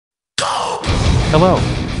Hello.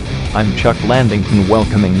 I'm Chuck Landington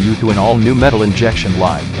welcoming you to an all-new Metal Injection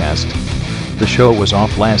livecast. The show was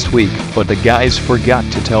off last week, but the guys forgot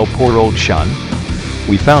to tell poor old Sean.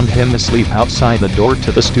 We found him asleep outside the door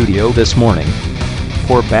to the studio this morning.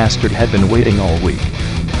 Poor bastard had been waiting all week.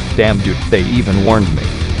 Damn dude, they even warned me.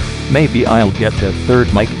 Maybe I'll get the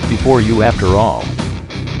third mic before you after all.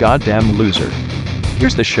 Goddamn loser.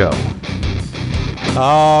 Here's the show.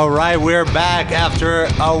 All right, we're back after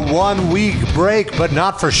a 1 week break, but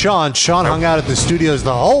not for Sean. Sean hung out at the studios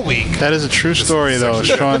the whole week. That is a true story, though.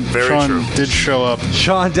 Sean did show up.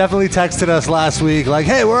 Sean definitely texted us last week, like,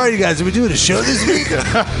 "Hey, where are you guys? Are we doing a show this week?"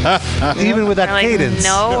 Even with that We're like, cadence.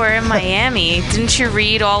 no, we're in Miami. Didn't you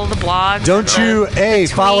read all the blogs? Don't you, A,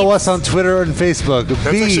 follow tweets? us on Twitter and Facebook.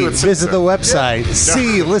 B, visit the website.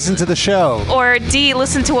 C, listen to the show. Or D,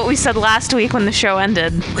 listen to what we said last week when the show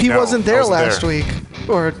ended. He No, wasn't there I wasn't last there. week.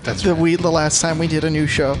 Or the last time we did a new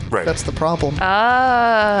show. Right. That's the problem.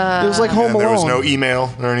 Oh. It was like Home And there was Alone. no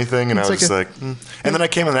email or anything, and It's I was like like, And then I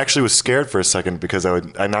came and actually was scared for a second because I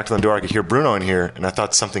knocked on the door, I could hear Bruno in here, and I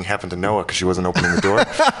thought something happened to Noah because she wasn't opening the door. And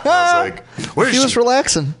I was like, where is He she? was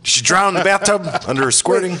relaxing. She drowned in the bathtub under her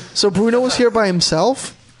squirting. So Bruno was here by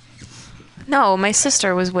himself? No, my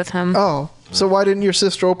sister was with him. Oh. So why didn't your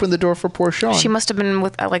sister open the door for poor Sean? She must have been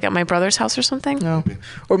with like at my brother's house or something. No.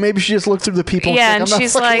 Or maybe she just looked through the people Yeah, and and said,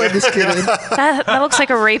 she's I'm not fucking like, letting this kid in. that looks like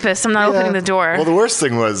a rapist. I'm not opening the door. Well, the worst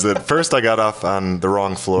thing was that first I got off on the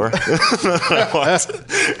wrong floor, and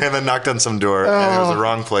then knocked on some door, and it was the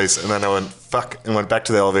wrong place, and then I went, fuck, and went back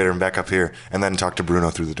to the elevator and back up here, and then talked to Bruno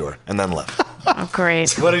through the door, and then left. Oh,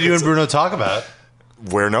 great. What did you and Bruno talk about?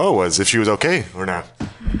 Where Noah was, if she was okay or not.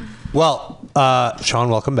 Well, Sean,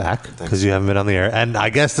 welcome back because you haven't been on the air. And I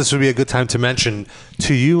guess this would be a good time to mention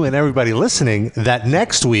to you and everybody listening that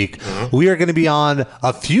next week we are going to be on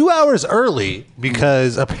a few hours early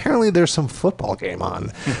because apparently there's some football game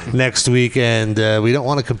on next week. And we don't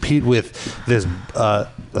want to compete with this,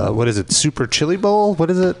 what is it, Super Chili Bowl? What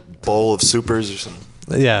is it? Bowl of supers or something.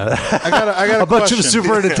 Yeah. I got a bunch question. of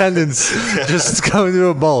superintendents just going to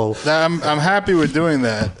a bowl. I'm happy with doing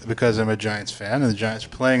that because I'm a Giants fan and the Giants are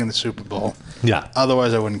playing in the Super Bowl. Yeah.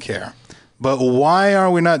 Otherwise, I wouldn't care. But why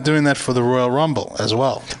are we not doing that for the Royal Rumble as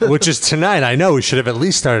well? Which is tonight. I know we should have at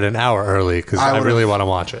least started an hour early because I really want to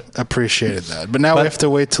watch it. Appreciated that. But now we have to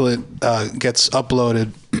wait till it gets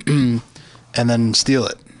uploaded and then steal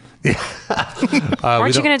it.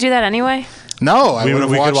 Weren't you going to do that anyway? No, I We- would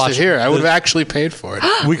have we could watched watch it here. I would have the- actually paid for it.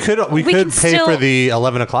 We could We pay can for still- the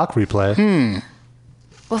 11 o'clock replay.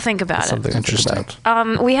 We'll think about Something it. Interesting.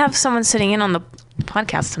 We have someone sitting in on the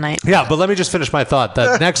podcast tonight. Yeah, but let me just finish my thought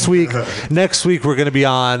that next week we're going to be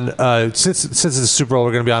on, since it's the Super Bowl,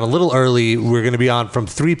 we're going to be on a little early. We're going to be on from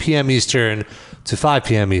 3 p.m. Eastern to 5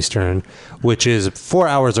 p.m. Eastern, which is 4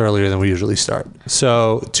 hours earlier than we usually start.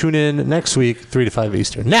 So tune in next week, 3 to 5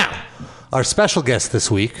 Eastern. Now, our special guest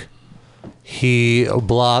this week, he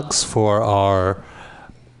blogs for our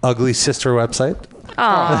Ugly Sister website.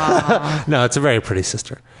 No, it's a very pretty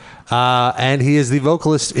sister. And he is the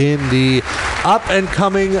vocalist in the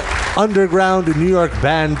up-and-coming underground New York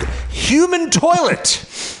band Human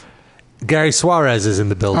Toilet. Gary Suarez is in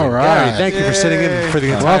the building. All right. Gary, thank you for sitting in for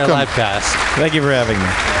the entire live cast. Thank you for having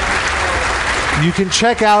me. You can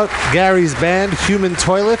check out Gary's band, Human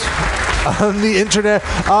Toilet, on the internet.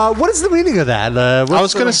 What is the meaning of that? I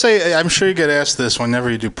was going to say, I'm sure you get asked this whenever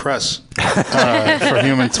you do press for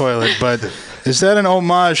Human Toilet, but is that an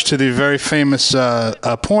homage to the very famous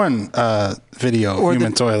porn video, Or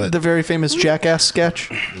Human Toilet? The very famous Jackass sketch.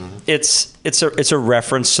 It's a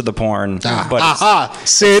reference to the porn, but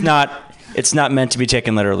Sid. it's not meant to be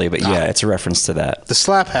taken literally. But yeah, it's a reference to that. The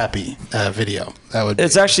Slap Happy video. That would.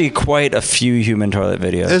 It's actually quite a few Human Toilet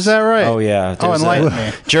videos. Is that right? Oh yeah. Oh, There's enlighten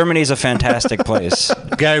me. Germany's a fantastic place.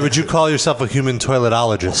 Gary, would you call yourself a human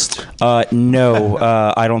toiletologist? No,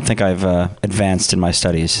 I don't think I've advanced in my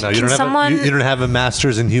studies. No, you don't, you don't have a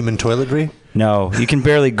master's in human toiletry? No, you can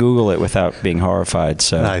barely Google it without being horrified.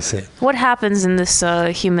 So I see. What happens in this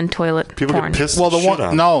human toilet People porn? get pissed Well, the shit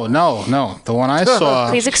one. on. No. The one I saw.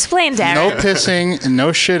 Please explain, Darren. No pissing, no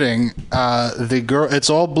shitting. The girl. It's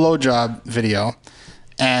all blowjob video.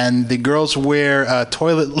 And the girls wear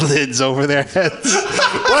toilet lids over their heads.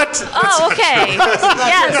 What? Oh, okay.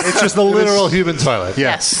 Yes. It's just the literal human toilet.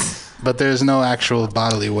 Yes. But there's no actual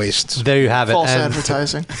bodily waste. There you have it. False And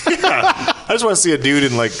advertising. I just want to see a dude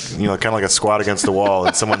in kind of like a squat against the wall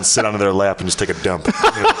and someone sit onto their lap and just take a dump.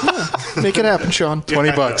 Make it happen, Sean.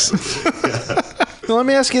 $20. Now, let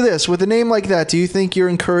me ask you this: with a name like that, do you think you're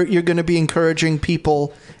going to be encouraging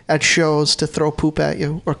people at shows to throw poop at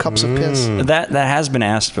you or cups of piss? That has been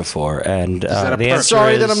asked before, and that a the perk? answer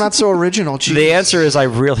Sorry is, that I'm not so original. Jeez. The answer is I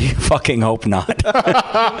really fucking hope not.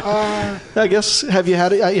 I guess have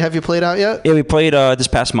you played out yet? Yeah, we played this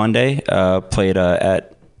past Monday. Played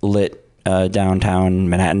at Lit downtown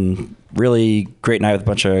Manhattan. Really great night with a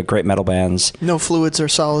bunch of great metal bands. No fluids or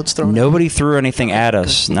solids thrown. Nobody threw anything at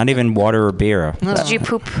us, not even water or beer. Did you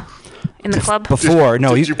poop in the club? Before,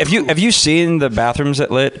 no. Did you Have you seen the bathrooms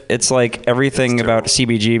at Lit? It's like everything about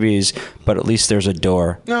CBGBs, but at least there's a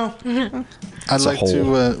door. No. I'd a like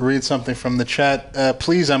to read something from the chat.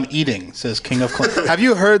 Please, I'm eating, says King of Clowns. Have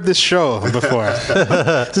you heard this show before?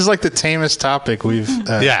 This is like the tamest topic we've...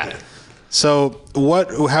 Yeah. So,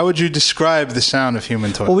 how would you describe the sound of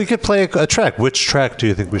human toilet? Well, we could play a track. Which track do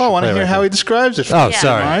you think we should I want play? to hear right how now? he describes it. Oh, Yeah.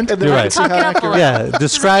 sorry. Mind? You're right. Talk it up a little. Yeah,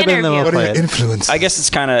 describe it and then we'll What are play your it. influences? I guess it's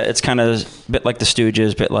kind of a bit like the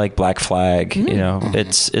Stooges, bit like Black Flag. You know,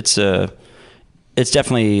 it's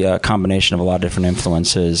definitely a combination of a lot of different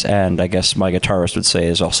influences, and I guess my guitarist would say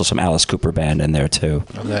there's also some Alice Cooper band in there too.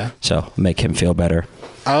 Okay. So make him feel better.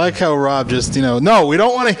 I like how Rob just, no, we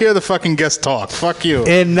don't want to hear the fucking guest talk. Fuck you.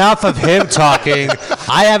 Enough of him talking.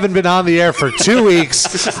 I haven't been on the air for 2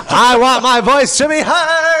 weeks. I want my voice to be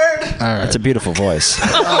heard. All right. It's a beautiful voice.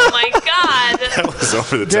 Oh my god. That was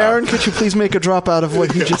over the top. Darren, could you please make a drop out of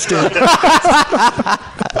what he just did?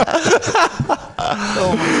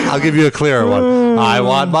 I'll give you a clearer one. I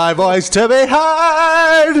want my voice to be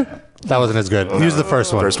heard. That wasn't as good. Use the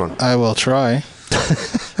first one. First one. I will try.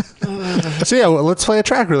 So yeah, well, let's play a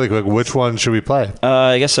track really quick. Which one should we play?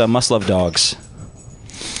 I guess Must Love Dogs.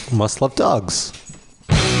 Must Love Dogs.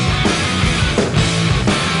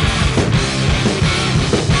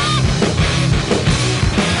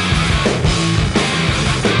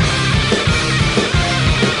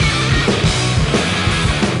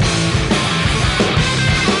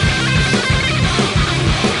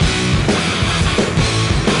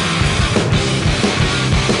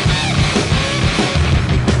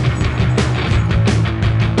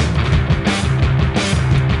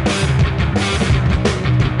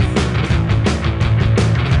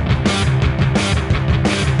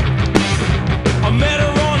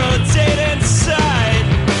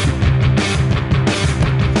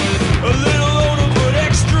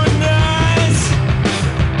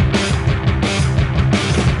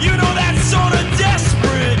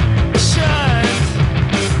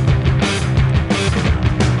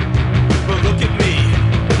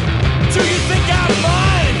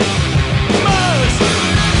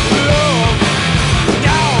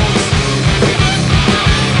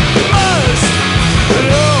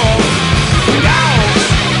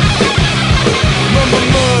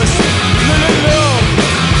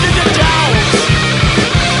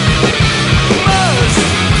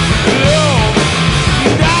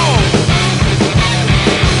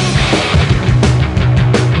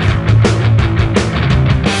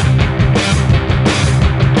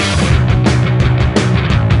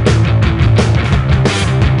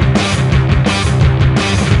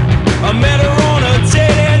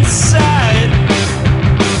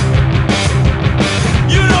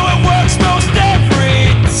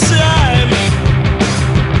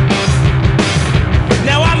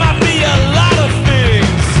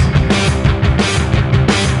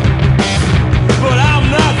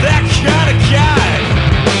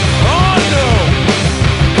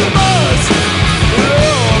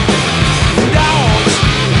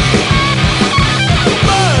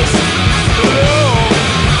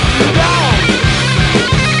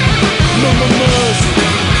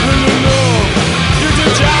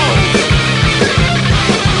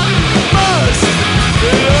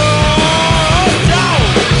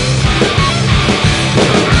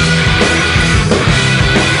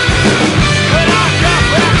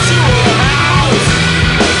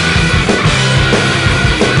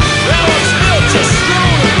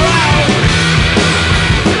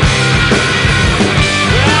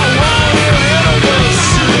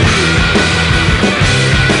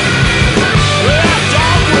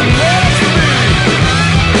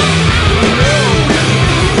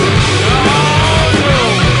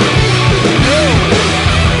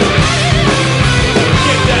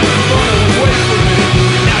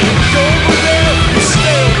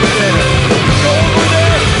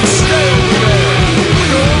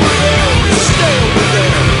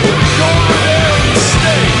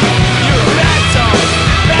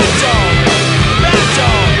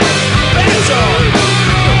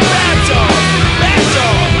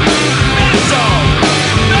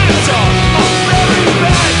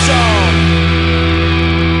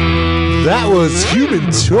 was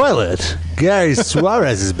Human Toilet, Gary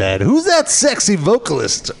Suarez's band. Who's that sexy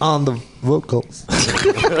vocalist on the vocals?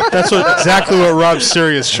 That's exactly what Rob's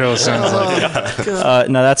Sirius show sounds like.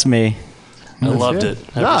 No, that's me. I loved it.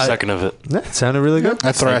 Every second of it. That sounded really good.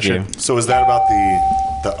 I thrash you. it. So is that about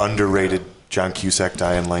the underrated John Cusack,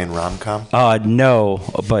 Diane Lane rom-com? No,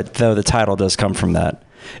 but though the title does come from that.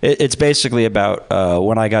 It's basically about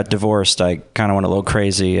when I got divorced, I kind of went a little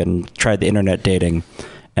crazy and tried the internet dating.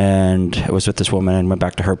 And I was with this woman and went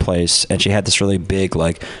back to her place. And she had this really big,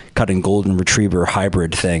 like, cutting golden retriever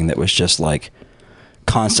hybrid thing that was just, like,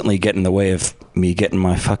 constantly getting in the way of me getting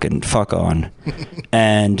my fucking fuck on.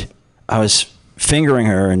 And I was fingering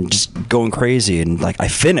her and just going crazy. And, like, I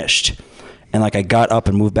finished. And, like, I got up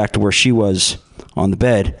and moved back to where she was on the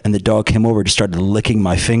bed, and the dog came over and just started licking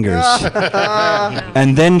my fingers.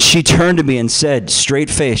 And then she turned to me and said, straight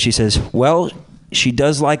face, she says, well, she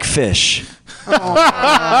does like fish.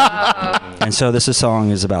 And so this song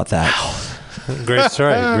is about that. Great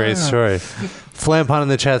story. Great story. Flampon in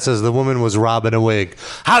the chat says the woman was robbing a wig.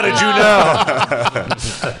 How did you know?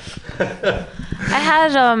 I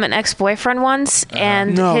had an ex-boyfriend once,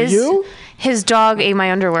 and No, his dog ate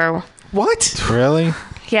my underwear. What? Really?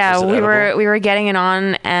 Yeah, Was it we edible? were getting it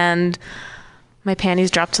on, and my panties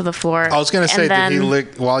dropped to the floor. I was gonna say, did he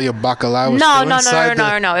lick while your bacalao was still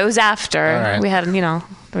inside No. It was after right. we had, there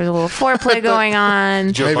was a little foreplay going on.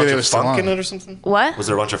 Did you have a Maybe bunch they of was still funk on. in it or something? What? Was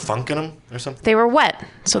there a bunch of funk in them or something? They were wet,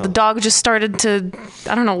 so the dog just started to,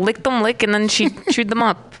 lick them, and then she chewed them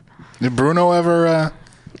up. Did Bruno ever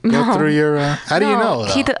go through your? How do you know?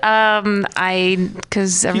 He,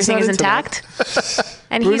 because everything is into that. intact.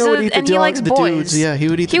 And Bruno would eat the he likes the boys. dudes. Yeah, he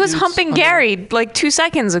would eat. He the was dudes humping on Gary like 2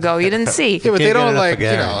 seconds ago. You didn't see. Yeah, but they Can't get don't enough like, of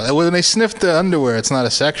Gary. when they sniff the underwear, it's not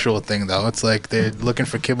a sexual thing, though. It's like they're looking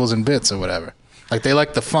for kibbles and bits or whatever. Like, they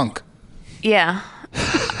like the funk. Yeah.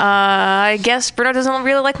 I guess Bruno doesn't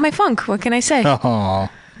really like my funk. What can I say? Oh,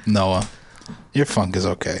 Noah. Your funk is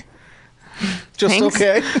okay. Just Thanks.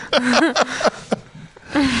 okay.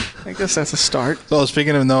 I guess that's a start. So,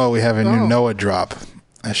 speaking of Noah, we have a new Noah drop.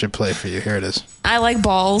 I should play for you. Here it is. I like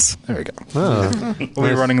balls. There we go. We'll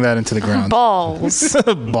be running that into the ground. Balls.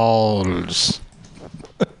 Balls.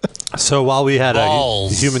 So while we had a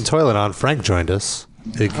Balls. human toilet on, Frank joined us,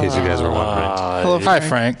 in case you guys were wondering. Hello, hi,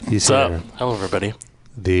 Frank. He's What's up? here. Hello, everybody.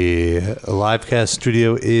 The livecast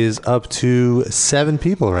studio is up to 7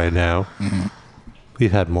 people right now. Mm-hmm.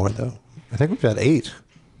 We've had more, though. I think we've had 8.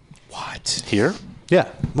 What? Here? Yeah.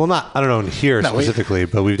 Well, I don't know here No, specifically,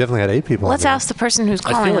 but we've definitely had 8 people. Let's on here. ask the person who's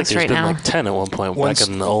I calling feel like us there's right been now. like 10 at one point Once- back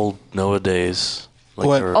in the old Noah days. Like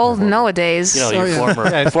What? your- Old Noah days. You know, your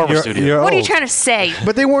former You're- studio. you're What are you old. trying to say?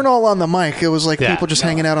 But they weren't all on the mic. It was like Yeah. people just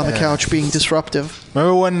hanging out on the couch being disruptive.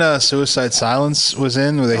 Remember when Suicide Silence was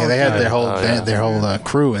in? Where they had their whole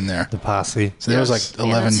crew in there. The posse. So there was like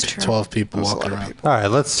 11, that's true. 12 people walking around. All right,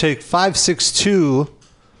 let's take 562.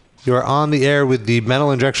 You're on the air with the Mental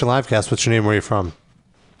Injection Livecast. What's your name? Where are you from?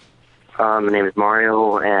 My name is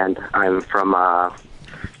Mario, and I'm from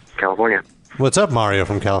California. What's up, Mario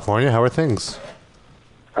from California? How are things?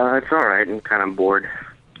 It's all right. I'm kind of bored.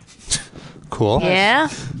 Cool. Yeah?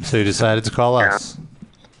 So you decided to call us.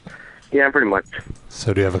 Yeah, pretty much.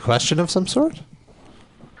 So do you have a question of some sort?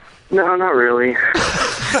 No, not really.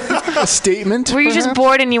 A statement? Were you just perhaps?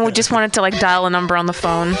 bored and you just wanted to dial a number on the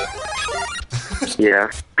phone?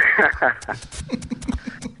 Yeah.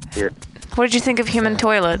 Yeah. What did you think of Human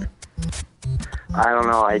Toilet? I don't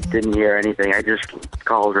know. I didn't hear anything. I just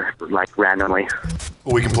called randomly.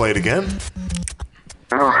 We can play it again.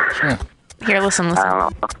 Oh, Here, listen. I don't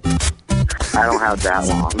know. I don't have that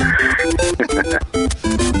long.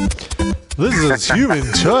 This is Human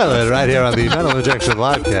Toilet right here on the Mental Injection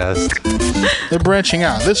Livecast. They're branching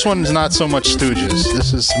out. This one's not so much Stooges.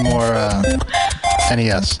 This is more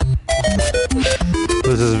NES.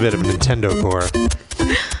 This is a bit of Nintendo core.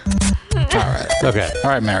 All right. Okay. All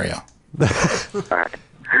right, Mario. All right.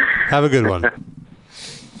 Have a good one. All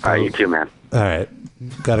right, you too, man. All right.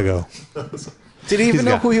 Gotta go. Did he even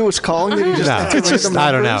know who he was calling? Did he just No, enter it's just, random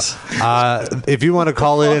I don't know. numbers? If you want to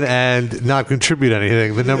call in and not contribute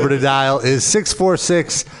anything, the number to dial is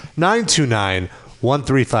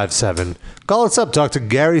 646-929-1357. Call us up. Talk to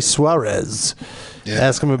Gary Suarez. Yeah.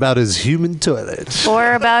 Ask him about his human toilet.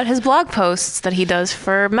 Or about his blog posts that he does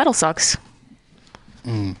for Metal Sucks.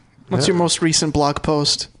 What's your most recent blog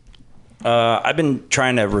post? I've been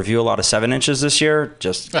trying to review a lot of 7-inches this year.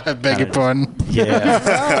 Just I beg your pardon.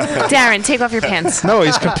 yeah. Darren, take off your pants. No,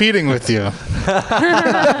 he's competing with you.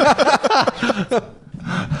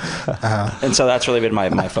 And so that's really been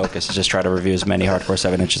my focus, is just try to review as many hardcore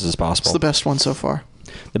 7-inches as What's possible. the best one so far?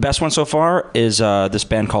 The best one so far is this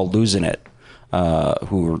band called Losing It.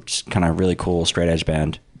 who were kind of really cool straight edge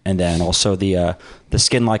band. And then also the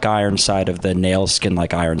Skin Like Iron side of the Nails Skin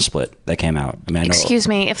Like Iron split that came out. I mean, Excuse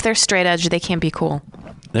me, if they're straight edge, they can't be cool.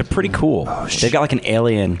 they're pretty cool. They've got like an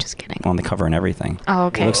alien Just kidding. on the cover and everything. Oh,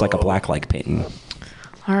 okay. It looks like a blacklight painting.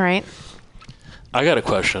 All right. I got a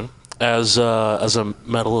question. As a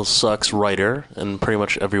Metal Sucks writer, and pretty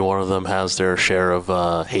much every one of them has their share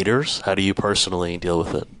of haters, how do you personally deal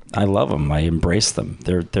with it? I love them. I embrace them.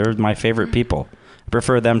 They're my favorite people. I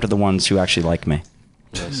prefer them to the ones who actually like me.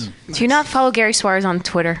 Nice. Do you not follow Gary Suarez on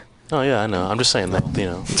Twitter? Oh yeah, I know. I'm just saying that, you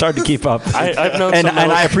know. It's hard to keep up. I've known and some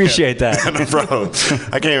I appreciate that. Bro,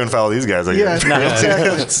 I can't even follow these guys. Yeah,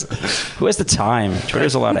 Exactly. Who has the time?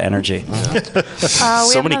 Twitter's a lot of energy.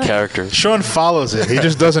 so many characters. Sean follows it. He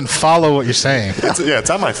just doesn't follow what you're saying. It's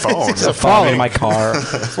on my phone. It's a Follow me follow. in my car.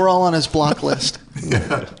 We're all on his block list.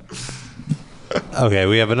 Okay,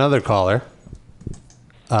 we have another caller.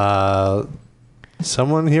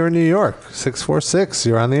 Someone here in New York, 646.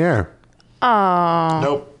 You're on the air. Oh,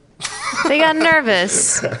 Nope. they got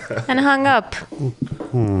nervous and hung up.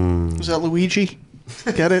 Was that Luigi?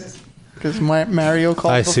 Get it? Because Mario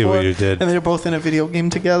called I see before, what you did. And they were both in a video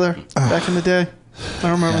game together back in the day. I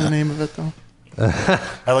don't remember the name of it, though.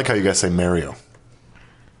 I like how you guys say Mario.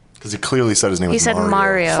 Because he clearly said his name He was said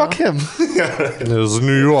Mario. Fuck him. It was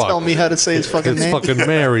New York. Tell me how to say his fucking It's name. fucking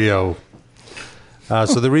Mario.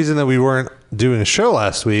 So the reason that we weren't doing a show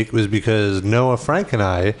last week was because Noah, Frank, and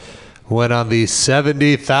I went on the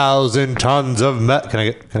 70,000 tons of Can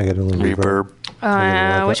I get a little reverb?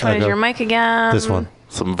 Which one is your mic again? This one.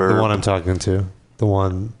 Some verb. The one I'm talking to. The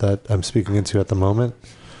one that I'm speaking into at the moment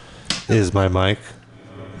is my mic.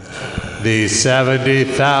 The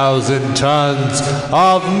 70,000 tons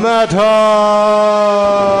of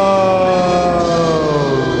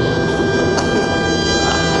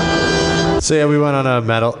metal. So yeah, we went on a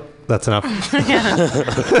metal. That's enough.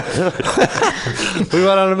 We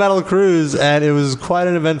went on a metal cruise, and it was quite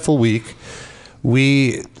an eventful week.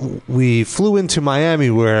 We flew into Miami,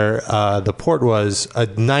 where the port was, a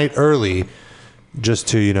night early, just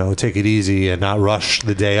to take it easy and not rush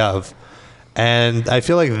the day of. And I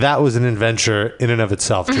feel like that was an adventure in and of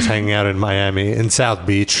itself, just hanging out in Miami in South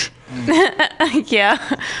Beach. Yeah.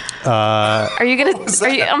 Are you gonna?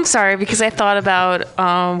 I'm sorry, because I thought about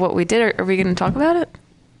what we did. Are we gonna talk about it?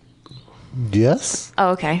 Yes.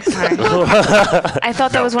 Oh, okay. Sorry. I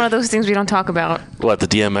thought that was one of those things we don't talk about. What, the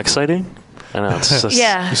DMX sighting? I know. It's just,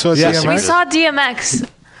 Yeah. You saw Yes. DMX? We saw DMX.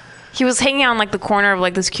 He was hanging out on the corner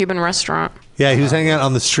of this Cuban restaurant. Yeah, he was hanging out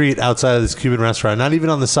on the street outside of this Cuban restaurant, not even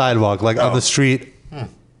on the sidewalk, on the street,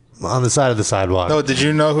 on the side of the sidewalk. No, did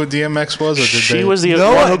you know who DMX was? Or did She they? was the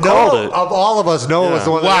one who called it. Of all of us, Noah was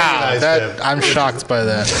the one Wow, that recognized him, I'm shocked by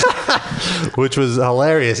that. which was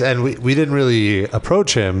hilarious. And we didn't really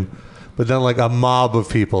approach him, but then a mob of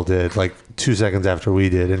people did, 2 seconds after we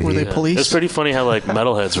did. And Were they It's police? pretty funny how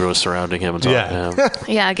metalheads were surrounding him and talking Yeah. to him.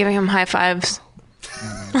 Yeah, giving him high fives.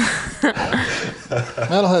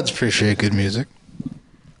 Metalheads appreciate good music.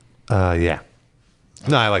 Yeah.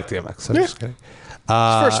 No, I like DMX. I'm just kidding. His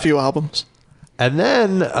first few albums. And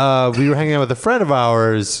then we were hanging out with a friend of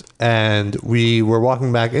ours, and we were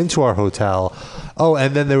walking back into our hotel. Oh,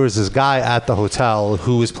 and then there was this guy at the hotel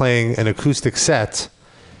who was playing an acoustic set.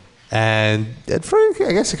 And at first,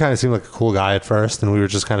 I guess he kind of seemed like a cool guy at first, and we were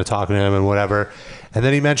just kind of talking to him and whatever. And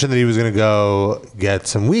then he mentioned that he was going to go get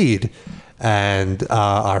some weed. And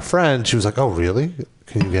our friend, she was like, "Oh, really?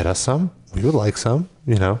 Can you get us some? We would like some,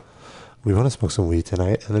 We want to smoke some weed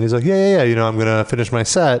tonight." And then he's like, yeah. I'm going to finish my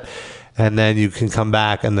set, and then you can come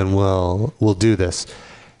back, and then we'll do this.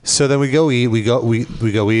 So then we go eat. We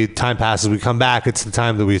go eat. Time passes. We come back. It's the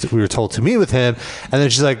time that we were told to meet with him. And then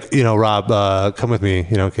she's like, "Rob, come with me,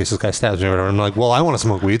 in case this guy stabs me or whatever." I'm like, "Well, I want to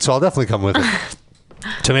smoke weed, so I'll definitely come with him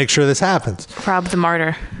to make sure this happens." Rob the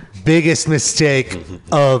martyr. Biggest mistake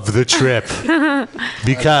of the trip.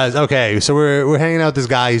 Because so we're hanging out with this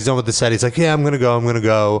guy. He's done with the set. He's like, "Yeah, I'm gonna go.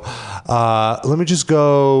 Let me just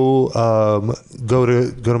go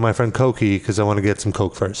to my friend Koki, because I want to get some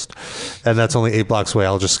Coke first, and that's only 8 blocks away.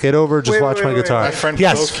 I'll just skate over, watch my guitar." My friend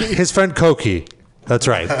yes, Koki? his friend Koki. That's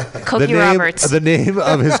right. Koki Roberts. The name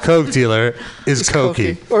of his Coke dealer is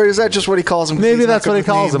Koki. Or is that just what he calls him? 'cause Maybe he's not that's good what he with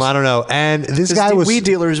calls him. names? I don't know. And this His guy was weed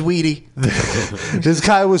dealer is Weedy. this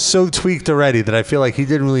guy was so tweaked already that I feel like he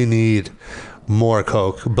didn't really need more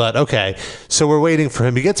Coke. But okay, so we're waiting for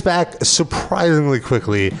him. He gets back surprisingly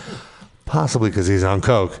quickly, possibly because he's on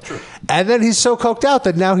Coke. And then he's so coked out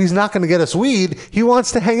that now he's not going to get us weed. He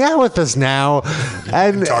wants to hang out with us now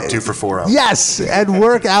and Talk to you for 4 hours. Yes, and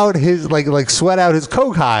work out his like sweat out his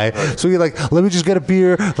Coke high. So he's like, "Let me just get a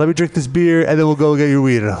beer. Let me drink this beer, and then we'll go get your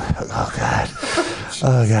weed." And I'm like, "Oh God."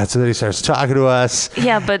 Oh God! So then he starts talking to us.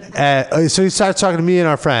 Yeah, but So he starts talking to me and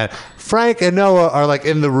our friend Frank and Noah are like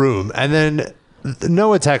in the room, and then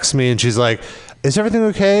Noah texts me and she's like, "Is everything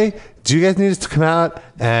okay? Do you guys need us to come out?"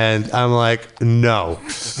 And I'm like, "No,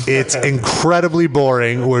 it's incredibly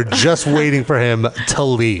boring. We're just waiting for him to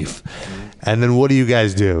leave." And then what do you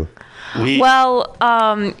guys do?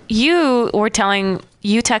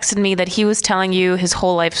 you texted me that he was telling you his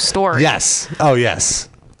whole life story. Yes. Oh yes.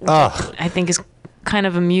 Oh. I think is kind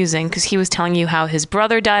of amusing because he was telling you how his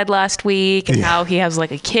brother died last week and how he has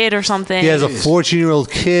like a kid or something. He has a 14-year-old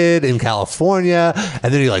kid in California,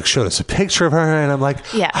 and then he like showed us a picture of her, and I'm like,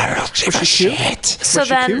 Yeah. I don't give a shit. So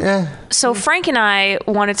then, so Frank and I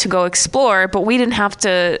wanted to go explore, but we didn't have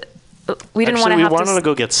to. We didn't want to we have wanted to. to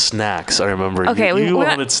go get snacks. I remember. Okay, you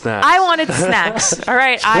wanted snacks. I wanted snacks. All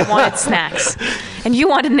right, I wanted snacks, and you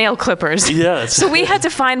wanted nail clippers. Yes. So we had to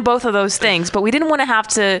find both of those things, but we didn't want to have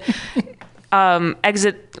to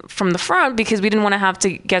exit from the front because we didn't want to have to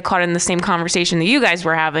get caught in the same conversation that you guys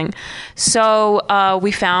were having. So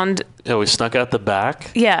we found. Yeah, we snuck out the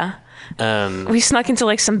back. Yeah. And we snuck into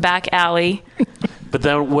like some back alley. But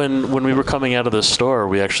then when we were coming out of the store,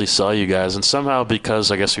 we actually saw you guys, and somehow because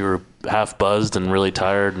I guess we were half buzzed and really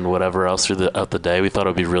tired and whatever else throughout the day, we thought it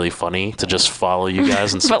would be really funny to just follow you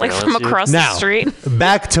guys and but like from across the street.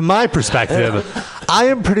 Back to my perspective, I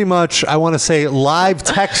am pretty much, I want to say, live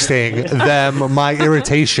texting them my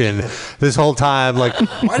irritation this whole time. Like,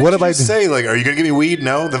 Why did you say, like, are you going to give me weed?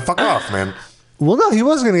 No? Then fuck off, man. Well, no, he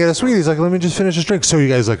wasn't going to get us weed. He's like, let me just finish this drink. So you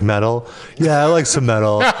guys like metal? Yeah, I like some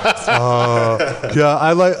metal. Yeah,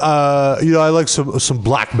 I like, I like some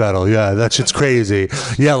black metal. Yeah, that shit's crazy.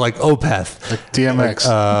 Yeah, like Opeth. Like DMX.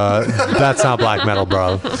 That's not black metal,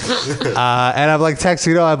 bro. And I'm like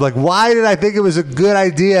texting, I'm like, why did I think it was a good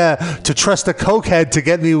idea to trust a cokehead to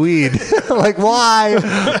get me weed? Like, why?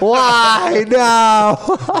 Why? No.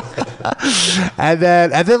 and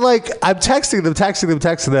then like, I'm texting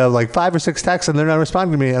them, like 5 or 6 texts, and they're not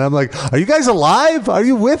responding to me. And I'm like, are you guys alive? Are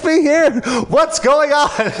you with me here? What's going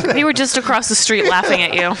on? We were just across the street laughing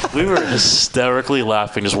at you. We were hysterically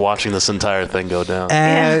laughing just watching this entire thing go down.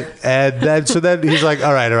 And then he's like,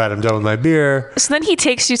 all right, I'm done with my beer. So then he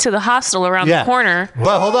takes you to the hostel around the corner.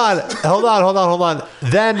 But hold on.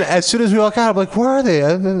 Then as soon as we walk out, I'm like, where are they?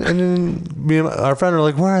 And then me and our friend are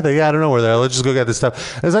like, where are they? Yeah, I don't know where they are. Let's just go get this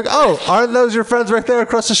stuff. And it's like, oh, aren't those your friends right there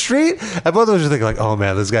across the street? And both of us are thinking like, oh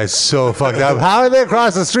man, this guy's so fucked up. How are they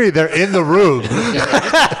across the street? They're in the room. And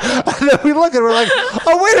then we look and we're like,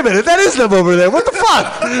 oh, wait a minute. That is them over there. What the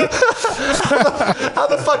fuck? How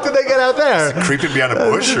the fuck did they get out there? Creeping behind a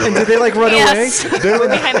bush? Or And did they like run Yes. away? They were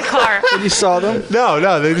behind the car. When you saw them? No,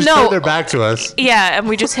 they just turned their back to us. Yeah, and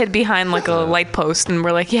we just hid behind like a light post, and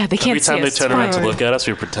we're like, yeah, they can't see us. Every time they It's turned around to fine. look at us,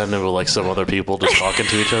 we pretended we're like some other people just talking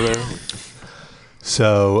to each other.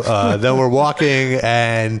 So then we're walking,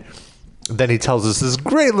 and then he tells us this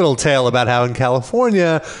great little tale about how in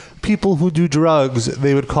California, people who do drugs,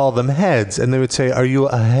 they would call them heads, and they would say, are you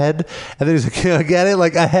a head? And then he's like, you get it?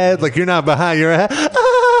 Like a head, like you're not behind, you're a head.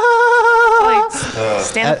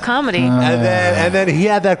 Stand-up comedy. And then he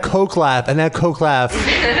had that Coke laugh, and that Coke laugh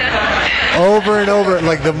over and over.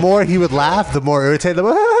 Like the more he would laugh, the more irritated.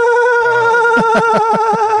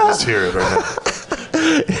 Just hear it right now.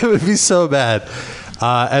 It would be so bad.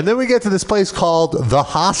 And then we get to this place called The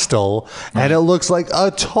Hostel, and it looks like a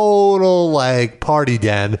total like party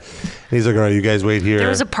den. And he's like, all right, you guys wait here. There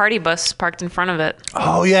was a party bus parked in front of it.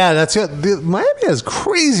 Oh yeah, that's it. Miami has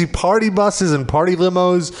crazy party buses and party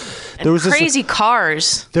limos. And crazy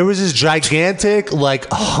cars. There was this gigantic like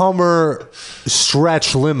Hummer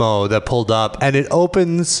stretch limo that pulled up, and it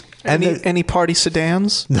opens. Any party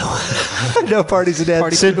sedans? No, no party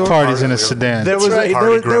sedans. Sid parties in a sedan. There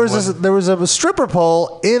was a stripper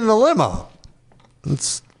pole in the limo.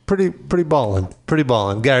 It's pretty ballin'. Pretty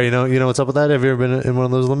ballin'. Gary, you know what's up with that? Have you ever been in one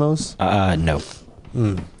of those limos? No.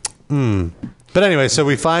 But anyway, so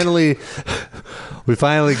we finally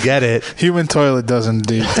get it. Human Toilet doesn't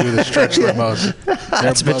do the stretch limos.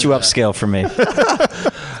 That's a bit too upscale for me.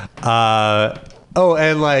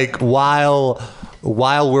 And like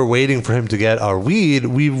while we're waiting for him to get our weed,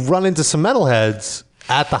 we run into some metalheads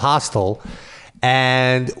at the hostel,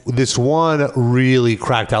 and this one really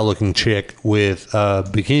cracked out looking chick with a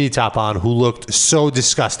bikini top on who looked so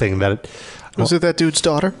disgusting that Was it that dude's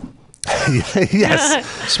daughter? yes.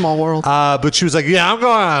 Small world. But she was like, yeah, I'm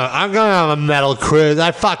going on a metal cruise.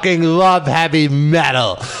 I fucking love heavy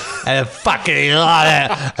metal. And I fucking love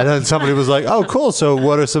it. And then somebody was like, oh, cool. So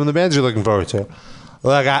what are some of the bands you're looking forward to?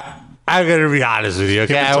 Look, I'm going to be honest with you,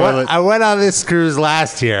 okay? I went on this cruise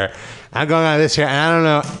last year. I'm going on this year, and I don't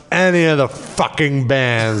know any of the fucking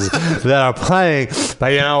bands that are playing.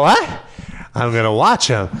 But you know what? I'm going to watch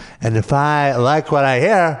them. And if I like what I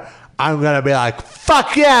hear, I'm going to be like,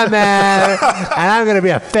 fuck yeah, man. And I'm going to be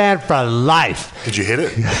a fan for life. Did you hit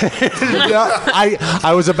it?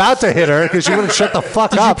 I was about to hit her because she wouldn't shut the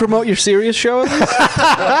fuck Did up. you promote your serious show?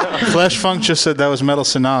 Flesh Funk just said that was Metal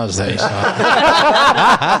Sanaz Day.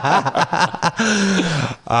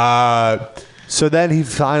 So then he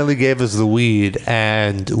finally gave us the weed,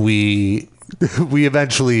 and we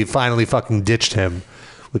eventually finally fucking ditched him,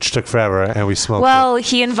 which took forever, and we smoked Well,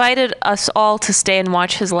 he invited us all to stay and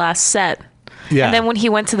watch his last set. Yeah. And then when he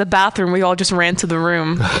went to the bathroom, we all just ran to the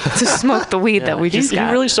room to smoke the weed that we just he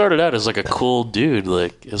got. really started out as like a cool dude.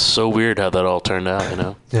 Like, it's so weird how that all turned out, you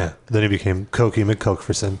know? Yeah. Then he became Cokie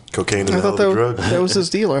McCokerson. Cocaine is I a hell thought of a drug. that was his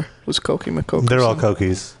dealer. It was Cokie McCoke. They're all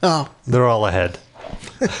Cokies. Oh, They're all ahead.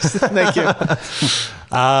 thank you.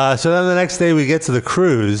 So then the next day we get to the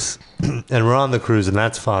cruise, and we're on the cruise, and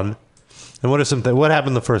that's fun. And what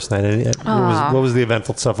happened the first night? What was the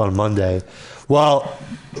eventful stuff on Monday? Well,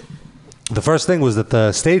 the first thing was that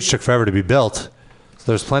the stage took forever to be built, so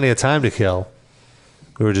there's plenty of time to kill.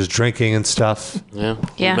 We were just drinking and stuff. Yeah.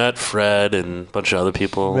 Yeah. We met Fred and a bunch of other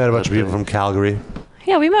people. We had a bunch of people from Calgary.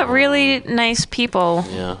 Yeah, we met really nice people.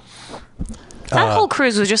 Yeah. That whole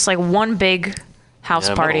cruise was just like one big house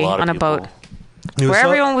Yeah, I met party a lot of on a people. boat It was where so-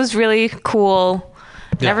 everyone was really cool.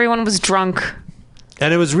 Yeah. Everyone was drunk.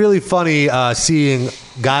 And it was really funny seeing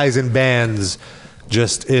guys in bands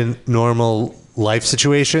just in normal life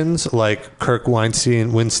situations, like Kirk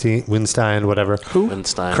Weinstein, whatever. Who?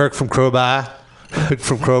 Weinstein. Kirk from Crowbar.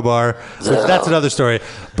 That's another story.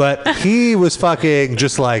 But he was fucking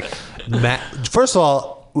just like, first of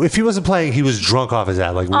all, if he wasn't playing, he was drunk off his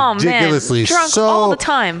ass, like Oh, man. ridiculously Drunk all the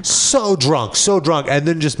time. so drunk, and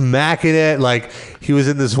then just macking it. Like he was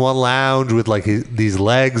in this one lounge with like his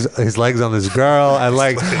legs on this girl, and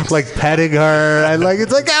like petting her, and like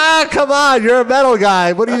it's like come on, you're a metal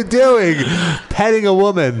guy, what are you doing, petting a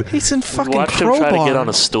woman? He's in fucking Watched him Crowbar. try to get on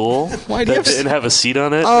a stool Why do you that have- didn't have a seat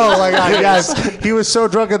on it. Oh my god, yes. He was so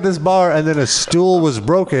drunk at this bar, and then a stool was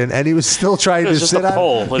broken, and he was still trying It was to just sit a on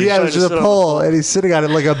pole. He was Yeah, it trying was to just sit a on the pole, pole. and he's sitting on it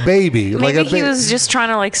like a baby. Maybe he was just trying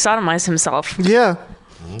to like sodomize himself. Yeah,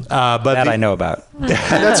 but That I know about.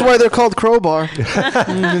 that's why they're called Crowbar. You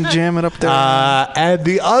can jam it up there. And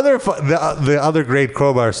the other great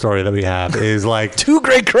Crowbar story that we have is like Two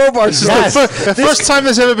great crowbars. Yes. The first time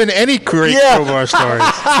there's ever been any great Crowbar stories.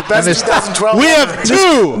 That's 2012. We have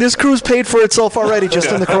two. This cruise paid for itself already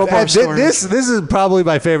just in the Crowbar And story. this is probably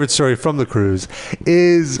my favorite story from the cruise.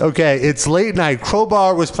 It's late night.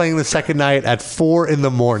 Crowbar was playing the second night at 4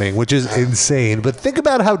 a.m, which is insane. But think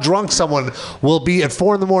about how drunk someone will be at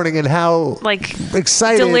 4 a.m. and how Like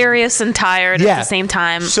excited, delirious and tired at the same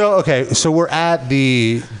time. So we're at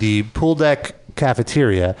the pool deck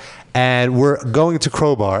cafeteria, and we're going to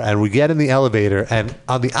Crowbar, and we get in the elevator, and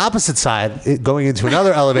on the opposite side, going into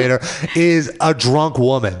another elevator, is a drunk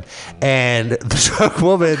woman, and the drunk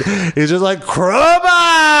woman is just like,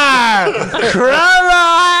 Crowbar,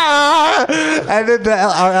 Crowbar, and then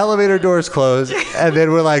our elevator doors close, and then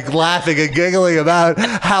we're like laughing and giggling about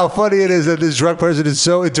how funny it is that this drunk person is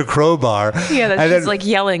so into Crowbar. Yeah, that And she's then- like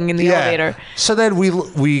yelling in the elevator. So then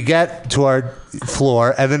we get to our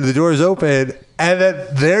floor, and then the doors open, and then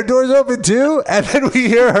their doors open too, and then we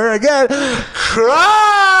hear her again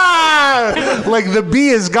cry. Like the B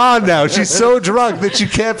is gone now. She's so drunk that she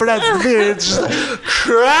can't pronounce the B. It's just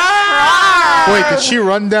cry. Wait, did she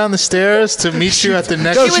run down the stairs to meet you at the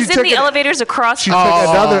next? No, She was in took the it- elevators across She from took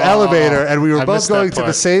another elevator, and we were I both missed that going to the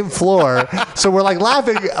part. same floor. So we're like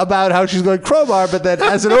laughing about how she's going Crowbar, but then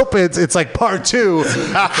as it opens, it's like part 2.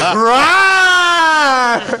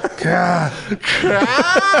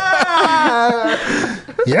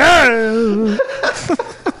 Yeah.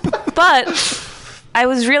 But I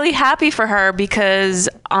was really happy for her because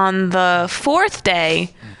on the 4th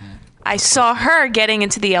day, I saw her getting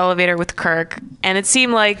into the elevator with Kirk, and it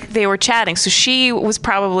seemed like they were chatting. So she was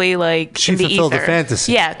probably like She in the fulfilled the ether.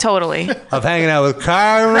 fantasy. Yeah, totally. Of hanging out with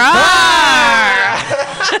Carl.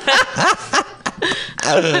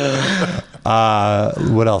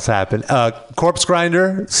 What else happened? Corpse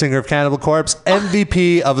Grinder, singer of Cannibal Corpse,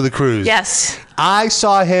 MVP of the cruise. Yes. I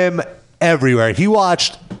saw him everywhere. He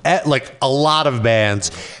watched like a lot of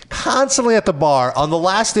bands, constantly at the bar. On the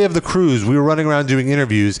last day of the cruise, we were running around doing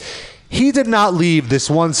interviews. He did not leave this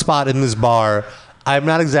one spot in this bar, I'm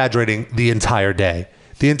not exaggerating, the entire day.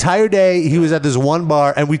 The entire day, he was at this one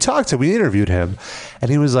bar, and we talked to him. We interviewed him,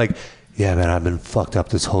 and he was like, Yeah, man, I've been fucked up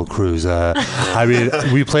this whole cruise. I mean,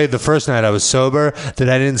 we played the first night. I was sober. Then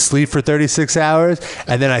I didn't sleep for 36 hours.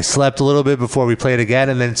 And then I slept a little bit before we played again.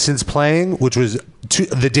 And then since playing, which was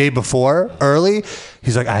the day before, early,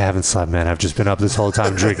 he's like, I haven't slept, man. I've just been up this whole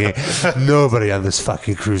time drinking. Nobody on this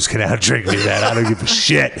fucking cruise can out-drink me, man. I don't give a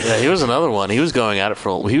shit. Yeah, he was another one. He was going at it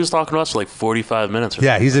he was talking to us for like 45 minutes.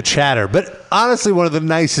 Yeah, he's a chatter. But honestly, one of the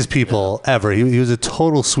nicest people ever. He was a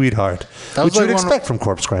total sweetheart, which you'd expect from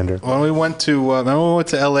Corpse Grinder. When we went to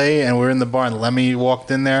L.A. and we were in the bar and Lemmy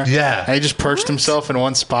walked in there. Yeah. And he just perched himself in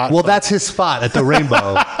one spot. Well, that's his spot at the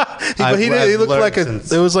Rainbow. But he looked like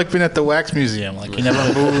it was like being at the wax museum. Like he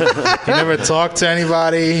never moved. He never talked to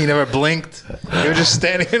anybody. He never blinked. He was just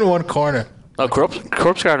standing in one corner. Oh,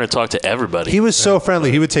 Corpse Grinder talked to everybody. He was so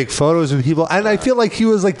friendly. He would take photos with people. And I feel like he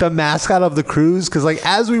was like the mascot of the cruise because like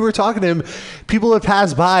as we were talking to him, people would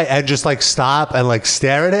pass by and just like stop and like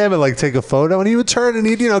stare at him and like take a photo. And he would turn and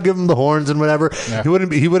he'd, give them the horns and whatever. Yeah. He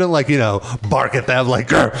wouldn't like, bark at them like,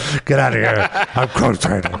 get out of here. I'm Corpse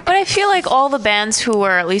Grinder. But I feel like all the bands who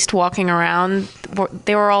were at least walking around,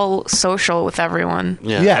 they were all social with everyone.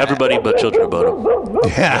 Yeah. Everybody but Children of Bodom.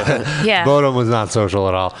 Yeah. Yeah. Bodom was not social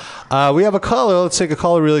at all. We have a caller. Let's take a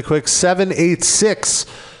caller really quick. 786.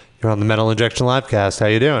 You're on the Metal Injection Livecast. How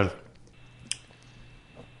you doing?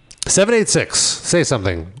 786. Say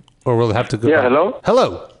something, or we'll have to go. Yeah, hello?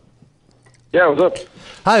 Hello. Yeah, what's up?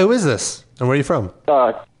 Hi, who is this? And where are you from?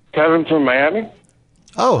 Kevin from Miami.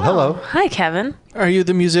 Oh, hello. Hi, Kevin. Are you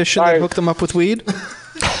the musician that hooked them up with weed?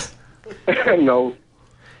 No.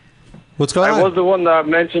 What's going on? I was the one that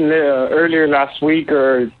mentioned earlier last week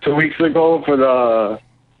or 2 weeks ago for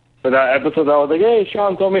that episode. I was like, hey,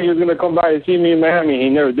 Sean told me he was going to come by and see me in Miami. He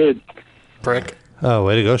never did. Prick. Oh,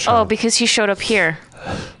 way to go, Sean. Oh, because he showed up here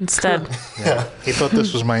instead. Yeah. He thought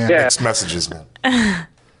this was Miami. Yeah. Mixed messages, man.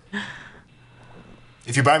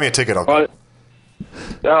 If you buy me a ticket, I'll go.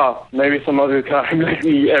 Oh, maybe some other time, like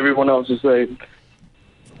everyone else is saying.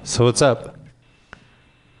 So what's up?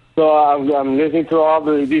 So I'm listening to all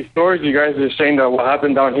these stories you guys are saying that what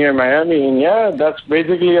happened down here in Miami, and yeah, that's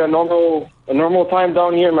basically a normal time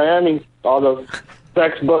down here in Miami. All the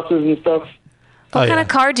sex buses and stuff. What kind of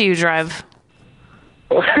car do you drive?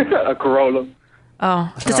 A Corolla.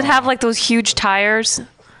 Oh, does it have like those huge tires?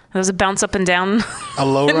 Does it bounce up and down? A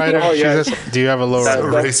lowrider? Oh, yeah. Do you have a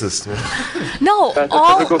lowrider? That's racist. Man. No, That's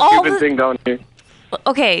all a typical Cuban the thing down here.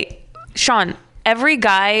 Okay, Sean, every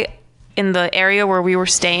guy in the area where we were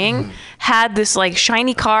staying had this like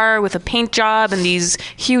shiny car with a paint job and these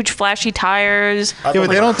huge flashy tires. Yeah, but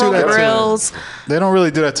they don't do that grills. They don't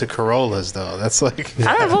really do that to Corollas, though. That's like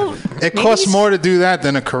I don't know. it costs more to do that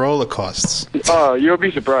than a Corolla costs. You'll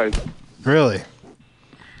be surprised. Really?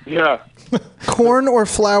 Yeah. Corn or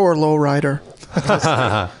flour lowrider?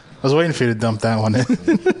 I was waiting for you to dump that one in.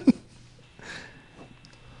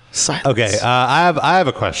 Silence. Okay, I have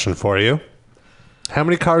a question for you. How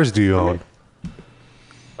many cars do you own?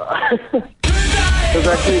 There's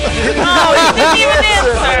actually, Oh, he didn't even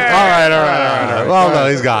answer. All right. Well, no,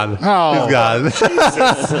 he's gone. Oh. He's gone.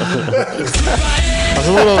 I was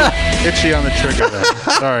a little itchy on the trigger there.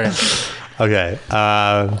 Sorry. Okay.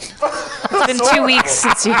 It's been 2 weeks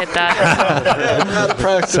since you hit that.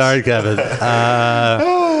 Sorry, Kevin.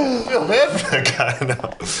 I feel bad for that guy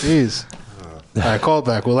now. Jeez. All right, call it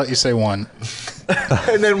back. We'll let you say one.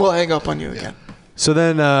 And then we'll hang up on you again. So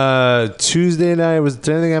then Tuesday night, did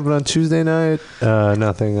anything happen on Tuesday night?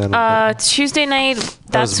 Nothing. Tuesday night,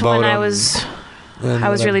 that's was when I Bodom.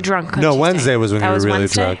 was really drunk. on No, Tuesday. Wednesday was when That you were was really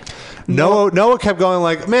Wednesday? drunk. Noah kept going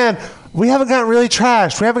like, man, we haven't gotten really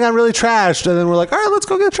trashed. And then we're like, all right, let's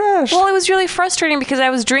go get trashed. Well, it was really frustrating because I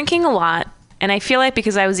was drinking a lot, and I feel like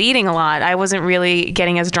because I was eating a lot, I wasn't really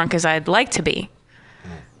getting as drunk as I'd like to be.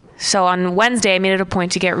 So on Wednesday, I made it a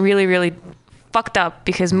point to get really, really fucked up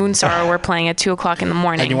because Moonsorrow were playing at 2 o'clock in the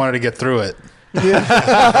morning. And you wanted to get through it.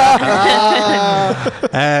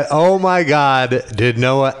 And oh my God, did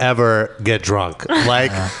Noah ever get drunk?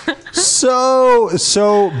 Like so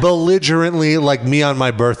belligerently, like me on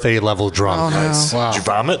my birthday level drunk. Oh, no. Wow. Did you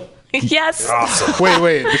vomit? Yes. Awesome.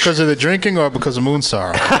 Wait, because of the drinking or because of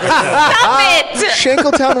Moonsorrow? Stop it!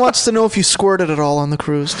 Shankletown wants to know if you squirted at all on the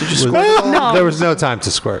cruise. Did you squirt at all? No. There was no time to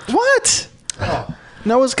squirt. What?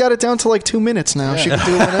 Noah's got it down to like 2 minutes now. She can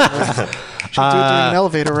do it whenever. She can do it during an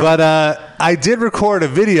elevator ride. But I did record a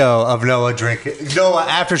video of Noah drinking. Noah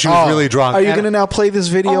after she was really drunk. Are you going to now play this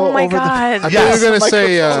video Oh my over God. I thought Yes. you were going to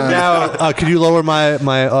say. now, could you lower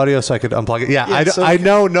my audio so I could unplug it? Yeah, Yes, I okay.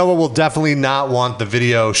 know Noah will definitely not want the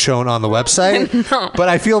video shown on the website, No. but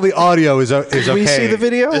I feel the audio is okay. Can we see the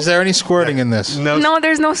video? Is there any squirting in this? No,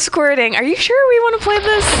 there's no squirting. Are you sure we want to play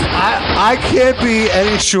this? I can't be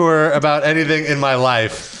any sure about anything in my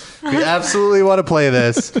life. We absolutely want to play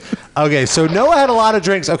this. Okay, so Noah had a lot of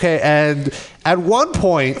drinks. Okay, and at one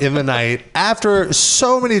point in the night, after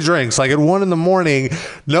so many drinks, like at 1 a.m,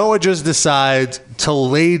 Noah just decides to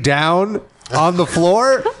lay down on the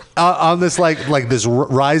floor. On this like this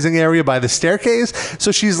rising area by the staircase,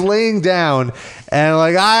 so she's laying down and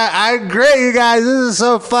like I great, you guys, this is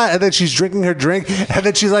so fun. And then she's drinking her drink, and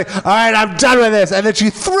then she's like, all right, I'm done with this. And then she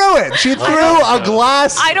threw it. She threw a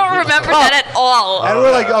glass. I don't remember that at all. And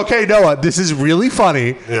we're like, okay, Noah, this is really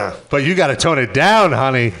funny. Yeah. But you got to tone it down,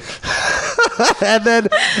 honey. and then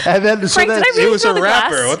so Frank, then did I really He was throw a the rapper.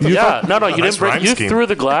 glass? What the Yeah, no, you Nice didn't bring. rhyme You scheme. threw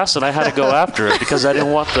the glass, and I had to go after it because I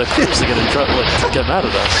didn't want the crews to get in trouble, to get mad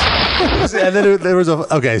at us. And then there was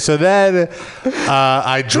okay. So then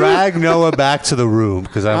I drag Noah back to the room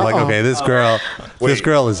because I'm like, okay, this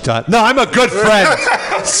girl is done. No, I'm a good friend.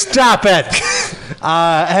 Stop it.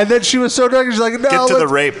 And then she was so drunk. She's like, no. Get to the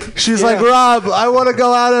rape. She's like, Rob, I want to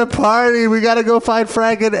go out and party. We got to go find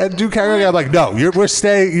Frank and do karaoke. I'm like, no, we're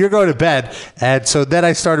staying. You're going to bed. And so then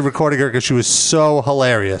I started recording her because she was so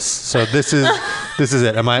hilarious. So this is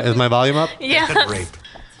it. Is my volume up? Yeah. Rape.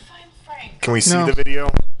 Can we see No. the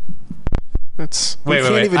video? That's we Wait.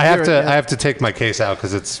 can't even I hear have it to. yet. I have to take my case out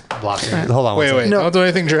because it's blocking. Hold on. one Wait, second. wait. No. Don't do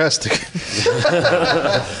anything drastic.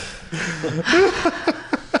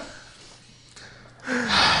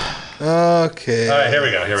 Okay. All right. Here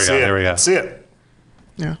we go. See it. Here we go. See it.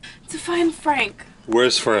 Yeah. To find Frank.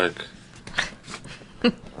 Where's Frank?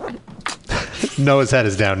 Noah's head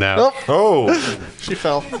is down now. Oh. She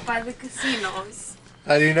fell. By the casinos.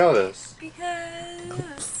 How do you know this?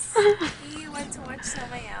 Because he went to watch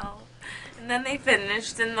Samael. And then they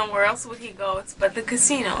finished, and where else would he go? It's but the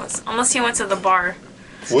casinos. Unless he went to the bar.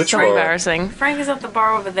 Which So embarrassing. Frank is at the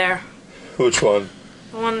bar over there. Which one?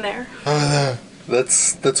 The one there.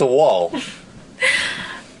 That's a wall.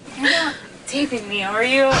 You're not taping me, are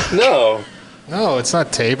you? No. No, it's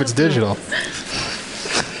not tape. It's digital.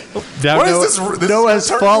 Now What is this Noah's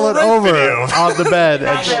is a fallen rape over video. on the bed.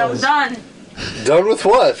 That's it, I'm done. Done with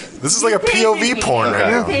what? This is like a POV porn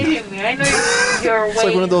right now. Taping me. I know you're It's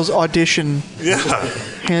like one of those audition Yeah.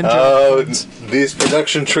 hand jobs. These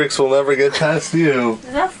production tricks will never get past you.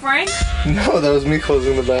 Is that Frank? No, that was me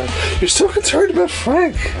closing the bed. You're so concerned about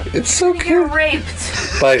Frank. It's so You're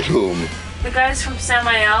raped. By whom? The guys from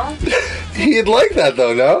Samael? He'd like that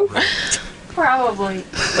though, no? Probably.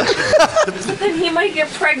 But then he might get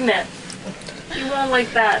pregnant. He won't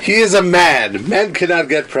like that. He is a man. Men cannot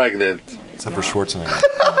get pregnant. Except for Schwarzenegger.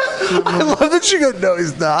 I love that she goes, no,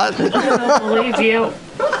 he's not. I don't believe you.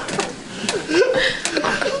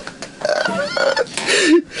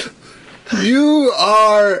 You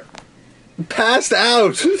are passed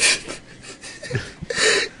out.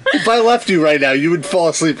 If I left you right now, you would fall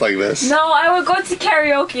asleep like this. No, I would go to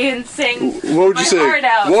karaoke and sing What would my you sing? heart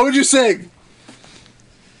out. What would you sing?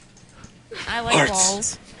 I like Hearts.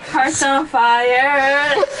 balls. Hearts on fire.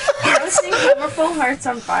 I was singing Liverpool Hearts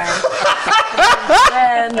on Fire.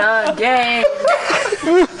 And again.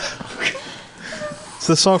 It's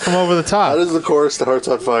the song from Over the How Top. does the chorus to Hearts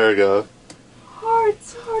on Fire go?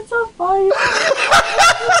 Hearts on fire.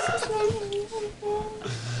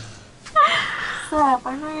 Stop,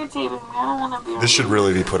 I know you're taping me. I don't want to be. This should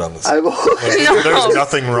really be put on this. I will There's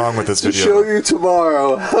nothing wrong with this video. show you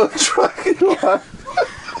tomorrow how drunk you are.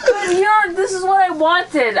 This is what I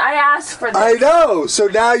wanted. I asked for this. I know. So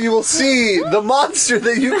now you will see the monster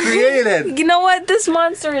that you created. You know what? This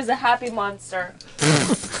monster is a happy monster.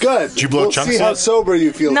 Good. Did you blow we'll chunks see how out? sober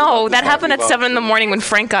you feel. No, about that this happened at happy 7 in the monster. morning when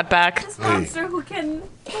Frank got back. This monster who can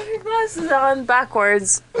put her glasses on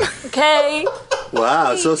backwards. Okay?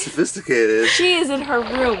 Wow, so sophisticated. She is in her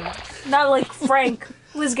room. Not like Frank,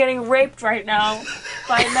 who is getting raped right now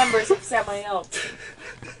by members of Samael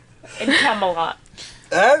in Camelot.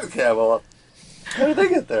 And Camelot. How did they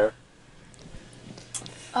get there?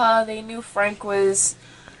 They knew Frank was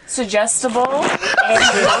suggestible, and,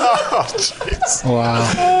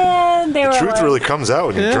 Wow. and they were Truth like, really comes out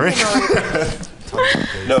when you drink.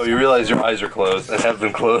 No, you realize your eyes are closed and have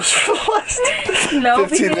been closed for the last no,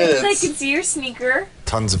 15 because minutes. they can see your sneaker.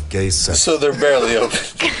 Tons of gay sex. So they're barely open.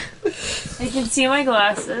 They can see my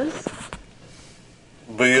glasses.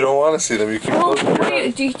 But you don't want to see them. You keep Well, closing your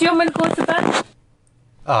eyes. do you want me to go to bed?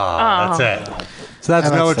 Oh, that's it. So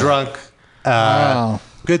that's Noah drunk.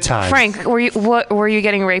 Good time. Frank, were you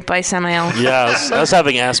getting raped by Samael? Yeah, I was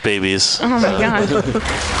having ass babies. Oh my god.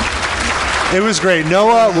 It was great.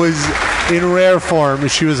 Noah was in rare form.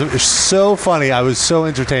 She was so funny. I was so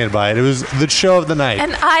entertained by it. It was the show of the night.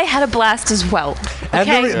 And I had a blast as well. And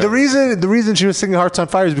Okay? the reason she was singing Hearts on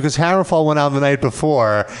Fire is because Hammerfall went out the night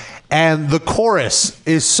before, and the chorus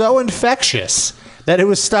is so infectious that it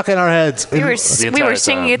was stuck in our heads. We were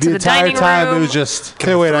singing it to the entire dining time. room. It was just.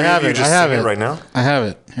 Okay, wait, I have you it. I just have sing it it right now? I have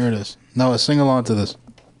it. Here it is. Noah, sing along to this.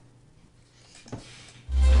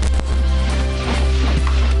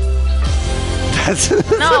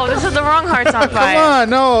 No, this is the wrong Hearts on Fire. Come on,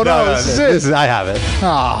 no, this is it. I have it.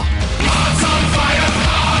 Ah.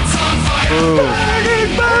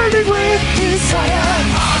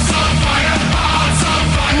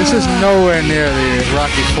 This is nowhere near the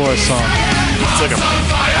Rocky IV song. It's like a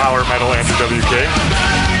power metal Andrew WK.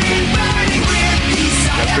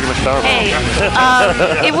 That's pretty much power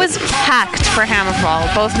metal. Hey, it was packed for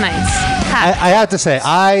Hammerfall both nights. Packed. I have to say,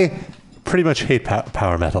 I pretty much hate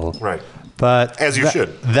power metal. Right. But as you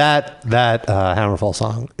should. That Hammerfall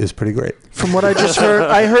song is pretty great. From what I just heard,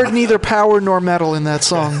 I heard neither power nor metal in that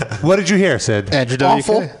song. What did you hear, Sid? Andrew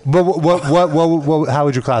Awful. WK. But what? How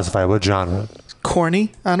would you classify it? What genre?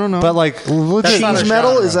 Corny. I don't know. But like cheese not a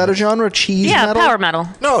metal genre. Is that a genre? Cheese Yeah, metal. power metal.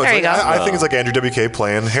 No, there you go. I think it's like Andrew WK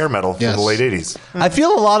playing hair metal Yes. in the late 80s. I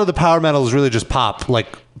feel a lot of the power metal is really just pop, like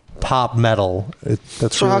pop metal.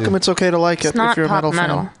 That's So really, how come it's okay to like it It's not if you're a pop metal,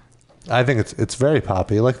 metal. fan? I think it's very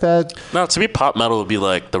poppy, like that. No, to me, pop metal would be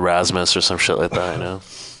like the Rasmus or some shit like that. You know.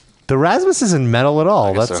 The Rasmus isn't metal at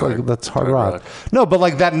all. guess That's they're like hard- that's hard hard rock. rock. No, but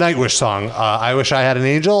like that Nightwish song, "I Wish I Had an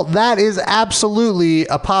Angel." That is absolutely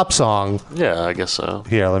a pop song. Yeah, I guess so.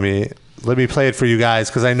 Here, let me play it for you guys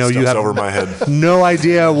because I know you Stuff's have over my head. no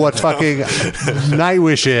idea what fucking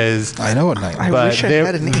Nightwish is. I know what night. I But wish I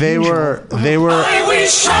had an they angel. were. I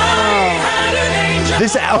wish I had an angel.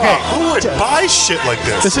 This okay. Who would buy shit like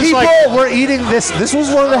this? This is People like. were eating this. This was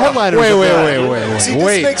one of the headliners. Wait, of wait, the- wait. See, this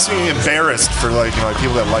Wait. makes me embarrassed for like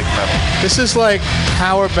people that like metal. This is like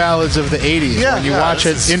power ballads of the 80s. Yeah, when you yeah, watch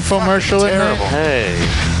an this is infomercial in there. terrible. Hey,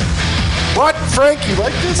 What, Frank? You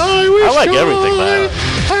like this? I wish I like everything, man.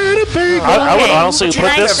 had a baby. I would Okay, honestly You put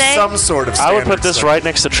have to this. have some sort of. I would standard put this stuff. right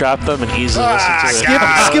next to Trap Them and easily listen to it.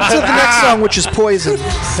 Skip to the next song, which is Poison.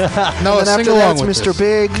 No, And sing after along that, with it's Mr. this.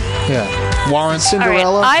 Big, Yeah. Warren All right,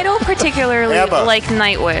 Cinderella. I don't particularly Abba. like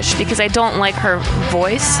Nightwish because I don't like her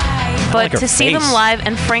voice. But like her to see them face. live,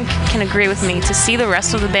 and Frank can agree with me, to see the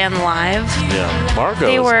rest of the band live, Yeah, Margot.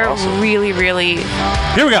 they is were awesome. really, really,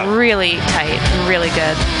 Here we go. really tight, and really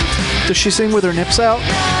good. Does she sing with her nips out?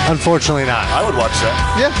 Unfortunately not. I would watch that.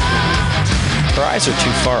 Yeah. Her eyes are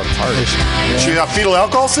too far apart. She got fetal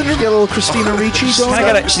alcohol syndrome. Get a little Christina Ricci going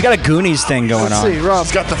on. She's got a Goonies thing going Let's on. see, Rob.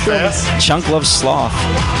 She's got the fast. Chunk loves sloth.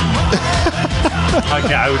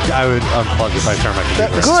 Okay, I would unplug if I turn my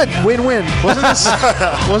computer. Good. Win-win.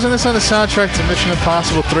 Wasn't this on the soundtrack to Mission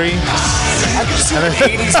Impossible 3? I've just seen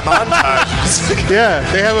 80s montages. Yeah,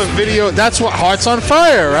 they have a video. That's what Hearts on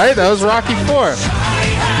Fire, right? That was Rocky 4.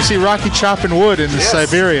 You see Rocky chopping wood in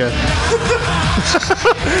Siberia.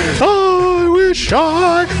 I wish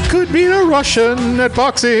I could beat a Russian at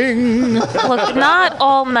boxing. Look, not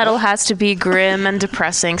all metal has to be grim and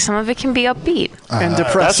depressing. Some of it can be upbeat. And That's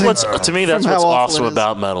depressing. what's to me. That's From what's how awful awesome it is.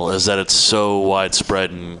 about metal is that it's so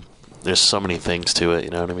widespread and there's so many things to it. You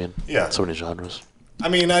know what I mean? Yeah. So many genres. I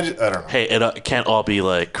mean, I don't know. Hey, it can't all be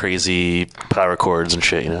like crazy power chords and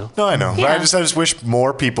shit. You know? No, I know. Yeah. But I just wish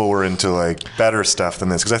more people were into like better stuff than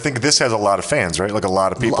this because I think this has a lot of fans, right? Like a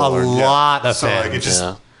lot of people. A lot of so, Like, fans.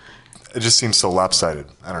 it just seems so lopsided.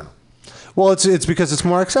 I don't know. Well, it's because it's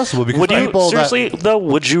more accessible. Because Would you people seriously though?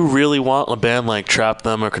 Would you really want a band like Trap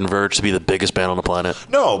Them or Converge to be the biggest band on the planet?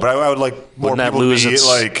 No, but I would like more Wouldn't that people lose to be its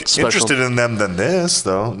like special- interested in them than this,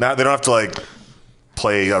 though. Now they don't have to like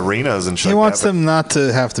play arenas and shit. He like wants that, them not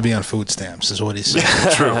to have to be on food stamps, is what he's saying.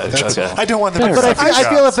 but- True. That's Okay. I don't want them. But to I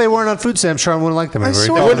feel if they weren't on food stamps, Sean wouldn't like them anymore.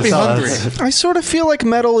 sort He of- wouldn't be sell hungry. us. I sort of feel like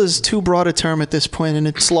metal is too broad a term at this point, and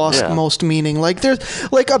it's lost Yeah. most meaning. Like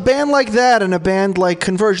there's like a band like that and a band like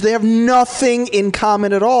Converge, they have nothing in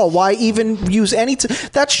common at all. Why even use any?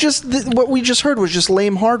 That's just what we just heard was just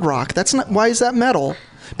lame hard rock. That's not. Why is that metal?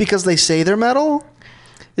 Because they say they're metal.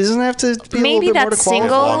 Doesn't it have to be Maybe a little bit more that to qualify?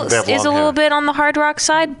 single They have is a long little hair. bit on the hard rock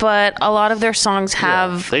side, but a lot of their songs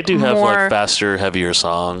have They do have more, like faster, heavier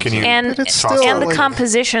songs. Can you- and But it's still and the like-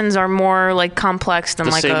 compositions are more like complex than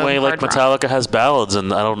the like same a way like hard rock. Metallica has ballads,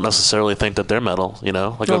 and I don't necessarily think that they're metal. You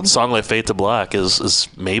know, like a song like "Fade to Black" is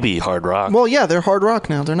maybe hard rock. Well, yeah, they're hard rock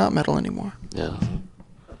now. They're not metal anymore. Yeah.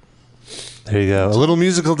 There you go. A little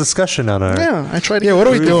musical discussion on our. Yeah, I tried to. Yeah, what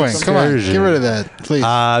are we cruise doing? Come on, excursion. get rid of that, please.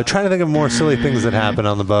 Trying to think of more silly things that happen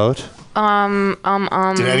on the boat.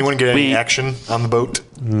 Did anyone get any action on the boat?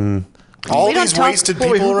 All We don't these talk- wasted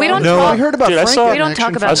well, people we around? don't talk- We heard about Dude, I Frank saw- getting We don't action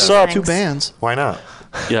talk from about those things. two bands. Why not?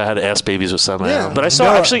 Yeah, I had ass babies with Samael. Yeah. But I saw,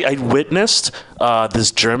 No. actually, I witnessed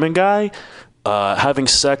this German guy having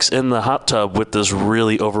sex in the hot tub with this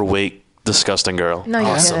really overweight, disgusting girl. No, you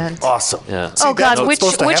Awesome. didn't. Awesome. Yeah. Oh God, that's what's which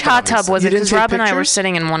supposed to happen hot on tub these was things. it? You didn't Because take Rob and I were pictures?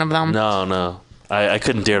 sitting in one of them. No. I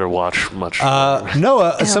couldn't dare to watch much.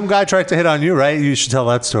 Noah, some guy tried to hit on you, right? You should tell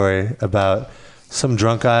that story about some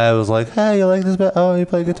drunk guy was like, "Hey, you like this? Oh, you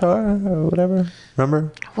play guitar or whatever."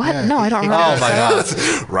 Remember? What? Yeah, No, I don't remember. Oh my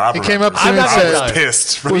God! Rob He came up to me and I said, was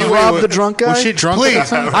pissed. Was Rob the drunk guy? Was she drunk? Please, at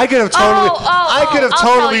the time? I could have totally. I could have I'll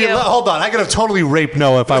tell totally. you. Hold on, I could have totally raped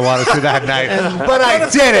Noah if I wanted to that night, but I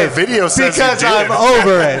didn't. Video says you because did. I'm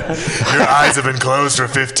over it. Your eyes have been closed for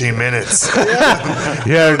 15 minutes.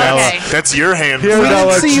 Here, Noah. Okay. That's your hand. Here, We fisting.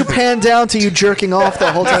 Noah. didn't see you pan down to you jerking off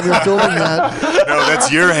the whole time you were filming that. No,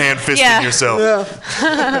 that's your hand fisting Yeah. yourself.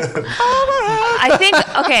 I think.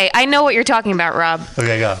 Okay, I know what you're talking about, Rob.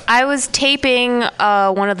 Okay, go. I was taping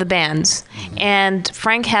one of the bands, and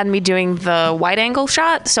Frank had me doing the wide angle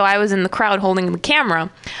shot, so I was in the crowd holding the camera.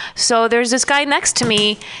 So there's this guy next to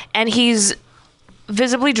me, and he's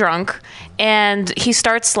visibly drunk, and he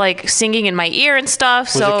starts like singing in my ear and stuff.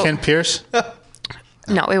 Was so it Ken Pierce?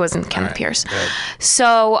 no, it wasn't Ken Pierce.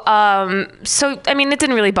 So I mean, it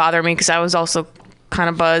didn't really bother me because I was also kind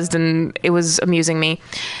of buzzed, and it was amusing me.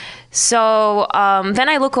 So then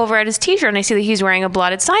I look over at his t-shirt and I see that he's wearing a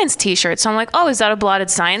Blotted Science t-shirt. So I'm like, oh, is that a Blotted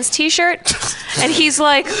Science t-shirt? And he's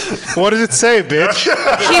like, What does it say, bitch?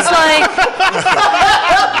 he's like,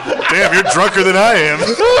 Damn, you're drunker than I am.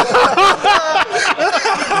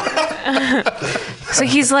 so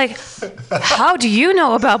he's like, how do you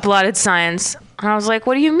know about Blotted Science? And I was like,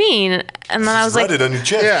 what do you mean? And then I was like, Read it on your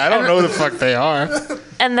chest. Yeah, I don't know who the fuck they are.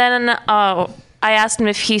 and then I asked him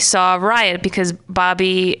if he saw Riot because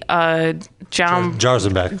Bobby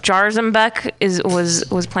Jarzenbeck.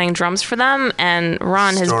 Jarzenbeck was playing drums for them, and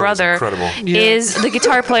Ron, his Story's brother, incredible. is the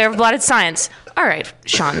guitar player of Blotted Science. All right,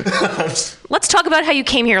 Sean, let's talk about how you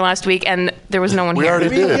came here last week and there was no one We here. already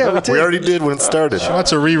did. Yeah, we did. We already did when it started. She wants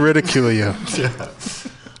to re-ridicule you.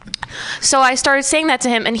 So I started saying that to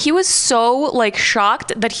him, and he was so like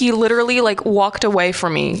shocked that he literally like walked away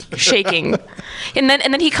from me, shaking. and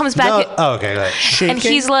then he comes back. No, oh, okay, go ahead. And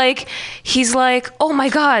he's like, oh my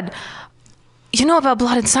God, you know about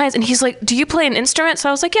Blotted Science? And he's like, do you play an instrument? So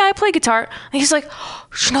I was like, yeah, I play guitar. And he's like, oh,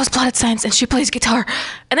 she knows Blotted Science and she plays guitar.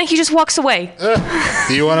 And then he just walks away.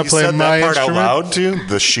 Do you want to play said my that part instrument? out loud too?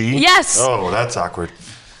 The she? Yes. Oh, that's awkward.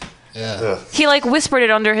 Yeah. He like whispered it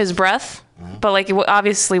under his breath, but like it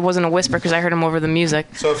obviously wasn't a whisper because I heard him over the music.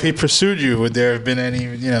 So if he pursued you, would there have been any,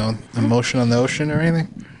 emotion on the ocean or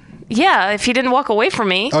anything? Yeah, if he didn't walk away from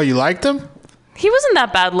me. Oh, you liked him? He wasn't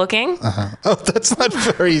that bad looking. Oh, that's not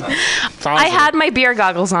very. I had my beer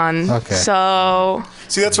goggles on. Okay. So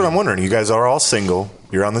See, that's what I'm wondering. You guys are all single.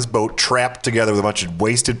 You're on this boat, trapped together with a bunch of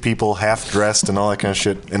wasted people, half dressed and all that kind of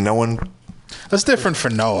shit, and no one. That's different for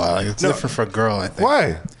Noah. Like, it's different for a girl, I think.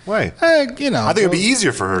 Why? I I think it'd be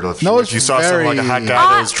easier for her if Noah's you saw something like a hot guy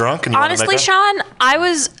that was drunk and you wanted to honestly, make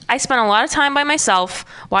Sean, I spent a lot of time by myself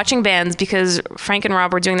watching bands because Frank and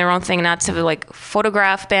Rob were doing their own thing, not to like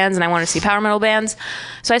photograph bands, and I wanted to see power metal bands.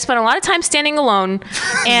 So I spent a lot of time standing alone,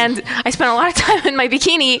 and I spent a lot of time in my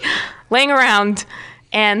bikini, laying around.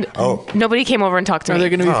 And nobody came over and talked to me. Are there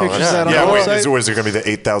going to be pictures of that on the wait, website? is there going to be the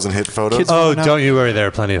 8,000 hit photos? Kids Oh, going out. don't you worry. There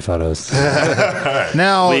are plenty of photos.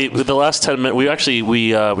 Now, With the last 10 minutes,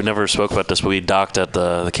 we never spoke about this, but we docked at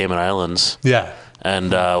the Cayman Islands. Yeah.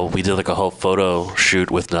 And we did like a whole photo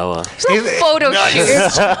shoot with Noah. Photo shoot.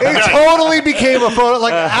 It totally became a photo.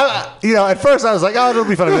 Like, at first I was like, oh, it'll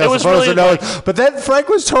be funny. It was photos really of Noah. But then Frank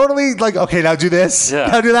was totally like, okay, now do this. Yeah.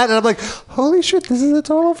 Now do that. And I'm like, holy shit, this is a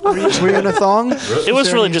total photo. Were you in a thong? It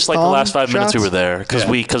was really just like the last 5 minutes we shots? were there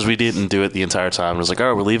because we didn't do it the entire time. It was like, all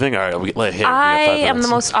right, we're leaving. All right, we got 5 I am minutes.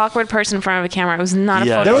 the most awkward person in front of a camera. It was not a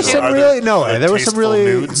Yeah. photo There was shoot. some Are really, there- no, are there was some tasteful really,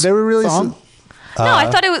 nudes? there were really Thong? some. No,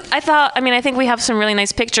 I think we have some really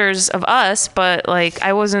nice pictures of us, but like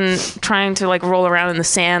I wasn't trying to like roll around in the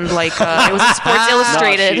sand like it was a Sports No,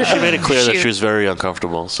 Illustrated. she made it clear that shoot. she was very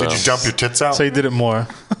uncomfortable. So. Did you dump your tits out? so you did it more.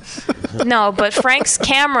 No, but Frank's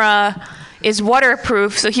camera is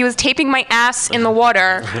waterproof, so he was taping my ass in the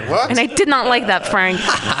water. What? And I did not like that, Frank.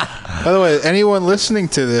 By the way, anyone listening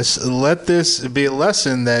to this, let this be a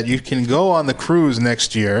lesson that you can go on the cruise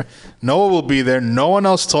next year. Noah will be there. No one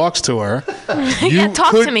else talks to her. Yeah,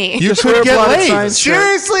 talk to me. You Just could wear get blood laid. signs.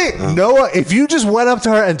 Seriously, Noah, if you just went up to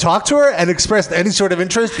her and talked to her and expressed any sort of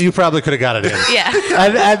interest, you probably could have got it in. Yeah.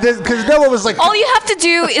 And because Noah was like, All you have to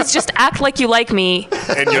do is just act like you like me,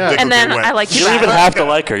 And your dick and will then be wet. I like You you don't even back. have to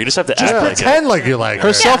like her. You just have to act like it. pretend like you like her.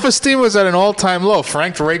 Her self-esteem was at an all-time low.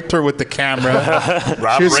 Frank raped her with the camera.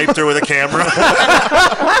 Rob raped her with a camera.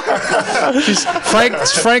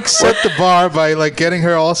 Frank set the bar by like getting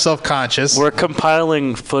her all self-conscious. We're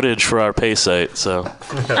compiling footage for our pay site, so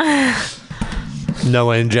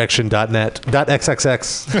NoahInjection.net.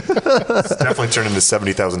 .xxx. It's definitely turned into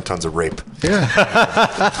 70,000 tons of rape.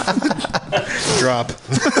 Drop.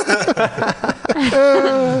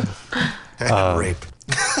 Rape.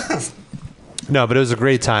 No, but it was a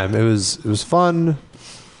great time. It was fun.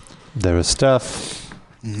 There was stuff.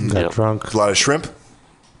 Got drunk. A lot of shrimp.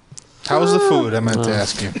 How was the food? I meant to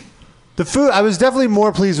ask you. The food, I was definitely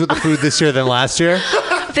more pleased with the food this year than last year.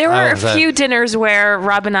 There were a was that? few dinners where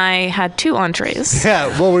Rob and I had 2 entrees. Yeah,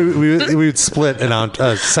 well, we would split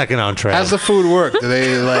a second entree. How's the food work? Do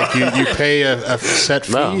they like you pay a set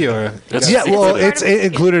fee No. or? Yeah, well, it's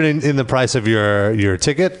included in the price of your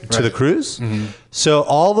ticket to the cruise. So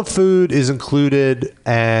all the food is included,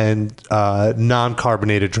 and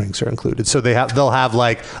non-carbonated drinks are included. So they'll have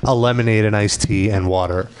like a lemonade and iced tea and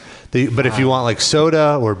water. But if you want like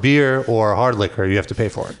soda or beer or hard liquor, you have to pay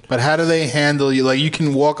for it. But how do they handle you? Like you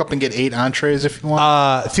can walk up and get 8 entrees if you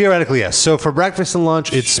want. Theoretically, yes. So for breakfast and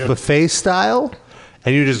lunch, it's buffet style,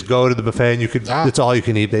 and you just go to the buffet and you could. It's all you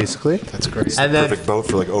can eat basically. That's great. And then Perfect boat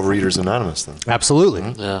for like Overeaters Anonymous then. absolutely.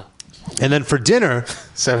 yeah. And then for dinner,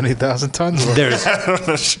 70,000 tons. there's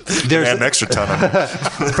Add an extra ton on it.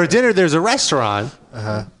 for dinner there's a restaurant,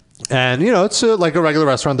 and it's like a regular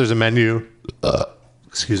restaurant. There's a menu.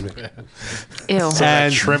 Excuse me. Ew.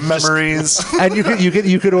 And Shrimp memories. and you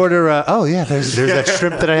could order. There's that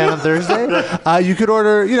shrimp that I had on Thursday. You could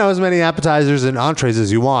order as many appetizers and entrees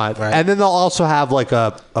as you want, and then they'll also have like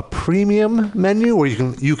a premium menu where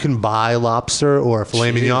you can buy lobster or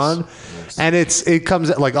filet mignon. And it comes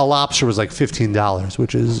at like a lobster was like $15,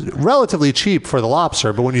 which is relatively cheap for the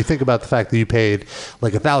lobster. But when you think about the fact that you paid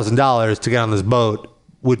like $1,000 to get on this boat,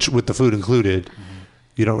 which with the food included,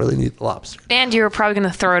 you don't really need the lobster. And you were probably going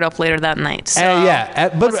to throw it up later that night. So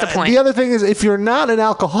But what's the point? the other thing is, if you're not an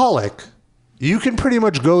alcoholic, you can pretty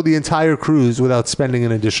much go the entire cruise without spending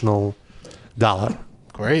an additional $1.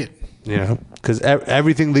 Great. Because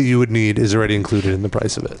everything that you would need is already included in the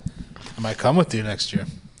price of it. I might come with you next year.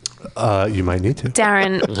 You might need to.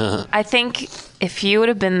 Darren, I think if you would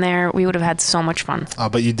have been there, we would have had so much fun. Oh,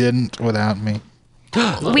 but you didn't without me.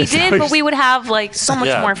 We did, but we would have like so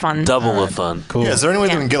much more fun. Double the fun. Cool. Yeah, is there any way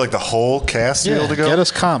that we can get like the whole cast to be able to go? Get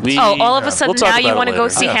us comp. All of a sudden We'll talk now you about want it to go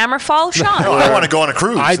later. see Hammerfall? Sean? I want to go on a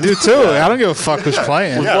cruise. I do too. I don't give a fuck who's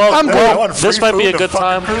playing. Yeah, Well, I'm good. I want this free might be food a good and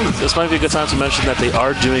fucking time. cruise. This might be a good time to mention that they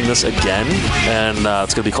are doing this again, and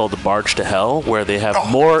it's going to be called the Barge to Hell, where they have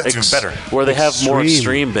more that's even better. where they have more Extreme.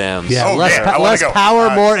 extreme bands. Yeah, Oh, less, yeah, I wanna less go. power, All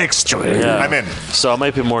right. more extreme. Yeah. I'm in. So it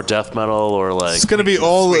might be more death metal or like. It's gonna be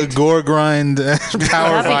all gore grind, power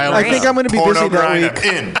That'd be violence. great. I think I'm going to be Porno busy that grind. week.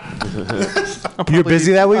 I'm in. You're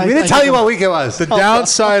busy that week? We didn't tell you what week it was. The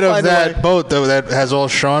downside By of the that way. boat, though, that has all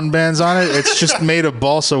Sean bands on it, it's just made of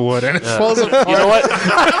balsa wood, and it falls apart. You know what?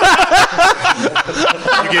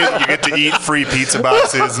 You get to eat free pizza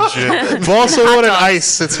boxes and shit. Balsa wood and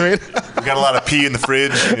ice. It's made. We got a lot of pee in the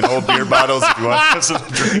fridge and old beer bottles if you want to have some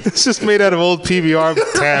drink. It's just made out of old PBR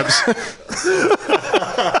tabs.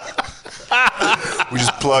 We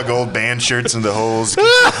just plug old band shirts into holes.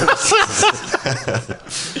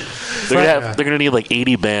 They're gonna need like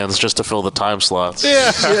 80 bands just to fill the time slots.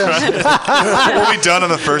 Yeah. We'll be done on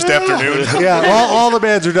the first afternoon. Yeah, all the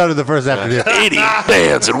bands are done in the first afternoon. 80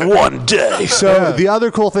 bands in one day. So the other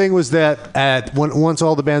cool thing was that once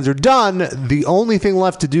all the bands are done, the only thing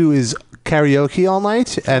left to do is karaoke all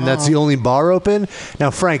night, and that's the only bar open.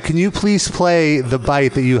 Now, Frank, can you please play the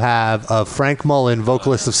bite that you have of Frank Mullen,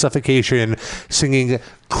 vocalist of Suffocation, singing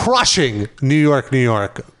crushing New York, New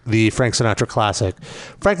York, the Frank Sinatra classic.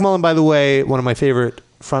 Frank Mullen, by the way, one of my favorite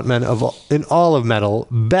frontmen in all of metal,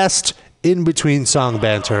 best in-between song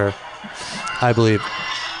banter, I believe.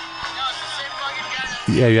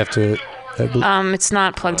 Yeah, you have to... It's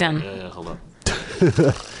not plugged in. Yeah, hold on.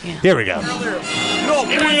 Here we go.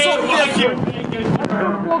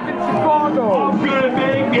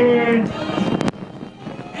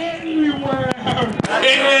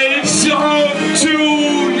 It's up to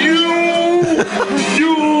you,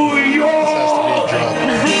 New York,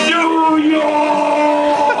 New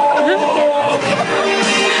York.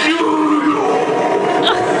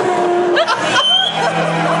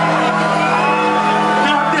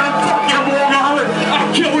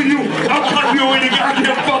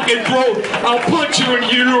 fucking throat. I'll punch you in the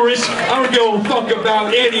uterus. I don't give a fuck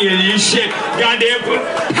about any of this shit. Goddamn.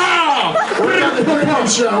 Pow! We're having a pump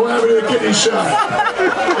shot. We're having a kidney shot.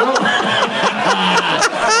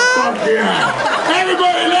 Fuck yeah.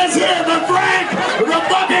 Everybody, let's hear it for Frank the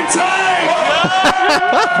fucking tank.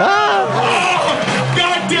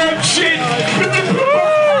 Goddamn shit.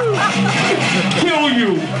 Kill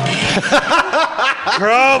you.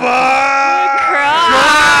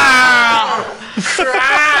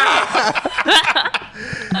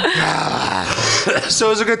 So it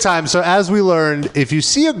was a good time. So as we learned, if you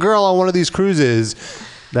see a girl on one of these cruises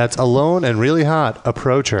that's alone and really hot,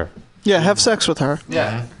 approach her. Yeah, have sex with her.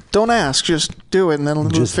 Yeah. Don't ask, just do it, and then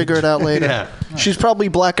we'll figure it out later. Yeah. She's probably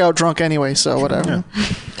blackout drunk anyway, so whatever.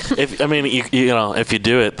 If you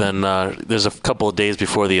do it, then there's a couple of days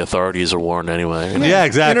before the authorities are warned anyway. Yeah,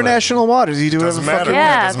 exactly. International waters, you do whatever the fuck you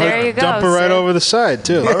Yeah, want. there you go. Dump her right over the side,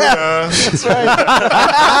 too. That's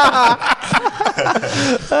right.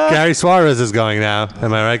 Gary Suarez is going now.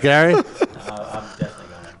 Am I right, Gary? I'm definitely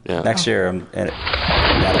going. Next year, I'm at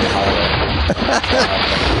Natalie Holloway.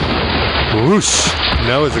 Whoosh.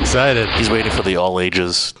 Noah's excited. He's waiting for the all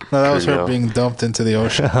ages. No, that was crew her to go. being dumped into the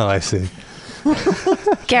ocean. Oh, I see.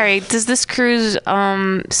 Gary, does this cruise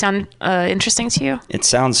sound interesting to you? It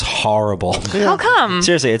sounds horrible. How come?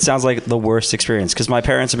 Seriously, it sounds like the worst experience because my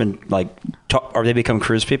parents have been like, or they become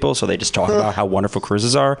cruise people, so they just talk about how wonderful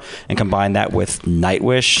cruises are and combine that with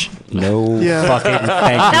Nightwish. No fucking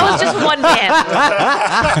thank you. That was just one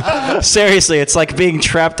band. Seriously, it's like being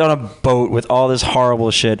trapped on a boat with all this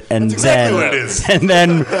horrible shit, and exactly what it is. and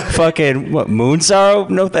then fucking what? Moon Sorrow?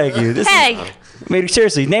 No, thank you. Hey. I mean,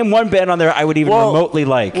 seriously, name one band on there I would even remotely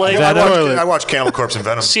like. I watched Camel Corpse and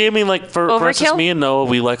Venom. See, I mean, like for instance, me and Noah,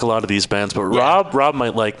 we like a lot of these bands, but Rob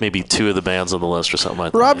might like maybe 2 of the bands on the list or something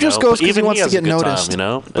like that. Rob just goes But 'cause he even wants to has a get good time, noticed. you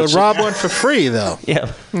know? But It's Rob just- went for free, though.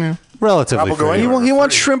 Yeah. Relatively free. He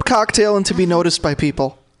wants shrimp cocktail and to be noticed by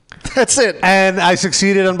people. That's it. And I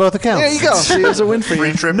succeeded on both accounts. There you go. See, it was a win for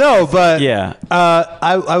you. No, but yeah,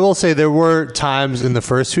 I will say there were times in the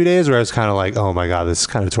first few days where I was kind of like, oh my God, this is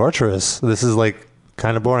kind of torturous. This is like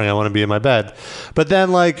kind of boring. I want to be in my bed. But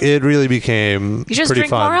then like it really became You just pretty drink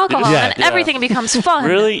fun. more alcohol Yeah. and everything becomes fun.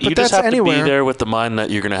 Really, you just have to be anywhere. there with the mind that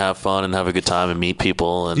you're going to have fun and have a good time and meet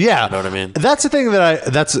people. And Yeah, you know what I mean. That's the thing that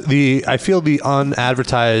I feel the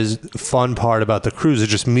unadvertised fun part about the cruise is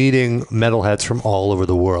just meeting metalheads from all over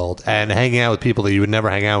the world and hanging out with people that you would never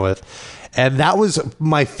hang out with. And that was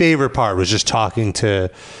my favorite part, was just talking to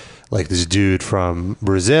like this dude from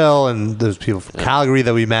Brazil and those people from Calgary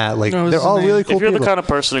that we met. Like they're all really cool If you're people. the kind of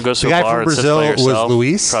person who goes to The a guy bar from and sits Brazil by was yourself,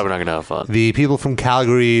 Luis. probably not going to have fun. The people from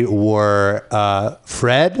Calgary were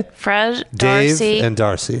Fred, Fred, Dave, Darcy. and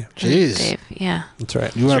Darcy. Jeez. Dave, yeah. That's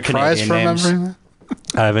right. You want a prize for remembering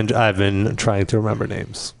that? I've been trying to remember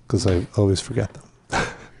names because I always forget them.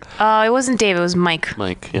 It wasn't Dave, it was Mike.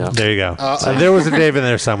 Mike, yeah. There you go. There was a Dave in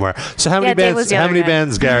there somewhere. So how many Yeah, Dave bands? was the How other many guy.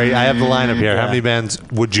 bands, Gary? I have the lineup here. How Yeah. many bands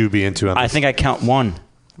would you be into? On I this? think I count one.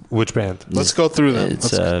 Which band? Let's go through them.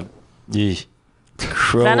 It's Let's- Venom?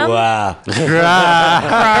 Croa.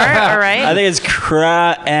 All right. I think it's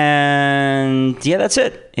Croa and yeah, that's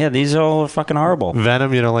it. Yeah, these all are fucking horrible.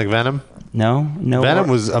 Venom. You don't like Venom? No. Venom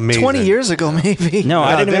was amazing. 20 years ago, maybe. No,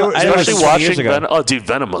 I didn't. they Even, were- I they didn't were Actually, watch it 20 years watching ago. Venom. Oh, dude,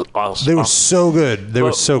 Venom was awesome. They were so good. They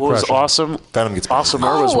were so What was crushing. awesome? Venom gets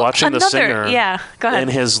Awesomer was watching the singer. Yeah, go ahead. In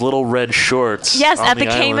his little red shorts. Yes, on at the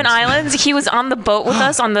Cayman Islands, he was on the boat with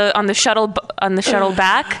us on the shuttle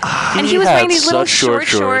back, and he was had wearing these little such short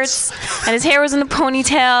shorts, and his hair was in a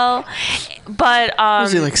ponytail. But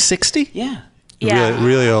Was he like 60? Yeah. yeah. Really,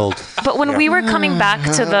 really old. But when we were coming back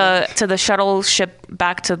to the shuttle ship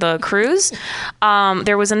back to the cruise,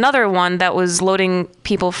 there was another one that was loading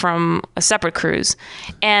people from a separate cruise,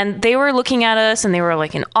 and they were looking at us and they were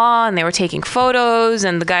like in awe and they were taking photos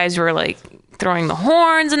and the guys were like throwing the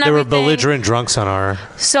horns and They were everything. belligerent drunks on our.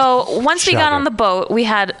 So once we got Shocker. on the boat, we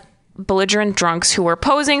had belligerent drunks who were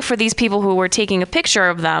posing for these people who were taking a picture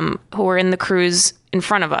of them who were in the cruise in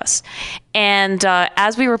front of us. And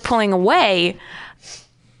as we were pulling away,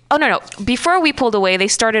 before we pulled away, they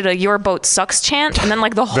started a "Your boat sucks" chant, and then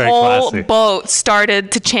like the Very whole classy. boat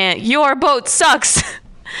started to chant "Your boat sucks."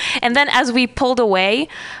 And then as we pulled away,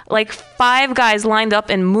 like 5 guys lined up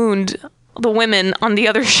and mooned the women on the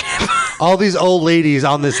other ship. All these old ladies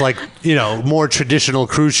on this more traditional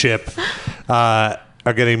cruise ship are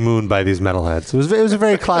getting mooned by these metalheads. It was a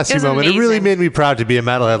very classy It was moment. It really amazing. made me proud to be a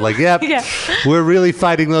metalhead. Like, yep, Yeah. we're really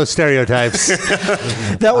fighting those stereotypes.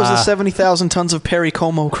 That was the 70,000 tons of Perry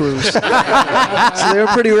Como cruise. So they were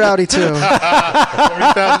pretty rowdy, too.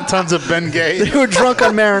 30,000 tons of Ben Gay. They were drunk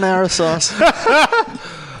on marinara sauce.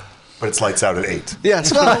 But it's lights out at 8.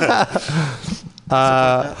 Yes.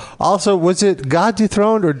 Also, was it God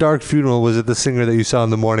Dethroned or Dark Funeral? Was it the singer that you saw in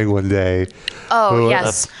the morning one day? Oh,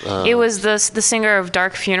 yes. It was the singer of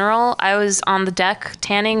Dark Funeral. I was on the deck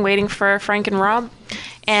tanning, waiting for Frank and Rob.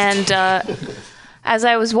 And as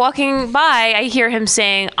I was walking by, I hear him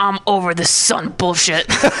saying, "I'm over this sun bullshit."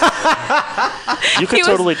 You could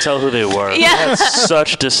totally tell who they were. Yeah. They had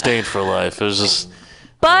such disdain for life. It was just...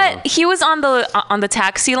 But he was on the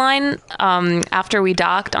taxi line after we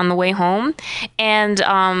docked on the way home, and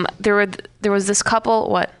there was this couple.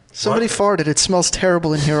 What? Somebody farted. It smells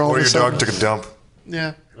terrible in here all Or of a your sudden. dog took a dump.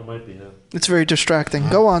 Yeah. It might be him. It's very distracting.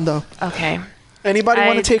 Go on, though. Okay. Anybody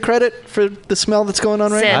want to take credit for the smell that's going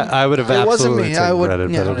on right Sid. now? I would have It wasn't absolutely me. taken I would, credit,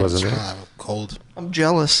 yeah. but it wasn't me. Cold. I'm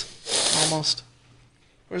jealous. Almost.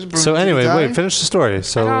 Where's Bruno? So Did he anyway, die? wait, finish the story.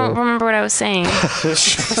 So I don't remember what I was saying.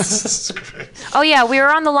 Oh yeah, we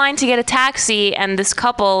were on the line to get a taxi, and this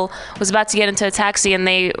couple was about to get into a taxi, and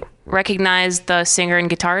they recognized the singer and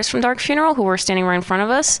guitarist from Dark Funeral, who were standing right in front of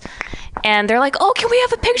us. And they're like, "Oh, can we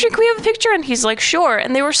have a picture? Can we have a picture?" And he's like, "Sure."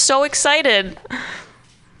 And they were so excited.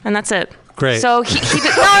 And that's it. Great. So he did,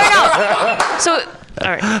 no. So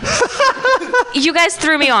all right, you guys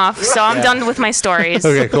threw me off, so I'm done with my stories.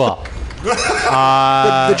 okay, cool.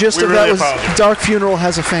 The gist we of really that was apologize. Dark Funeral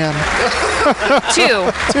has a fan.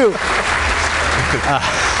 Two.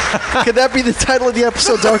 Could that be the title of the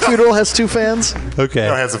episode? Dark Funeral has 2 fans? Okay.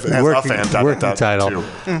 No, it has a fan. Working title. Too.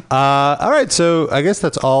 All right, so I guess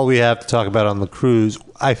that's all we have to talk about on the cruise.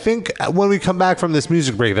 I think when we come back from this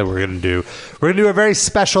music break that we're going to do a very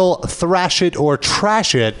special Thrash It or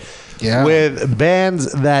Trash It with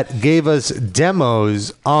bands that gave us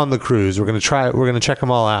demos on the cruise. We're going to check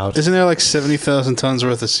them all out. Isn't there like 70,000 tons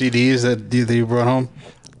worth of CDs that you brought home?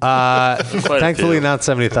 Thankfully, not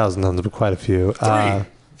 70,000 tons, but quite a few.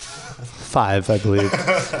 5, I believe.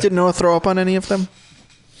 Did Noah throw up on any of them?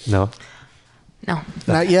 No. No.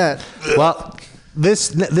 Not yet. Well,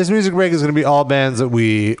 this music break is going to be all bands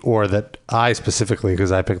that I specifically,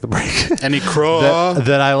 because I picked the break. Any Crow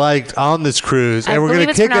that I liked on this cruise, and we're going to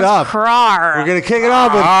believe it's kick it up. Crar. We're going to kick it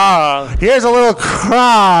up with here's a little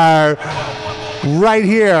Crar right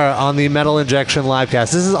here on the Metal Injection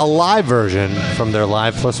livecast. This is a live version from their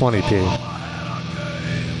Live Plus One EP.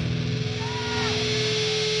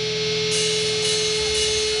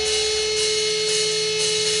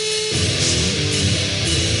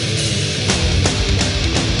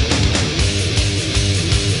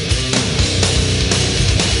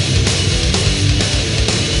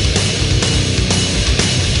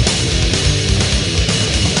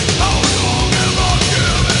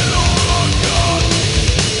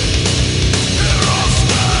 Here I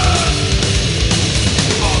stand,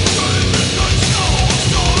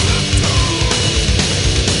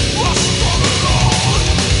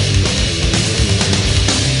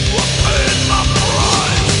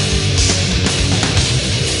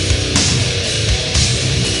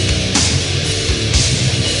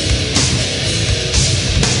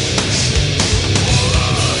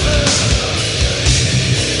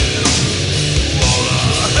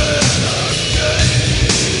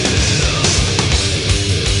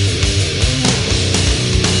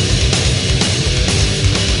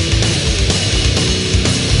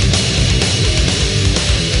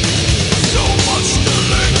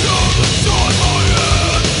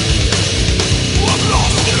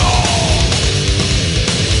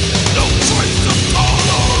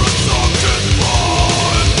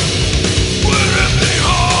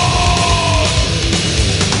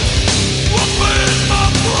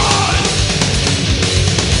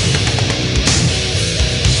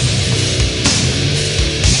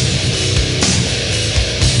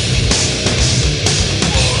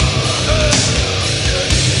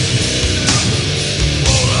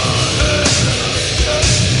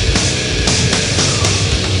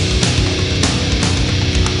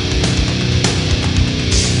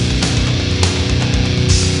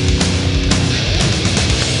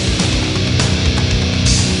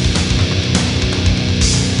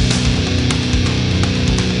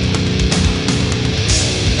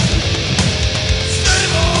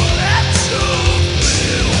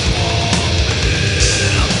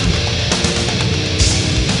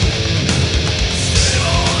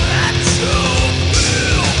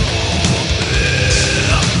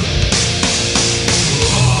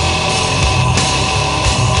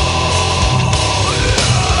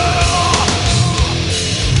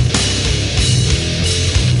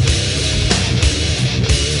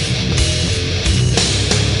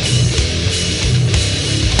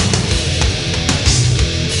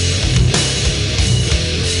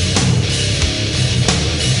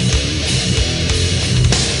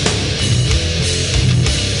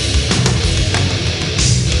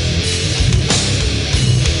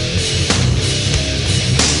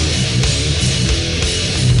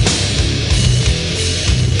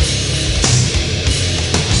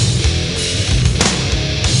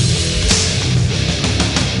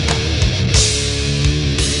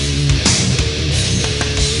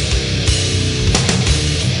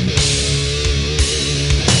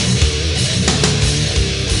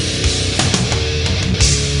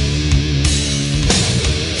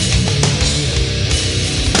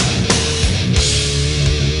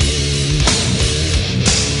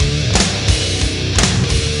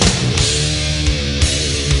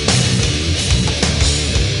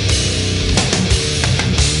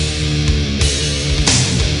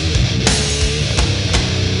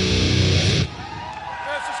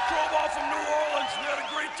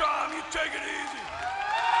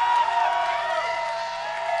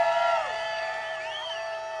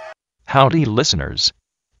 Howdy listeners.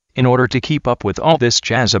 In order to keep up with all this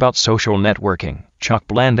jazz about social networking, Chuck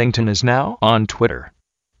Blandington is now on Twitter.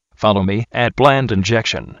 Follow me at Bland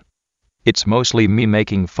Injection. It's mostly me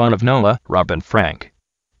making fun of Noah, Rob, and Frank.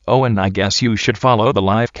 Oh, and I guess you should follow the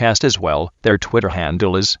livecast as well. Their Twitter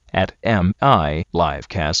handle is at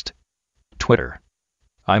 @MILivecast. Twitter.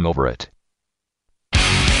 I'm over it.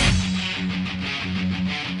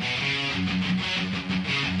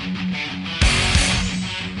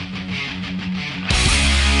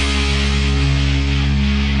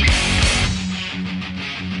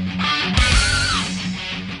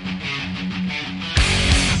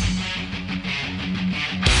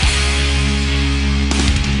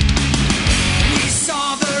 We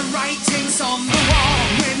saw the writings on the wall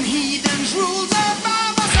when heathens ruled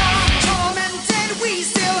above us all. Tormented, we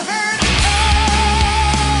still heard the call.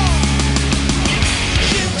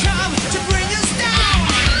 You come to bring us down.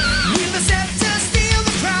 We'll accept to steal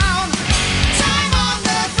the crown. Time on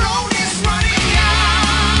the throne is running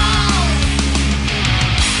out.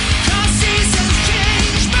 'Cause seasons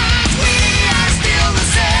change, but we are still the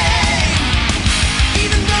same.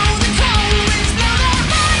 Even though the cold winds blow their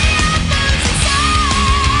body up, burns inside.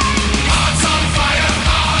 Hearts on fire,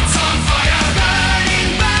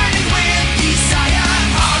 burning, burning with desire.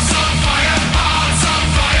 Hearts on fire,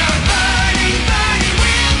 burning, burning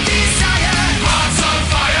with desire. Hearts on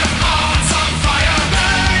fire,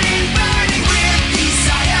 burning, burning with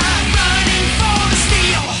desire. Burning for the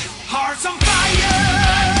steel, hearts on fire.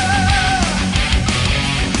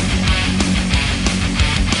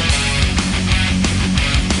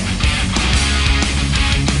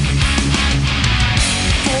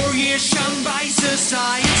 For years shunned by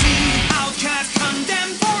society, outcast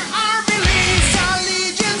condemned for our beliefs, our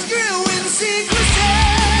legions grew in secrecy.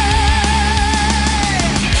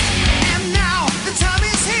 And now the time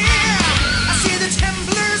is here. I see the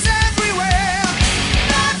Templars everywhere.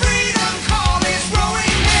 The freedom call is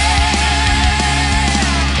rolling near.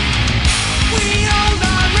 We hold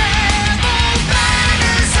our rebel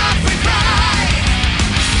banners up and cry.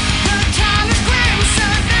 The callous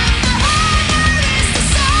crimson and the hammer is the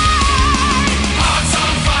sign. Hearts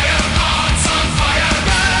on fire,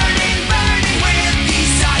 burning, burning with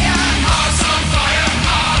desire. Hearts on fire,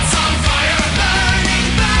 burning,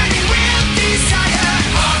 burning with desire.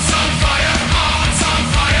 Hearts on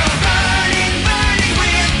fire, burning, burning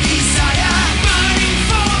with desire. Burning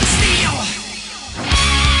for the steel.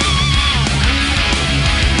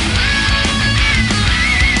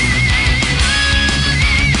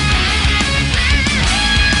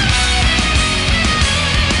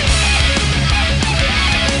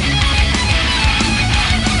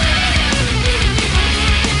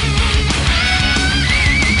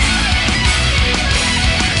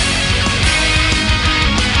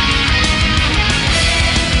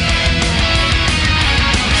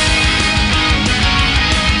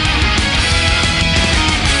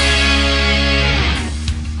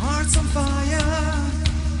 Hearts on fire,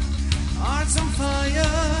 hearts on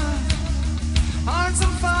fire, hearts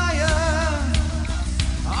on fire,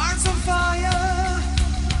 hearts on fire,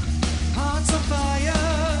 hearts on fire,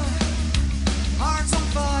 hearts on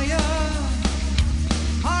fire,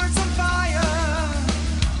 hearts on fire,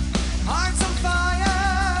 hearts on fire,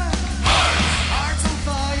 hearts on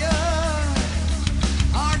fire,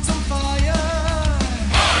 hearts on fire, hearts on fire.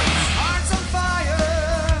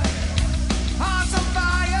 Hearts on fire! Hearts on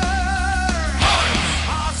fire!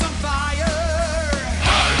 Hearts on fire!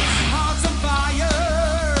 Hearts on fire!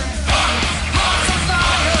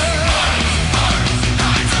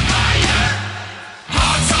 Hearts on fire!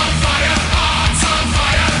 Hearts on fire! Hearts on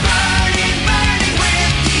fire! Burning, burning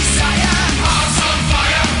with desire. Hearts on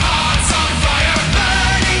fire! Hearts on fire!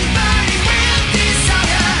 Burning, burning with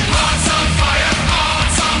desire. Hearts on fire!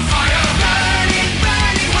 Hearts on fire! Burning,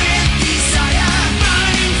 burning with desire.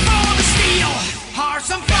 Burning for the steel. Hearts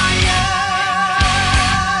on fire!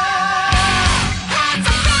 Hearts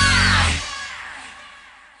on fire!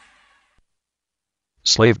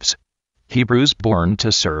 Slaves. Hebrews born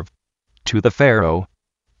to serve. To the Pharaoh.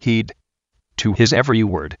 Heed. To his every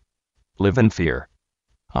word. Live in fear.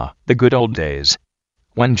 Ah, the good old days.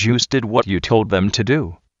 When Jews did what you told them to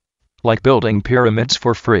do. Like building pyramids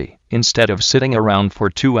for free, instead of sitting around for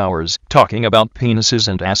 2 hours talking about penises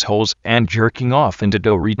and assholes and jerking off into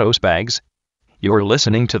Doritos bags. You're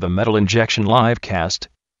listening to the Metal Injection Livecast.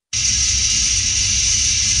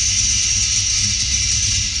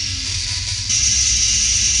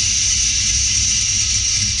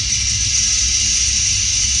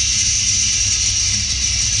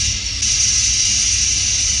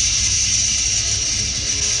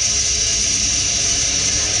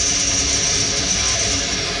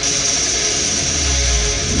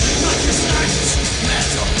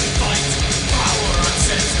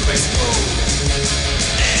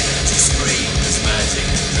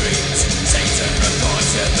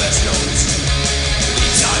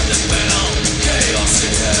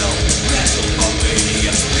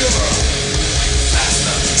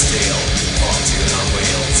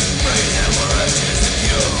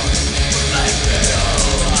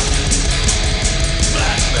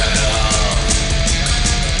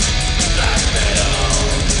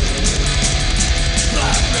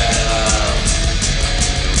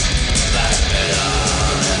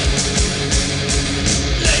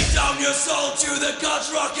 soul to the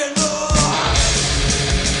gods rock and roll.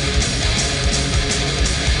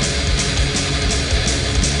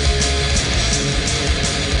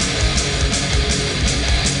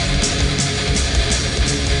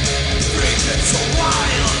 Freaking so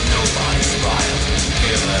wild, nobody's wild.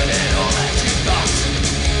 Giving it all that you got.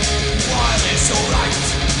 Wild is so right,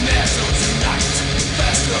 metal tonight.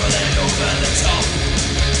 Faster than over the top.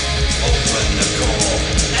 Open the door,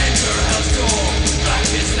 enter hell's door. Black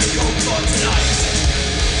is the code for tonight.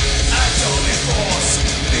 Atomic force,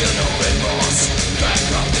 feel no remorse. Back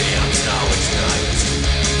up the amps, now it's night.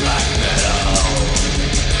 Black metal.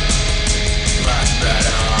 Black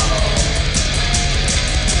metal.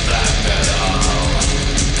 Black metal.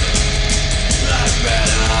 Black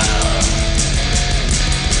metal.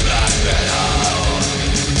 Black metal.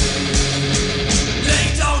 Lay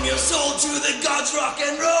down your soul to the gods rock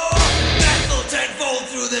and roll. Metal tenfold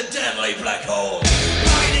through the deadly black hole.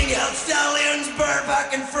 Riding hell stallions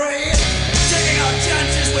bareback and free. Taking our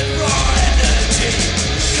chances with raw energy.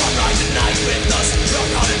 Come ride the night with us,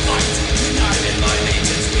 rock out and fight. United by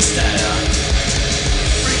legions we stand.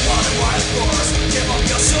 Free fall and wild course, give up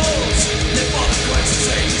your souls. Live for the quest,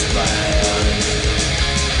 Satan's plan.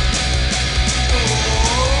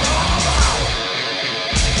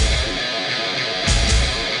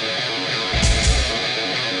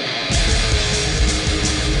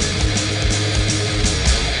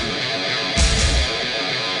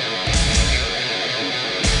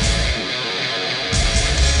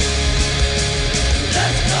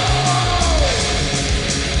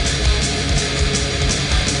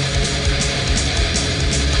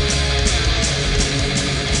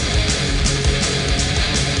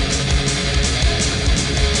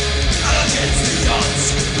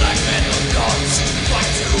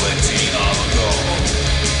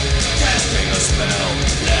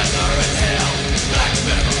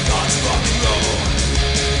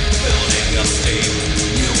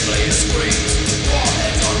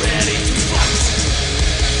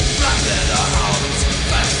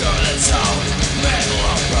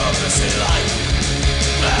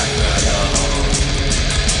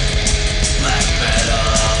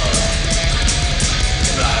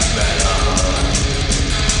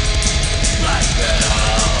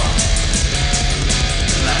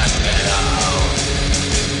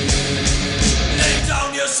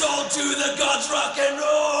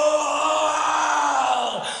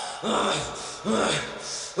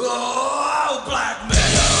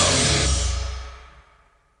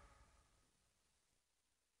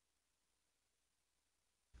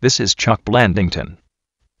 This is Chuck Blandington.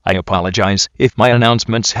 I apologize if my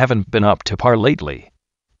announcements haven't been up to par lately.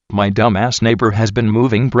 My dumbass neighbor has been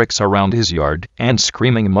moving bricks around his yard and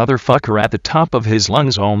screaming motherfucker at the top of his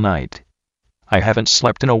lungs all night. I haven't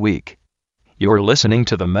slept in a week. You're listening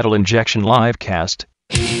to the Metal Injection Livecast.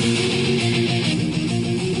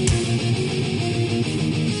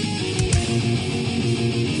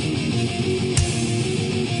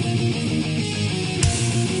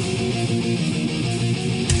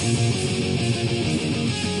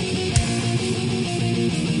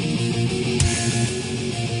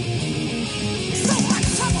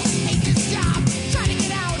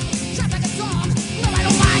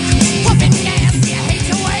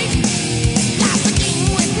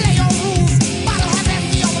 Bottle have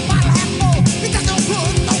empty, over bottle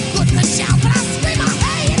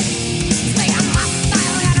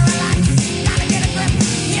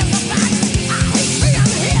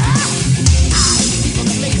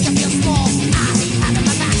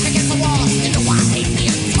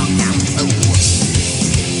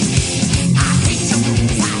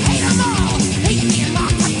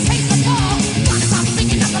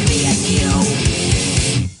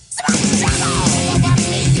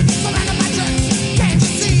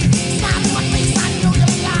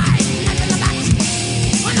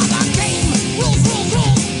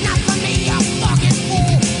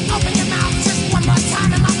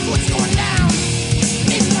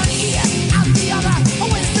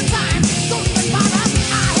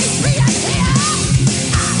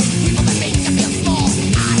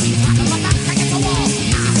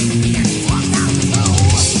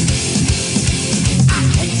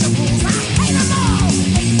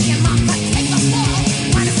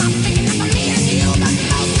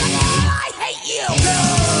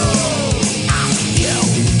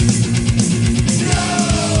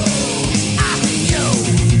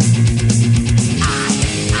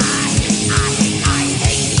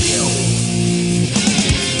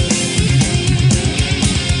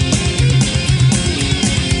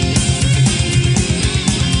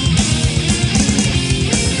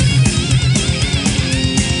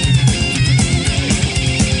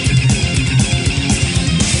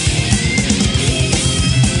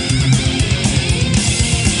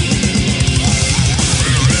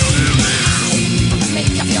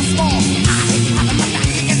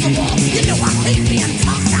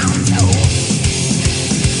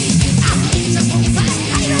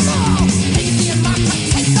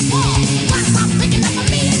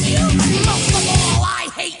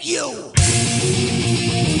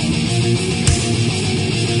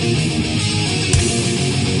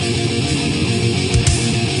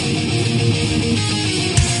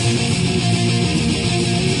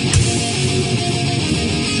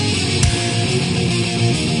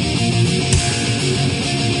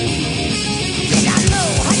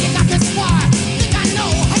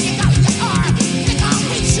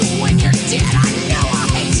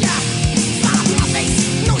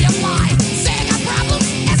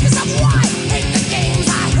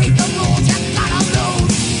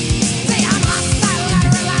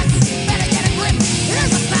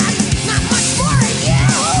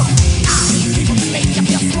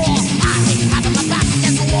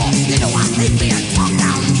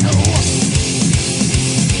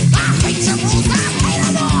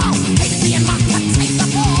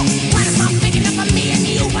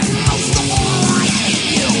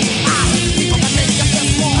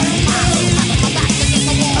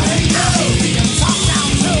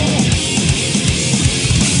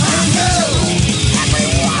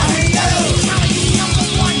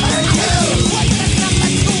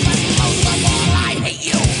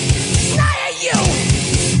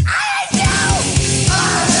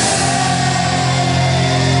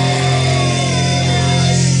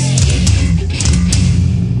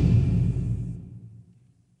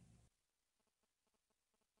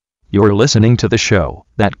You're listening to the show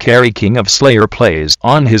that Kerry King of Slayer plays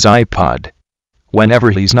on his iPod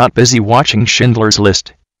whenever he's not busy watching Schindler's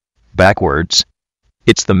List backwards.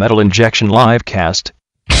 It's the Metal Injection Livecast.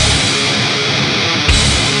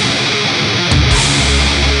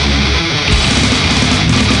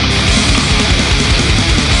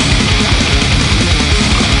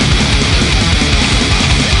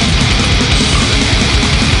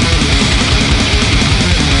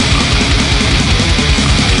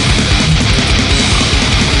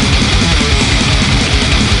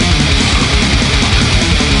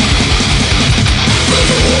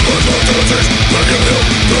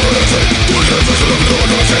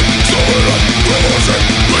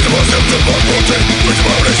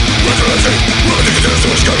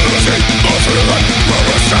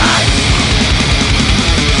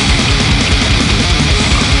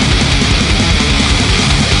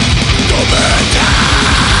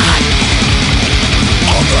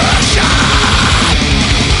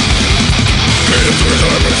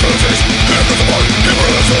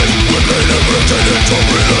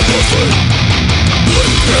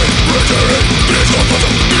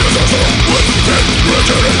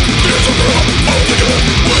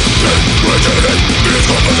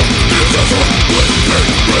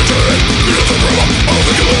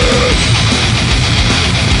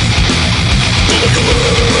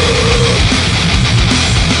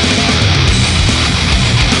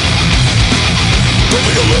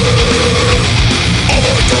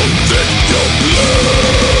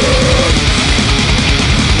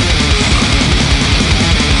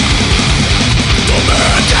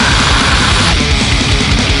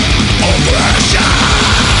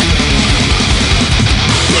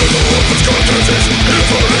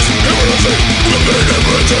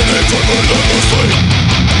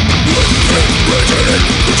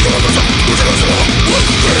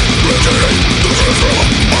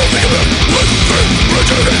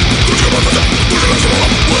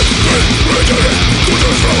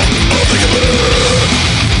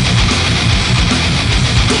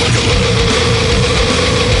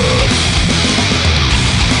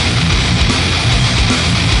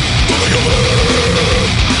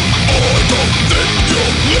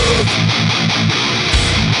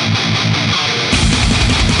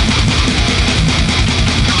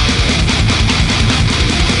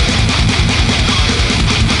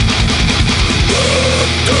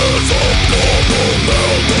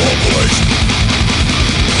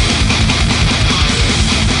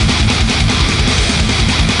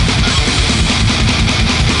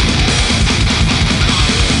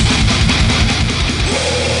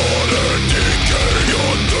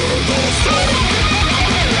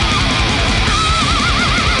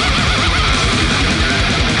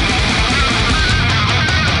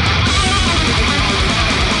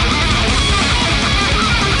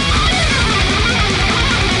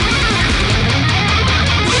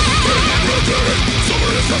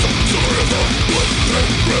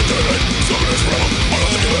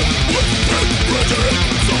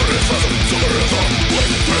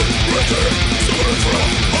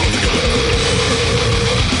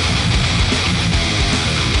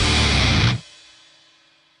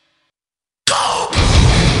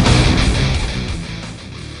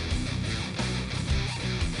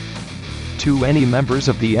 To any members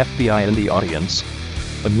of the FBI in the audience,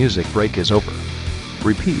 the music break is over.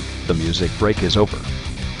 Repeat, the music break is over.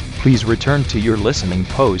 Please return to your listening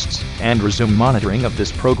posts and resume monitoring of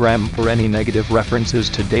this program for any negative references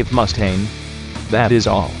to Dave Mustaine. That is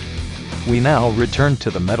all. We now return to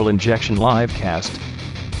the Metal Injection Livecast.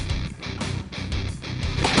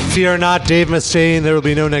 Fear not, Dave Mustaine. There will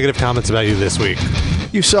be no negative comments about you this week.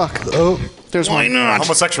 You suck. Oh, there's Why one. not?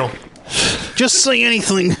 Homosexual. Just say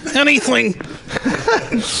anything. Anything.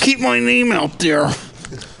 Keep my name out there.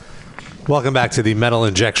 Welcome back to the Metal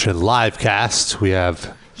Injection Livecast. We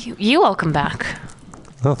have... You welcome back.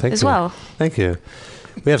 Oh, thank you. As well. Thank you.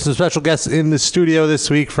 We have some special guests in the studio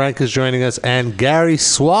this week. Frank is joining us, and Gary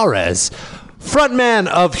Suarez, frontman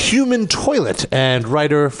of Human Toilet and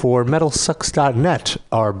writer for MetalSucks.net,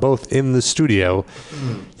 are both in the studio.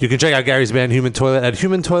 You can check out Gary's band Human Toilet at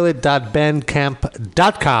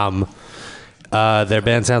humantoilet.bandcamp.com. Their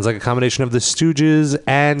band sounds like a combination of the Stooges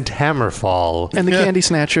and Hammerfall. And the Candy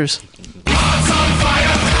Snatchers.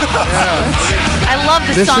 I love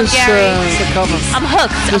this song, Gary. I'm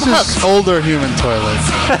hooked. This I'm is hooked. older Human Toilet.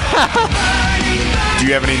 Do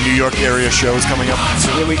you have any New York area shows coming up?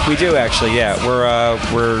 We do actually, yeah.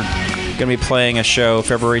 We're going to be playing a show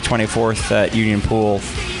February 24th at Union Pool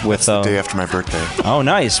with the day after my birthday. Oh,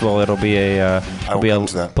 nice. Well, it'll be a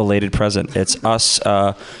belated present. It's us.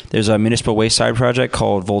 There's a municipal waste side project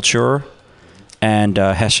called Vulture. and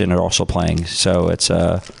Hessian are also playing. So it's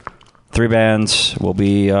 3 bands will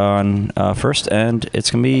be on first, and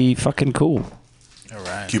it's going to be fucking cool.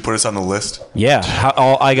 Can you put us on the list? Yeah.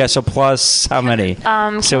 I guess so plus how many?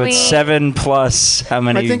 So it's 7 plus how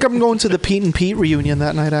many? I think I'm going to the Pete and Pete reunion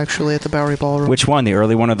that night, actually, at the Bowery Ballroom. Which one? The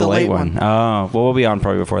early one or the late one? Oh, well, we'll be on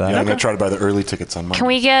probably before that. Yeah, I'm going to try to buy the early tickets on Monday. Can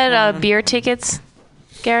we get beer tickets,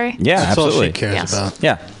 Gary? Yeah, That's absolutely. all she cares about.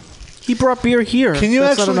 Yeah. He brought beer here. Can you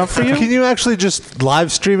That's actually, not enough for you? Can you actually just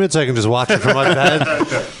live stream it so I can just watch it from my bed?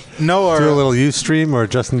 Noah, Do a little Ustream or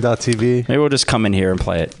Justin.tv. Maybe we'll just come in here and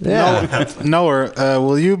play it. Yeah. Noah,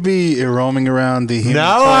 will you be roaming around the human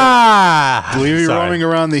Noah! Will you be Sorry. roaming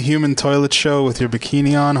around the human toilet show with your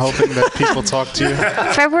bikini on, hoping that people talk to you?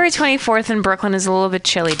 February 24th in Brooklyn is a little bit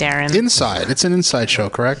chilly, Darren. Inside. It's an inside show,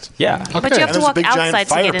 correct? Yeah. Okay. But you have to walk outside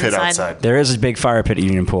to get inside. There is a big fire pit at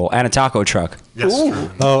Union Pool and a taco truck. Yes.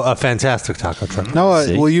 Oh, a fantastic taco truck. Noah,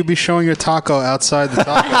 See? will you be showing your taco outside the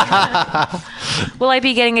taco truck? Will I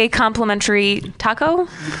be getting a complimentary taco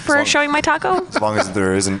for showing my taco? As long as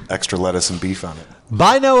there isn't extra lettuce and beef on it.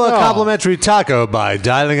 Buy Noah a complimentary taco by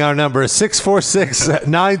dialing our number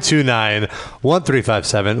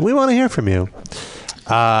 646-929-1357. We want to hear from you.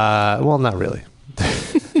 Well, not really.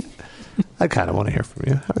 I kind of want to hear from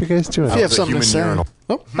you. How are you guys doing? If you have something to say.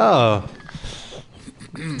 Oh.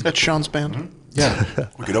 That's Sean's band. Yeah.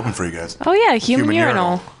 We could open for you guys. Oh, yeah, human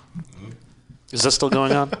urinal. Is that still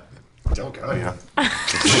going on? Oh, God, yeah.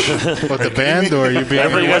 What, the band or you being...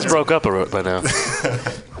 You guys broke up by now.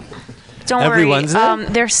 Don't Every worry. Wednesday?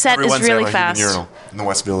 Their set Every is Wednesday really at Human fast. Urinal in the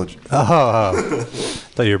West Village. Oh.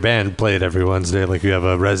 Thought your band played every Wednesday like you have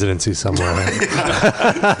a residency somewhere.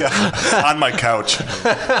 Yeah. On my couch,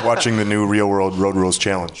 watching the new Real World Road Rules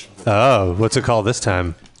Challenge. Oh, what's it called this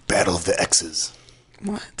time? Battle of the X's.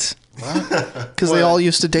 What? Because they all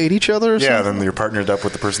used to date each other or Yeah, something? then you're partnered up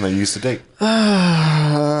with the person that you used to date.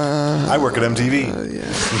 I work at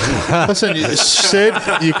MTV. Listen, Sid,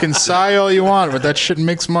 you can sigh all you want, but that shit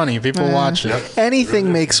makes money. People watch it.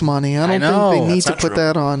 Anything makes money. I don't know. think they need That's to not put true.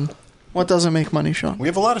 that on. What doesn't make money, Sean? We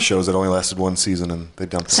have a lot of shows that only lasted one season and they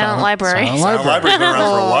dumped it. Silent Library. Silent Library's been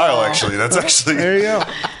around for a while, actually. That's actually... There you go.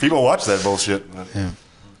 People watch that bullshit. Yeah.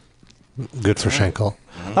 Good for Schenkel.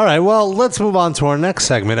 All right, well, let's move on to our next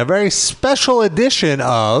segment, a very special edition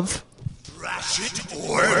of... Trash it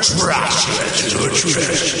or trash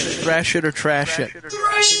it. Trash it or trash it.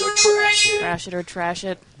 Trash it or trash it. Trash it or trash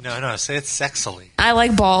it. No, say it sexily. I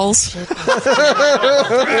like balls.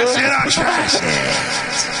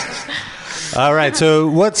 All right, so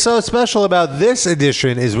what's so special about this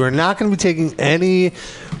edition is we're not going to be taking any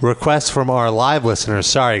requests from our live listeners.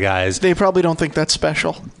 Sorry, guys. They probably don't think that's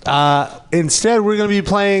special. Instead, we're going to be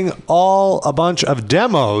playing a bunch of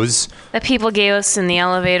demos, That people gave us in the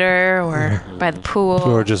elevator or by the pool.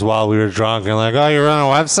 or just while we were drunk and like, oh, you're on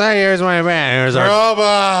a website? Here's my band. Here's our...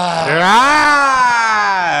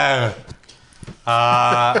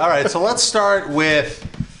 all right, so let's start with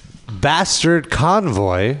Bastard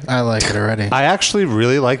Convoy. I like it already. I actually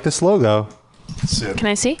really like this logo. Can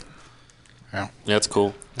I see? Yeah, it's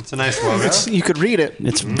cool. It's a nice logo. You could read it.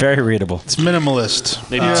 It's very readable. It's minimalist.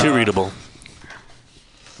 Maybe too readable.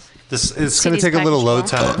 This it's going to take a little load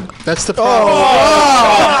time. That's the problem.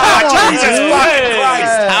 Jesus fucking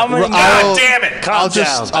Christ! How many? God damn it! Calm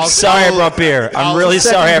down. I'm sorry I brought beer. I'm really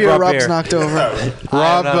sorry I Second beer, brought Rob's beer. knocked over.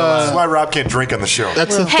 Rob, That's why Rob can't drink on the show.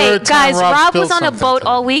 that's the Hey, third time guys, Rob Rob spilled was on a something boat today.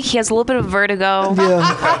 all week. He has a little bit of vertigo.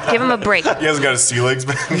 Yeah. Give him a break. He hasn't got his sea legs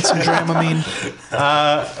back. Some Dramamine.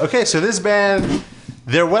 Okay, so this band,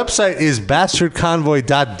 their website is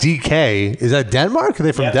bastardconvoy.dk. Is that Denmark? Are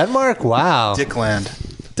they from Denmark? Wow. Dickland.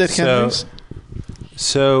 Dick So- Henrys.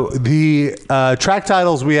 So the track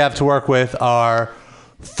titles we have to work with are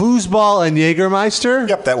Foosball and Jägermeister.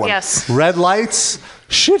 Yep, that one. Yes. Red Lights,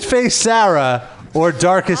 Shitface Sarah, or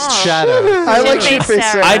Darkest Shadow. I like Shitface Shitface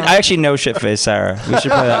Sarah. I actually know Shitface Sarah. We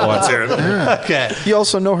should play that Let's one. hear it. Okay. You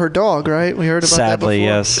also know her dog, right? We heard about Sadly, that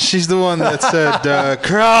before. yes. She's the one that said,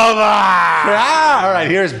 Ah, all right,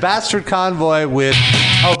 here's Bastard Convoy with...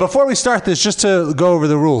 Oh, before we start this, just to go over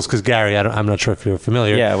the rules, because Gary, I'm not sure if you're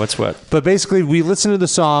familiar. Yeah, what's what? But basically, we listen to the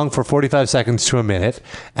song for 45 seconds to a minute,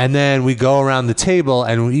 and then we go around the table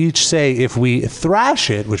and we each say if we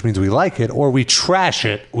thrash it, which means we like it, or we trash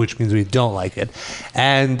it, which means we don't like it.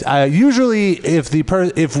 And usually,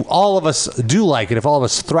 if all of us do like it, if all of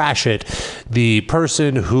us thrash it, the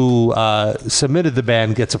person who submitted the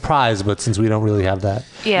band gets a prize. But since we don't really have that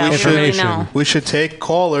Yeah, we information, really know. we should take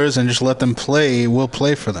callers and just let them play. We'll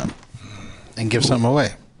play for them and give something away.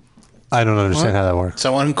 I don't understand how that works.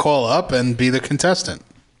 Someone can call up and be the contestant.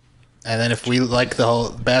 And then if we like the whole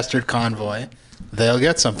Bastard Convoy, they'll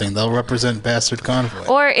get something. They'll represent Bastard Convoy.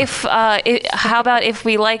 Or how about if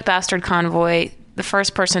we like Bastard Convoy, the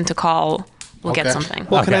first person to call will get something.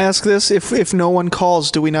 Well, can I ask this? If no one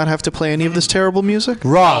calls, do we not have to play any of this terrible music?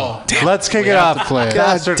 Wrong. Let's kick it off.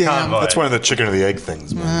 Bastard Convoy. That's one of the chicken or the egg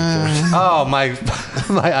things, man. Oh, my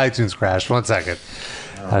iTunes crashed. 1 second.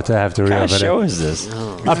 I have to What kind reopen of show it. is this?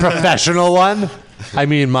 A professional one? I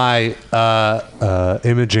mean, my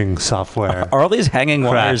imaging software. Are all these hanging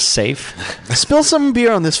wires safe? Spill some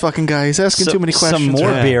beer on this fucking guy. He's asking too many questions. Some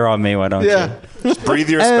more beer on me, why don't you? Just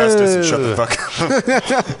breathe your asbestos and shut the fuck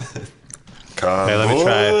up. Okay, let me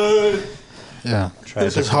try it. Yeah.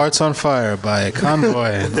 This is Hearts on Fire by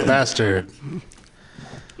Convoy Bastard.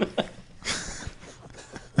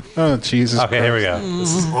 Oh, Jesus. Okay, here we go.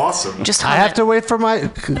 This is awesome. Just I have to wait for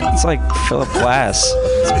my... It's like Philip Glass.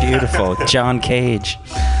 It's beautiful. John Cage.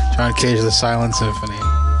 John Cage, The Silent Symphony.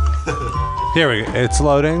 Here we go. It's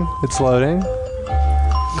loading. It's loading.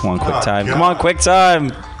 Come on, quick time. Come on, quick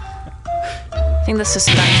time. I think the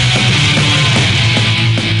suspense.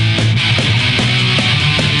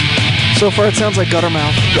 So far, it sounds like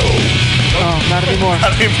Guttermouth. Oh, not anymore.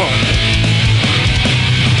 Not anymore.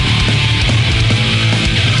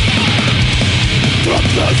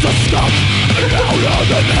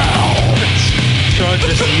 Sean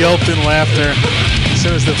just yelped in laughter as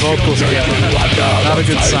soon as the vocals came on. Not a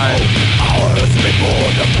good sign.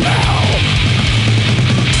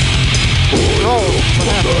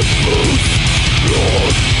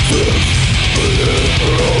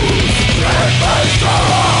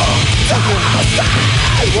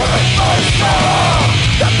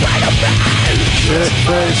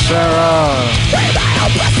 Shit-face Sarah.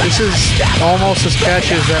 This is almost as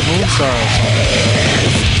catchy as that Moonsorrow song.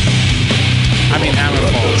 I mean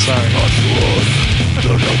Hammerfall, sorry.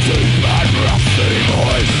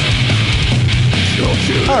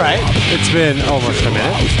 All right. It's been almost a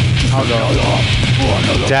minute. I'll go.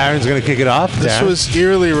 Darren's going to kick it off. This Darren. was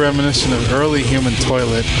eerily reminiscent of early Human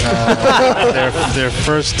Toilet, their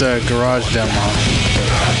first garage demo.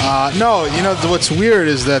 No, you know what's weird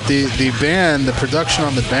is that the band, the production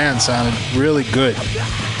on the band sounded really good,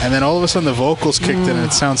 and then all of a sudden the vocals kicked in and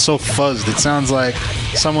it sounds so fuzzed. It sounds like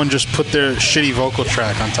someone just put their shitty vocal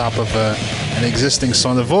track on top of an existing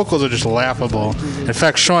song. The vocals are just laughable. In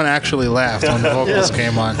fact, Sean actually laughed when the vocals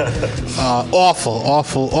came on.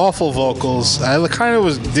 Awful vocals. I kind of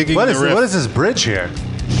was digging the riff. What is this bridge here?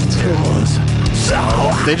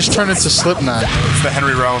 They just turned into Slipknot. It's the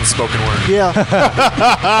Henry Rollins spoken word. Yeah.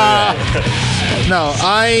 No,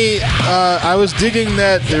 I was digging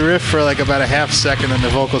the riff for like about a half second, and the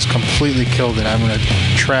vocals completely killed it. I'm gonna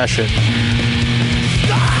trash it.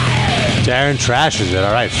 Darren trashes it.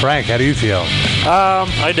 All right, Frank, how do you feel?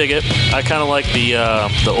 I dig it. I kind of like the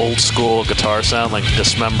old school guitar sound, like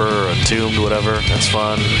Dismember or Entombed, whatever. That's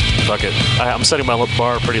fun. Fuck it. I'm setting my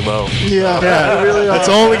bar pretty low. Yeah, you really are. It's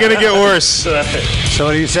only gonna get worse. So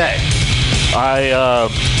what do you say? I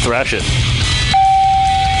thrash it.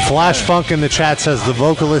 Flash Funk in the chat says the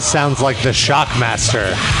vocalist sounds like the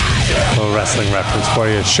Shockmaster. A little wrestling reference for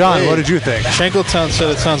you. Sean, what did you think? Shankletown said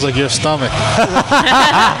it sounds like your stomach.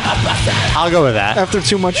 I'll go with that. After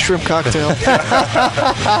too much shrimp cocktail.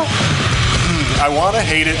 I want to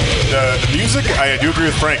hate it. The music, I do agree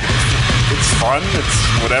with Frank. It's fun.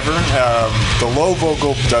 It's whatever. The low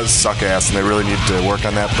vocal does suck ass, and they really need to work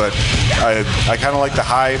on that. But I kind of like the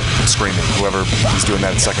high screaming, whoever is doing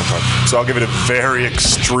that second part. So I'll give it a very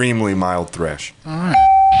extremely mild thrash. All right.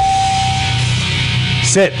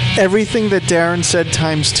 Sit. Everything that Darren said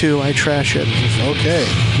times 2, I trash it. Okay.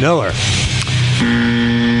 Miller.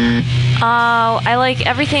 I like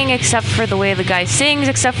everything except for the way the guy sings,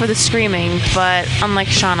 except for the screaming. But unlike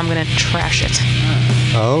Sean, I'm gonna trash it.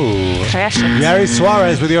 Oh. Trash it. Gary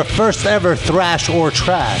Suarez with your first ever thrash or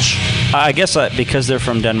trash. I guess because they're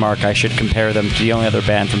from Denmark, I should compare them to the only other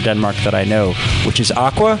band from Denmark that I know, which is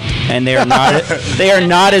Aqua, and they are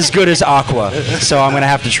not as good as Aqua. So I'm gonna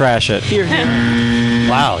have to trash it. Here.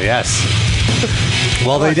 Wow. Yes.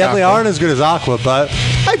 Well, they definitely aren't as good as Aqua, but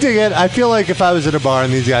I dig it. I feel like if I was at a bar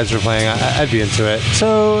and these guys were playing, I'd be into it.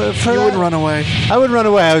 So for You wouldn't run away. I wouldn't run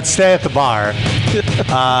away. I would stay at the bar.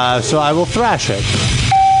 So I will thrash it.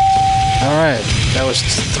 All right. That was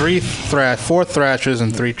 4 thrashes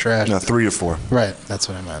and 3 trash. No, 3 to 4. Right. That's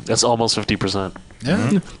what I meant. That's almost 50%.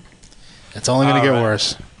 Yeah. It's only going to get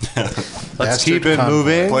worse. Let's keep it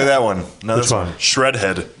moving. Play that one. No, Which this one?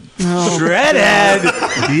 Shredhead. Shredhead.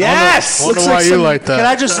 Yes. Wonder why you like that. Can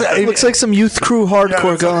I just? It looks like some youth crew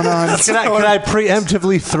hardcore going on. Can I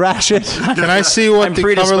preemptively thrash it? Can I see what I'm the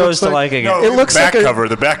cover looks predisposed to like? liking it. No, It looks back like a- cover.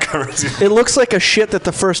 The back cover. It looks like a shit that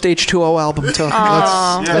the first H2O album took.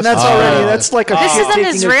 Aw. And that's already, that's like a This shit is an taking a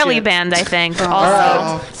Israeli shit. band, I think.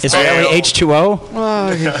 Also. Is it really H2O?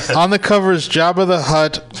 Oh, yeah. On the cover is Jabba the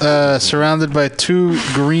Hutt, surrounded by two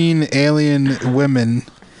green alien women,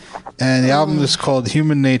 and the album is called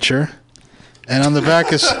Human Nature. And on the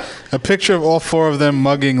back is a picture of all four of them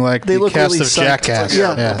mugging like They the look cast really of psyched. Jackass.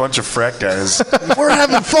 Yeah. A bunch of frat guys. We're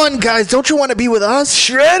having fun, guys. Don't you want to be with us?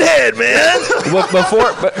 Shredhead, man.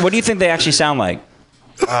 But what do you think they actually sound like?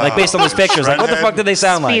 Like based on these pictures, like what the fuck do they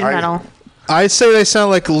sound Speed like? metal. I say they sound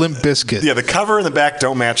like Limp Bizkit. Yeah, the cover and the back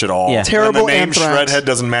don't match at all. Yeah. And Terrible the name Anthrax. Shredhead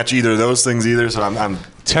doesn't match either of those things either. So I'm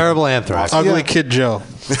Terrible Anthrax. Ugly Kid Joe.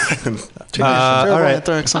 All right.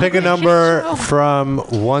 Pick a number from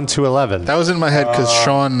 1 to 11. That was in my head because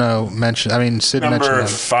Sean Sid mentioned number that.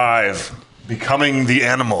 5. Becoming the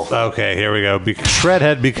Animal. Okay, here we go.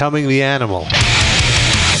 Shredhead becoming the animal.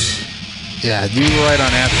 Yeah, you were right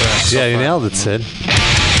on Anthrax. Yeah, you nailed it, Sid.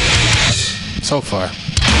 So far.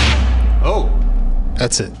 Oh.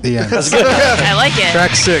 That's it. The end. That's good. I like it.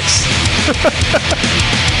 Track 6.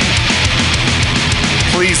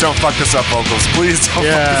 Please don't fuck this up, vocals. Please don't fuck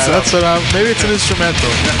Yeah, this up. that's what maybe it's an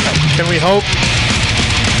instrumental. Can we hope?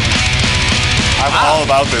 I'm all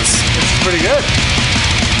about this. It's pretty good.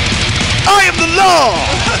 I am the law!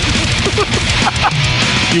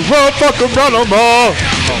 You won't fucking run no more.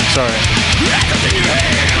 Oh, sorry.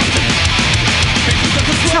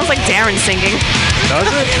 Sounds like Darren singing. Does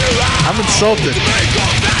it? I'm insulted.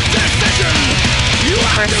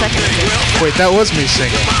 For a second. Wait, that was me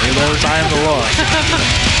singing. That was I Am the Law.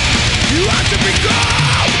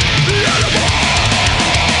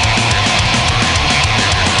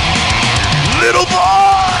 Little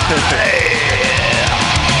boy!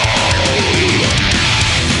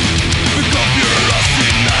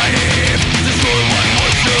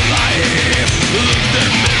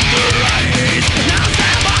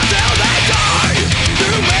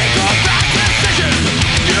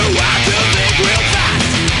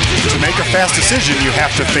 To make a fast decision, you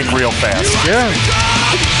have to think real fast. Yeah.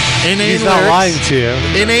 Inane He's not lyrics. lying to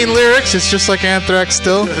you. Inane lyrics. It's just like Anthrax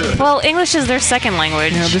still. Well, English is their second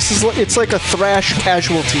language. Yeah, it's like a thrash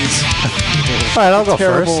casualties. All right, I'll go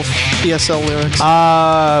Terrible first. ESL lyrics.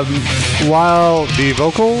 While the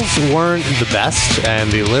vocals weren't the best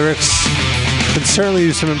and the lyrics could certainly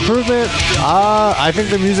use some improvement, I think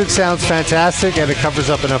the music sounds fantastic and it covers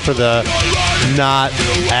up enough for the not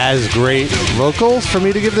as great vocals for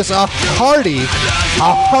me to give this a hearty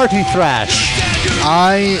thrash.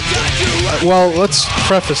 Well, let's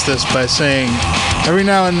preface this by saying every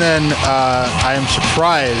now and then I am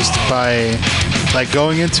surprised by like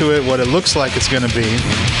going into it what it looks like it's going to be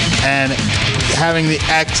and having the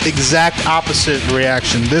exact opposite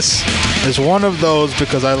reaction. This is one of those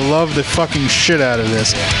because I love the fucking shit out of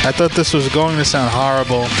this. I thought this was going to sound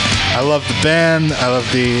horrible. I love the band. I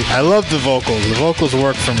love the vocals. The vocals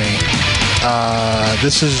work for me.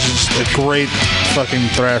 This is just a great fucking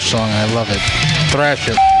thrash song. I love it. Thrash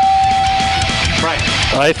it. Right.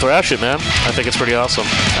 I thrash it, man. I think it's pretty awesome.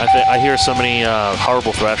 I hear so many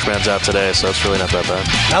horrible thrash bands out today, so it's really not that bad.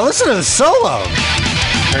 Now listen to the solo.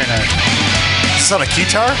 Very nice. Is this on a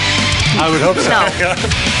guitar? I would hope so. No.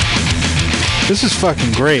 This is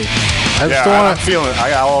fucking great. I just Yeah, don't I'm want to. feeling it.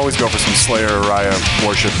 I'll always go for some Slayer or Raya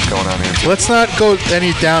worship going on here. Let's not go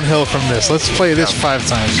any downhill from this. Let's play this 5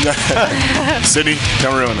 times. Sydney,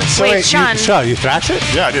 don't ruin this. Wait, Sean. Sean, you thrash it?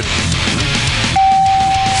 Yeah, I did.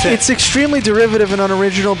 It's extremely derivative and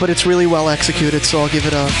unoriginal, but it's really well executed, so I'll give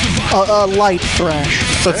it a light thrash.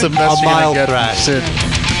 That's the best A you're gonna mild get from thrash. Sid.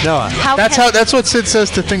 No. That's what Sid says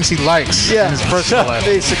to things he likes in his personal life.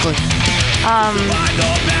 Basically.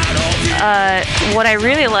 What I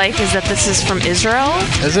really like is that this is from Israel.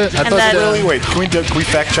 Is it? I And thought that- Really? Wait, can we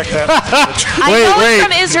fact check that? I know it's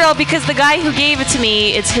from Israel because the guy who gave it to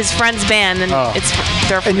me, it's his friend's band, and Oh.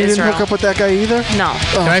 they're from And you Israel. didn't hook up with that guy either? No.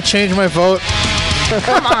 Can I change my vote?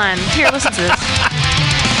 Come on. Here, listen to this.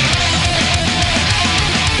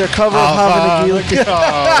 Their cover of Hava Nagila.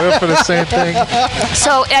 Oh, we're for the same thing.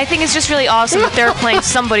 So I think it's just really awesome that they're playing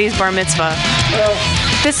somebody's bar mitzvah.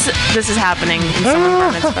 This is happening in someone's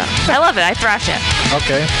bar mitzvah. I love it. I thrash it.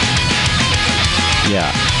 Okay. Yeah.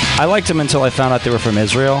 I liked them until I found out they were from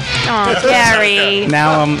Israel. Oh, Gary.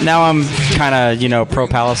 Now I'm kind of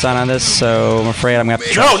pro-Palestine on this, so I'm afraid I'm gonna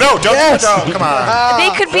have to. No, don't. Come on. They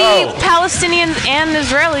could be Palestinians and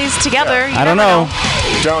Israelis together. You I don't never know.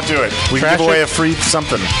 Don't do it. We can give away a free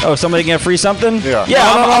something. Oh, somebody can get free something? Yeah. Yeah,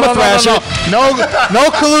 I'm a thrash it. No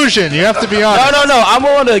collusion. You have to be honest. No. I'm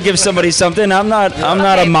willing to give somebody something. I'm not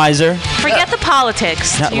a miser. Forget the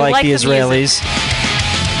politics. Not Do you like the music? Israelis.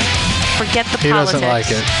 Forget the He politics. doesn't like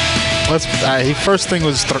it. First thing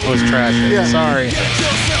was trash. Yeah. Sorry.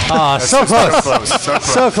 Ah, so close.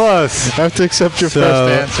 So close. I have to accept your So,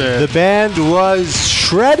 first answer. the band was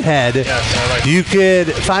Shredhead. You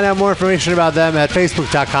could find out more information about them at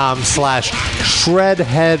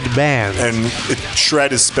facebook.com/shredheadband. And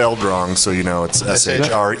shred is spelled wrong, so it's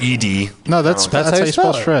SHRED. No, that's how you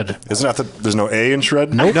spell shred. Isn't that there's no A in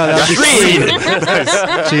shred? Nope. No, that's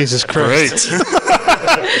Nice. Jesus Christ. Great.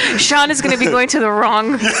 Sean is going to be going to the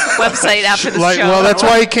wrong website after the show. Well, that's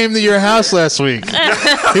why he came to your house last week.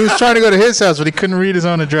 He was trying to go to his house, but he couldn't read his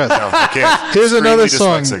own address. No, I can't. Here's another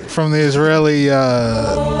song Dyslexic. from the Israeli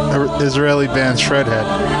band Shredhead.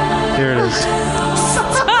 Here it is.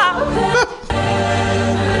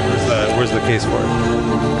 Where's the case for it?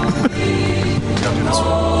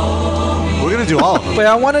 We're gonna do all of them. Wait,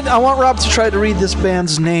 I want Rob to try to read this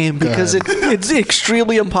band's name because it's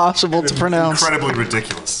extremely impossible to pronounce. Incredibly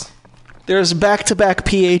ridiculous. There's back-to-back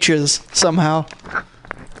PHs somehow.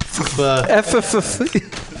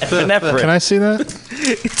 Can I see that?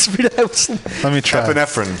 It's pronounced. Let me try.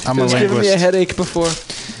 Epinephrine. I'm a It's given me a linguist. headache before.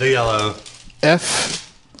 The yellow.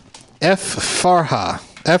 Farha.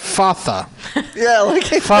 Fatha. Yeah, like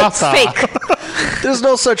Fatha. Fake. There's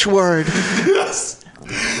no such word.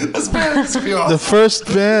 The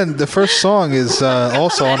first song is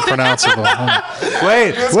also unpronounceable.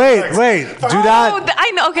 Wait. Do not.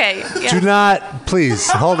 I know. Okay. Yeah. Do not. Please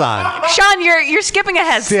hold on. Sean, you're skipping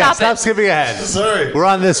ahead. Yeah, Stop stop skipping ahead. Sorry. We're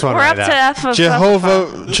on this one We're right up to now. F of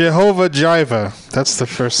Jehovah Jiva. That's the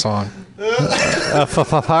first song.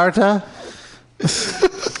 Fafarta?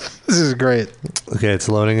 This is great. Okay, it's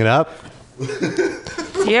loading it up.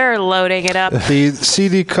 You're loading it up. The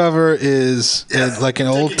CD cover is like an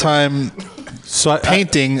old time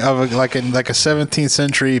painting of a 17th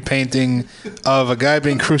century painting of a guy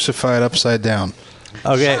being crucified upside down.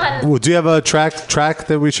 Okay. Well, do you have a track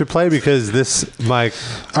that we should play? Because this mic.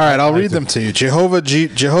 All right, I'll read them to you. Jehovah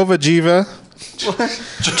Jiva.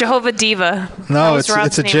 Jehovah Diva. No, That was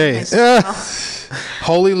Rob's it's a name. J.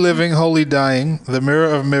 Holy living, holy dying, the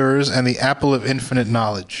mirror of mirrors, and the apple of infinite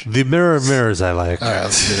knowledge. The mirror of mirrors I like. All right,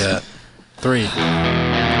 let's do that. 3.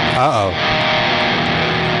 Uh-oh.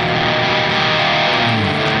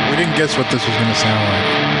 We didn't guess what this was going to sound like.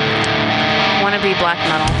 Wanna be black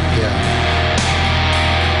metal. Yeah.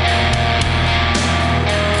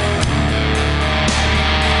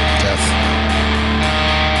 Death.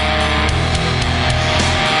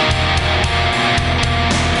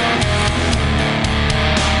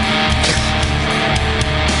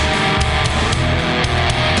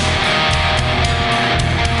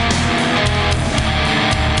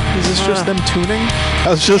 Is this just them tuning? I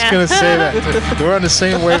was just going to say that. We're on the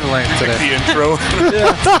same wavelength today. The intro.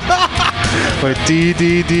 Like D,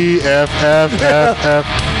 D, D, F, F, F, F.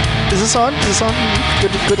 Is this on?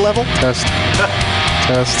 Good level? Test.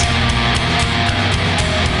 Test.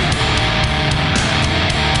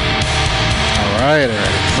 All right.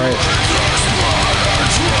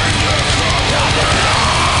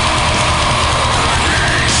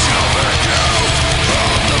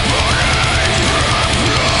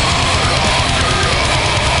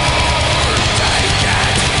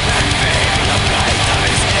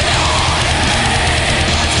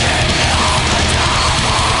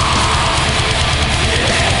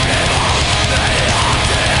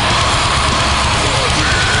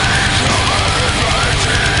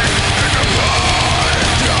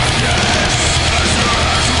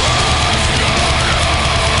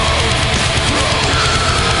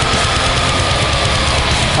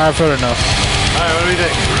 I've heard enough. All right, what do we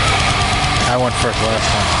think? I went first last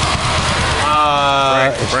time.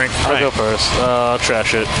 Frank. I'll go first. I'll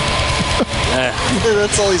trash it.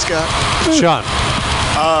 That's all he's got. Sean.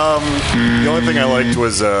 The only thing I liked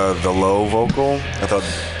was the low vocal. I thought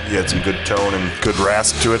he had some good tone and good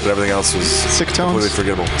rasp to it, but everything else was Sick tones? completely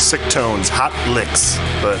forgettable. Sick tones, hot licks,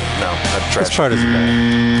 but no, I'd trash This part is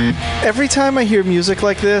bad. Every time I hear music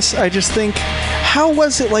like this, I just think, how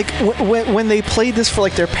was it like when they played this for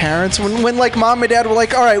like their parents? When like mom and dad were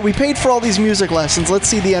like, all right, we paid for all these music lessons. Let's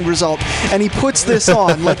see the end result. And he puts this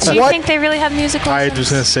on. Like, Do you think they really have music I lessons?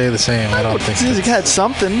 was going to say the same. I don't think It had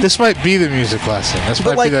something. this might be the music lesson. This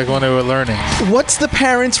But, might be like- like when they were learning. What's the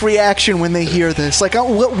parents' reaction when they hear this? Like,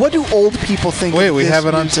 what do old people think? Wait, of we this have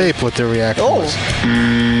it on music? tape what their reaction Oh. was.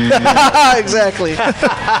 Exactly.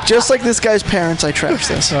 Just like this guy's parents, I trash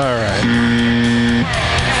this. All right.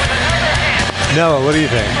 Noah, what do you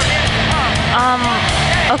think?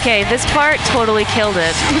 Okay, this part totally killed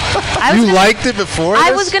it. You liked it before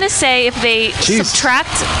I this? was gonna say if they subtract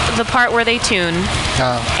the part where they tune,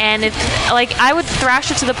 and if like I would thrash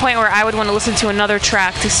it to the point where I would want to listen to another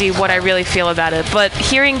track to see what I really feel about it. But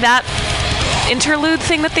hearing that interlude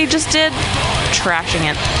thing that they just did, trashing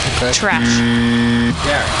it. Trash.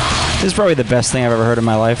 This is probably the best thing I've ever heard in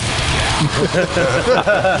my life.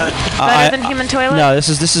 Better than Human Toilet? No, this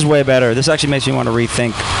is way better. This actually makes me want to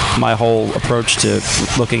rethink my whole approach to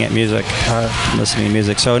looking at music, listening to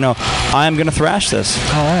music. So no, I'm gonna thrash this.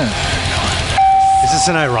 All right. Is this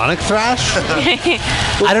an ironic thrash?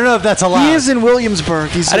 I don't know if that's allowed. He is in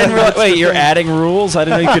Williamsburg. He's I didn't realize. Wait, you're adding rules? I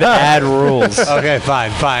didn't know you could add rules. Okay,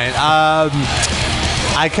 fine.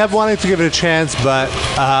 I kept wanting to give it a chance, but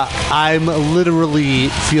I'm literally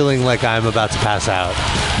feeling like I'm about to pass out.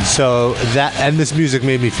 So and this music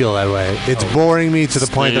made me feel that way. It's boring me to the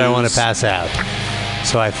point that I want to pass out.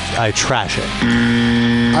 So I trash it.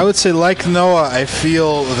 I would say, like Noah, I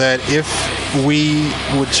feel that if we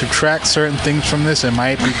would subtract certain things from this, it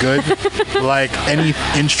might be good. Like any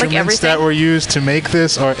instruments that were used to make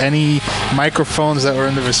this, or any microphones that were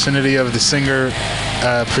in the vicinity of the singer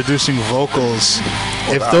producing vocals.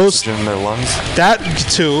 Or If the those oxygen in their lungs. That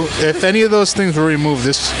too. If any of those things were removed,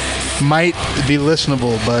 this might be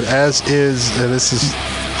listenable. But as is, this is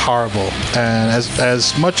horrible. And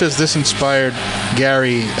as much as this inspired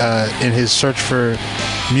Gary in his search for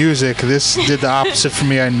music, this did the opposite for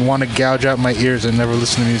me. I want to gouge out my ears and never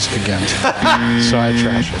listen to music again. So I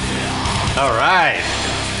trash it. All right.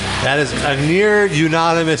 That is a near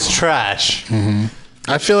unanimous trash. Mm-hmm.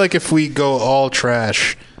 I feel like if we go all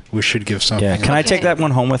trash, we should give something. Yeah. Can I take that one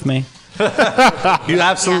home with me? You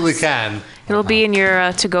absolutely can. It'll be in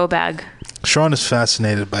your to-go bag. Sean is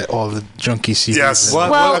fascinated by all the junky CDs. Yes.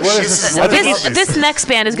 This next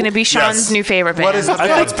band is going to be Sean's new favorite band.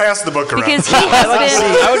 Let's pass the book around. Because he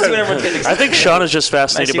has been. I think Sean is just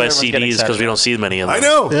fascinated by CDs because we don't see many of them. I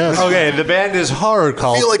know. Okay, the band is Horror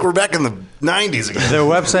Cult. I feel like we're back in the 90s again. Their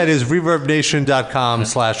website is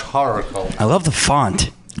reverbnation.com/horror cult. I love the font.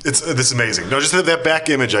 This is amazing. No, just that back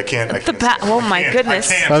image. I can't. Oh my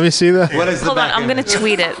goodness. Let me see that. What is Hold on, I'm going to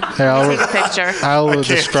tweet it. Hey, I'll Take a picture. I'll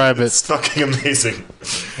describe it. It's fucking amazing.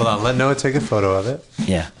 Hold on, let Noah take a photo of it.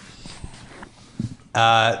 Yeah.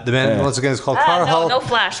 The band, once again, is called Horror No, Cult. no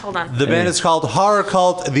flash. Hold on. The band is called Horror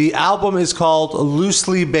Cult. The album is called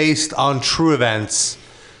Loosely Based on True Events.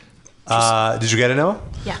 Did you get it, Noah?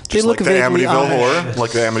 Yeah. Just like the Amityville Horror.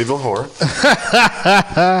 Like the Amityville Horror.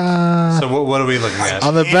 So what are we looking at?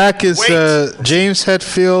 On the back is James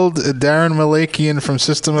Hetfield, Darren Malakian from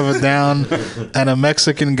System of a Down, and a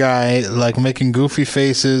Mexican guy like making goofy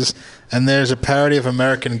faces. And there's a parody of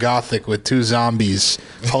American Gothic with two zombies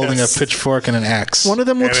holding a pitchfork and an axe. One of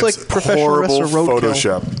them looks like Professional Wrestler Roadkill.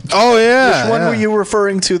 Photoshop. Oh yeah. Which one yeah. were you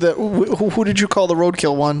referring to? Who did you call the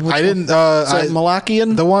Roadkill one? Which I didn't. one? Is that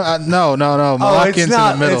Malakian? The one? No. Malakian's in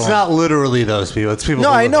the middle. It's not literally those people. It's people. No,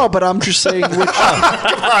 who I look know, but I'm just saying which. Come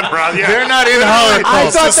on, Ron. Yeah. They're not in Horror Cult. I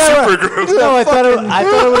thought It's a that super was, group. No, I thought it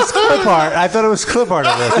was clip art. I thought it was clip art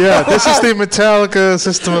of this. Yeah, this is the Metallica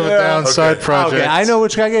System of a Down side project. Okay, I know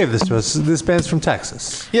which guy gave this to us. This band's from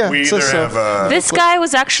Texas. Yeah, We so- either so- have. This guy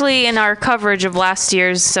was actually in our coverage of last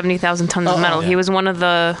year's 70,000 Tons of Metal. He was one of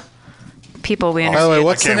the people we By the interviewed. way,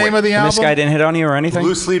 what's the name of the And this album? guy didn't hit on you or anything?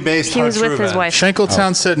 Loosely based. He on was true with his events. wife.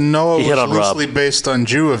 Shankletown said Noah He hit was on Rob. loosely based on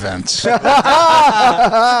Jew events.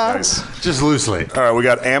 Nice. Just loosely. All right, we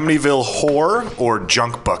got Amityville Horror or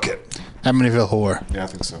Junk Bucket. Amityville Whore. Yeah, I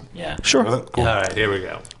think so. Yeah. Sure. Cool. All right, here we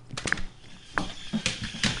go.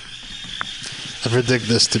 I predict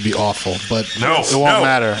this to be awful, but No, it won't no.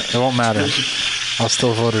 matter. It won't matter. I'll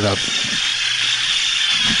still vote it up.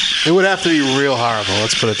 It would have to be real horrible.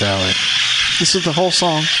 Let's put it that way. This is the whole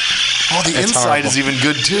song. Oh, the That's inside horrible. is even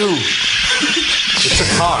good too. It's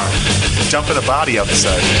a car. Dumping a body out the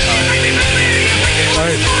side.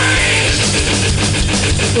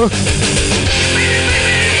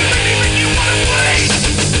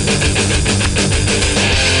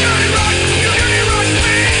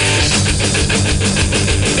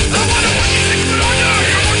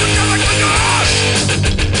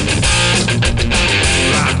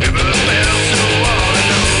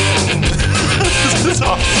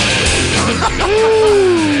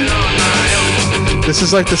 This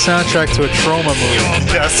is like the soundtrack to a trauma movie.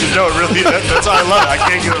 Yes, no, really, that's why I love it. I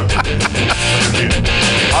can't get it.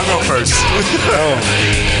 I'll go first.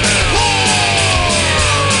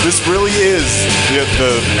 This really is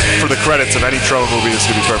for the credits of any trauma movie. This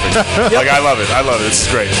could be perfect. Like I love it. I love it. This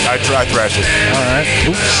is great. I thrash it. All right.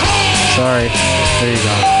 Oops. Sorry. There you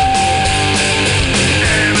go.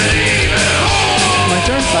 My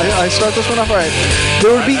turn. I start this one off. All right.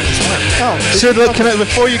 There would be. Sid, look,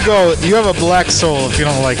 before you go, you have a black soul if you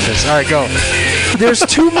don't like this. All right, go. There's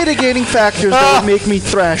two mitigating factors that would make me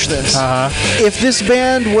thrash this. If this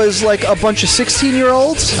band was like a bunch of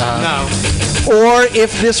 16-year-olds. No. Or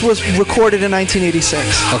if this was recorded in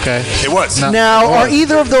 1986. Okay. It was. Now, are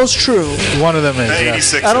either of those true? One of them is.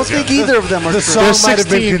 86. I don't think either of them are The true. song might have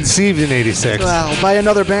been conceived in 86. Wow, by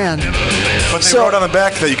another band. But they wrote on the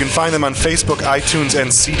back that you can find them on Facebook, iTunes,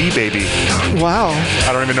 and CD Baby. Wow.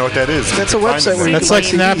 I don't even know what that is. That's a website where you That's can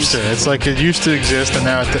like buy CDs. Napster. It's like it used to exist, and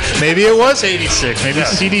now maybe it was 86. Maybe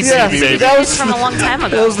CD Yeah, Baby. that was From a long time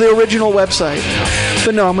ago. That was the original website.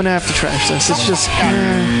 But no, I'm gonna have to trash this. It's just.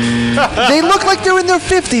 They look like they're in their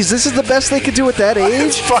 50s. This is the best they could do at that age.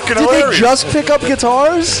 It's fucking Did hilarious. they just pick up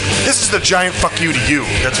guitars? This is the giant fuck you to you.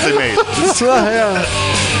 That's what they made. Yeah.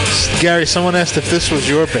 Gary, someone asked if this was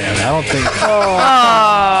your band. I don't think.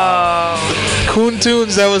 Coon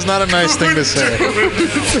Tunes, that was not a nice thing to say.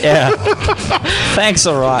 Yeah. Thanks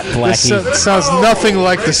a lot, This Blackie. sounds nothing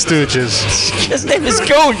like the Stooges. His name is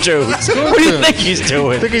Coon Tunes. What do you think he's I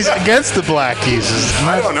doing? think he's against the Blackies.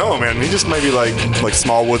 I don't know, man. He just might be like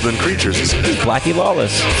small woodland creatures. Blackie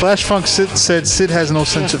Lawless. Flash Funk said Sid has no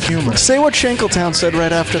sense of humor. Say what Shankletown said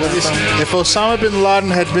right after that. If Osama bin Laden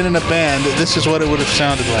had been in a band, this is what it would have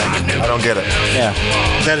sounded like. I don't get it. Yeah.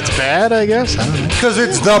 That it's bad, I guess? I don't know. Because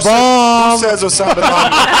it's the bomb. Who says Osama bin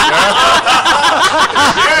Laden?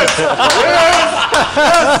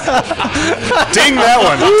 Ding that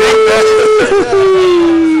one. Ding that.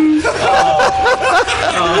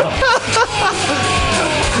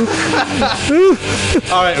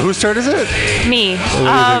 All right, whose turn is it? Me.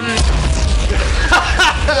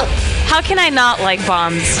 How can I not like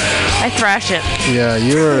bombs? I thrash it. Yeah,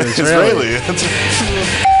 you're Israeli.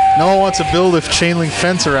 Israeli. No one wants to build a chain link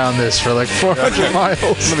fence around this for like 400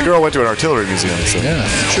 miles. The girl went to an artillery museum. So. Yeah.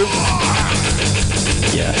 True.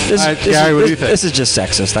 Yeah. Gary, what do you think? This is just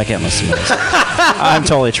sexist. I can't listen to this. I'm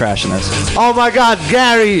totally trashing this. Oh my God,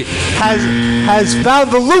 Gary has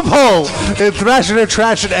found the loophole in Thrashing or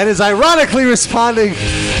Trashing and is ironically responding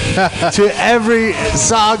to every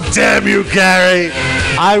song. Damn you, Gary!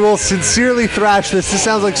 I will sincerely thrash this. This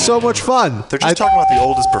sounds like so much fun. They're just talking about the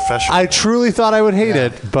oldest professional. I truly thought I would hate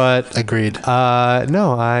it, but agreed.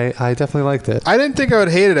 No, I definitely liked it. I didn't think I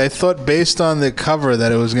would hate it. I thought based on the cover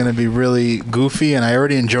that it was going to be really goofy, and I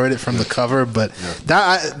already enjoyed it from the cover. But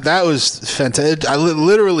that was fantastic. I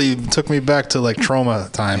literally took me back to like trauma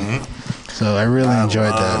time. So I really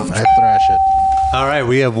enjoyed that. I thrash it. All right,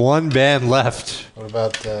 we have one band left. What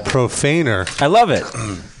about Profaner? I love it.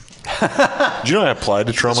 Did you know I applied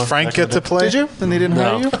to trauma? Does Frank get to play? Did you? And they didn't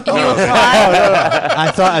hire you?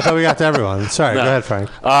 I thought we got to everyone. Sorry, go ahead, Frank.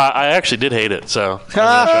 I actually did hate it, so I'm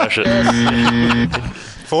gonna trash it.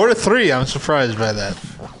 4-3. I'm surprised by that.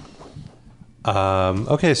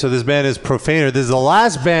 Okay, so this band is Profaner. This is the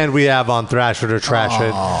last band we have on Thrash It or Trash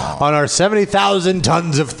It. On our 70,000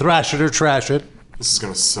 tons of Thrash It or Trash It. This is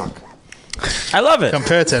gonna suck. I love it.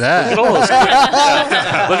 Compared to that.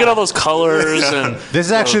 Look at all those colors and this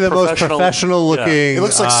is actually the most professional looking. It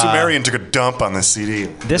looks like Sumerian took a dump on this CD.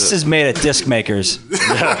 This is made at disc makers.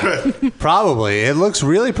 Probably. It looks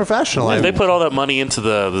really professional. If they put all that money into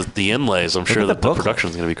the inlays, I'm sure that the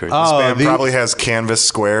production's going to be crazy. This band probably has canvas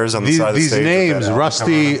squares on the side of the these stage. names: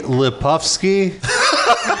 Rusty Lipovsky,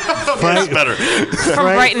 That's better.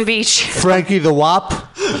 From Brighton Beach. Frankie the Wop,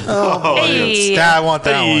 Hey. I want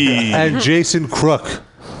that one. and Jason Crook.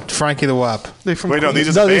 Frankie the Wop. They from Wait, no,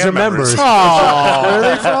 these No, are these are band members. Where are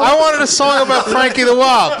they from? I wanted a song about Frankie the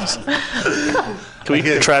Wop. Can we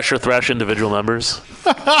trash or thrash individual members?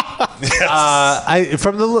 From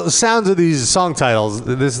the sounds of these song titles,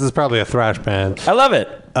 this is probably a thrash band. I love it.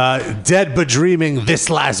 Dead but dreaming, this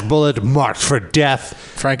last bullet marked for death.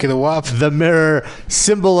 Frankie the Wop. The mirror,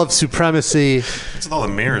 symbol of supremacy. What's with all the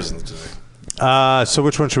mirrors? So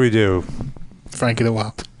which one should we do? Frankie the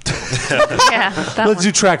Wop. Yeah, that Let's one.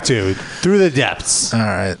 do track 2, Through the Depths. All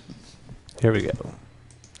right. Here we go.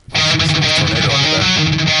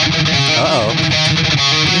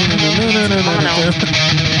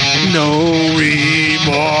 No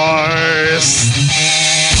remorse.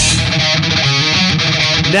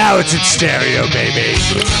 Now it's in stereo, baby.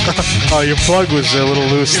 Oh, your plug was a little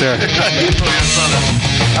loose there. I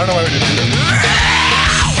don't know why we did that.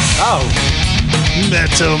 Oh.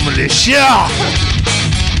 Metal Militia.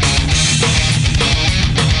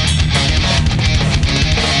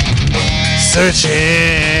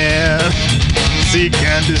 Searching, seek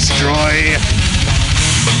and destroy.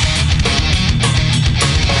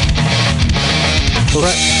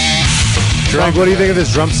 Frank, what do you think of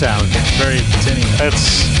this drum sound? Very tinny.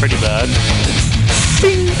 It's pretty bad.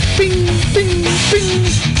 Bing, bing, bing, bing.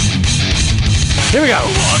 Here we go.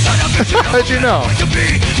 How'd you know?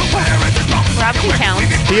 Rob can count.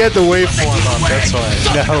 He had the waveform on, that's why.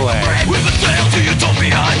 No way.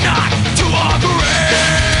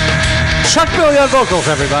 Chuck Billy on vocals,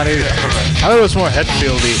 everybody. I thought it was more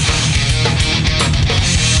Hetfieldy.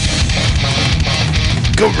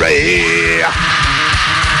 Great.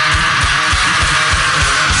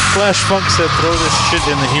 Flash Funk said, "Throw this shit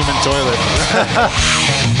in the human toilet."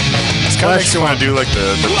 It kind of makes you want to do like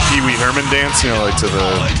the Pee Wee Herman dance, you know, like to the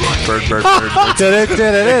bird.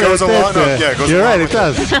 It goes along. No, yeah, it goes You're along right, it with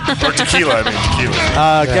does. Or tequila. I mean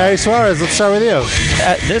tequila. Gary Suarez, let's start with you.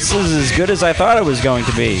 This is as good as I thought it was going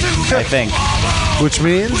to be, I think. Which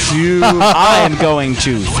means you... I am going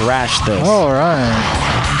to thrash this. All right.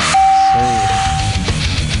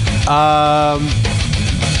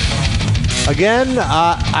 Again,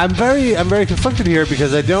 I'm very conflicted here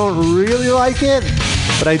because I don't really like it,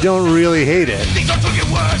 but I don't really hate it.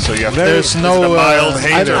 So you have There's is no, it a mild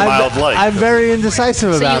hate or mild like. I'm very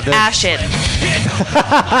indecisive So about you this. ash it.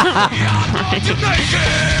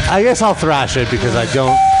 I guess I'll thrash it because I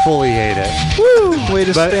don't fully hate it. Woo! Way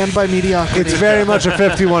to But stand by mediocrity. It's very much a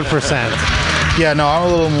 51%. Yeah, no, I'm a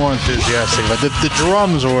little more enthusiastic. But the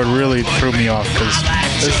drums are what really threw me off because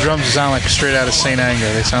those drums sound like straight out of St. Anger.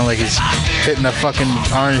 They sound like he's hitting a fucking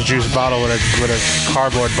orange juice bottle with a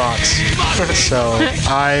cardboard box.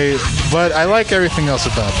 But I like everything else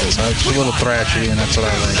about this. It's a little thrashy, and that's what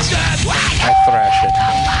I like. I thrash it.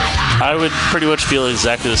 I would pretty much feel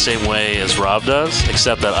exactly the same way as Rob does,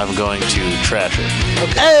 except that I'm going to trash it.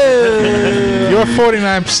 Hey! You're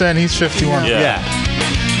 49%, he's 51%. Yeah.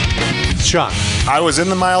 Sean. I was in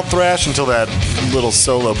the mild thrash until that little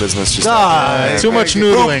solo business just Too much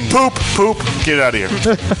noodling. Poop. Get out of here.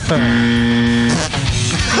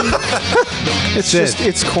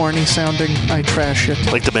 It's corny sounding. I trash it.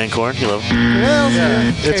 Like the band Korn, you love?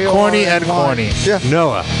 Yeah. It's corny and corny. Yeah.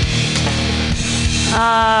 Noah.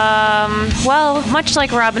 Well, much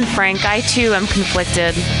like Rob and Frank, I too am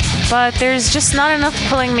conflicted. But there's just not enough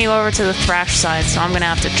pulling me over to the thrash side, so I'm going to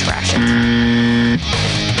have to trash it.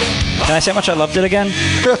 Can I say how much I loved it again?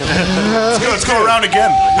 Let's go around again.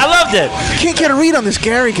 I loved it. I can't get a read on this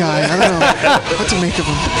Gary guy. I don't know what to make of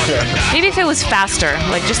him. Maybe if it was faster,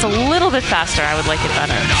 like just a little bit faster, I would like it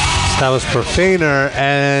better. That was Profaner,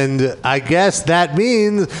 and I guess that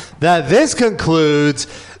means that this concludes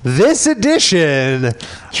this edition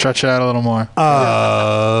Stretch it out a little more.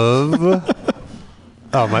 of...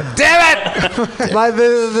 Oh my! Damn it!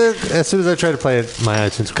 As soon as I try to play it, my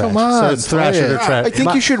iTunes crashed. Come on, so it's thrash it or trash. I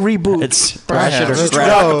think you should reboot. It's thrash it or Just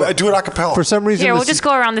thrash. do it a cappella. For some reason, Here, we'll this- just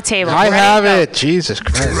go around the table. I Ready? have Go. it. Jesus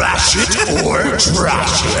Christ. Trash it or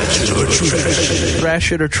trash it.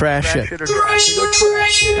 Thrash it or trash it.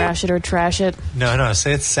 Trash it or trash it. No,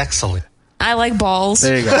 say it sexily. I like balls.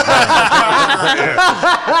 There you go.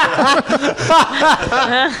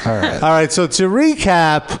 All right. So to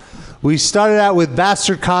recap, we started out with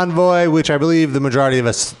Bastard Convoy, which I believe the majority of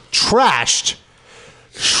us trashed.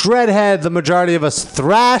 Shredhead, the majority of us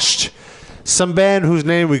thrashed. Some band whose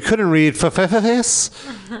name we couldn't read, which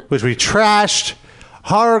we trashed.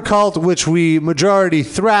 Horror Cult, which we majority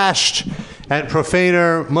thrashed. And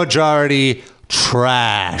Profaner, majority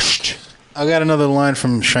trashed. I got another line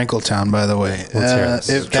from Shankletown, by the way. Let's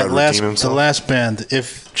hear it. The last band,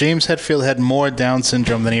 if James Hetfield had more Down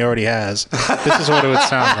syndrome than he already has, this is what it would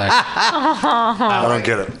sound like. I don't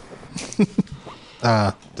get it.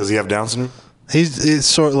 Does he have Down syndrome? It's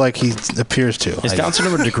sort of like he appears to. Is Down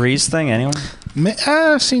syndrome a degrees thing, anyone?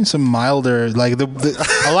 I've seen some milder, like a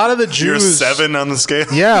lot of the Jews. You're 7 on the scale.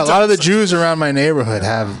 Yeah, a lot of the Jews around my neighborhood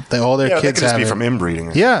have all their Yeah, that kids could just have be it. from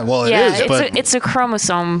inbreeding. Yeah, well, yeah, it is, but it's a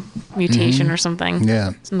chromosome mutation or something.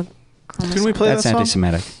 yeah, It's in the chromosome. can we play That's that song?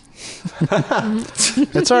 anti-Semitic.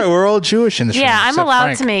 It's all right. We're all Jewish in this room. Yeah, I'm except allowed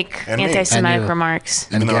Frank to make And me. anti-Semitic And you. remarks.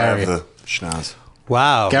 and Even though I Gary. have the schnoz.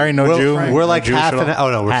 Wow. Gary, no we're, Jew? We're like No Jewish half at an... all?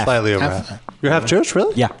 Oh, no, we're Half. slightly over Half. half. You're half Jewish,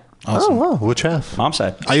 really? Yeah. Oh, wow. Which half? Mom's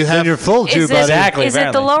side. Are you Then have? you're full Jew, Is buddy. Exactly, it the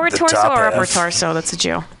apparently. lower The torso top or upper half. torso that's a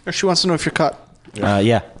Jew? Or she wants to know if you're cut.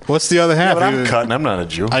 Yeah. What's the other half? But Are I'm you- cutting. I'm not a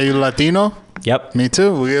Jew. Are you Latino? Yep. Me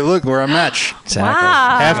too. Look, we're a match. Exactly.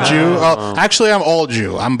 Wow. Half Jew. Oh, actually, I'm all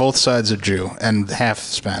Jew. I'm both sides of Jew and half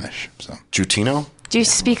Spanish. So Jutino? Do you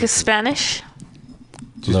speak Spanish?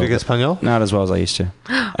 Do you speak Espanol? Not as well as I used to.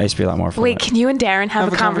 I used to be a lot more fluent. Wait, can you and Darren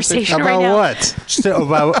have a conversation About right now? what? Just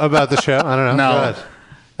about the show? I don't know. No. Go ahead.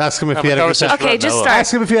 Ask him if Have he a had a good time. conversation Okay, about just Noah. start.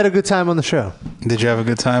 Ask him if he had a good time on the show. Did you have a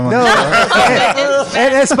good time on No.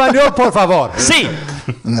 En español, por favor. Sí.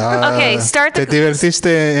 No. Okay, start ¿Te the. divertiste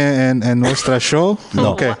en nuestra show?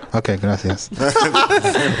 No. Okay, gracias.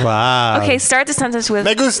 Wow. Okay, start the sentence with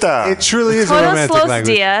Me gusta. It truly is a todos romantic los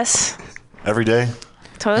language. días. Every day.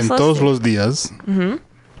 Todos En los todos días. los días. Mm-hmm.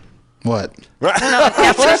 What?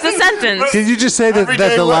 Finish the sentence. Did you just say that, Every that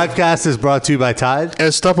day the what? live cast is brought to you by Tide?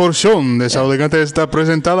 Esta porción desobligante está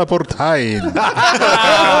presentada por Tide.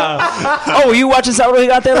 Oh, were you watching Sábado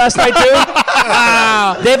Gigante last night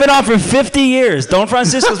too? They've been on for 50 years. Don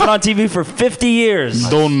Francisco's been on TV for 50 years.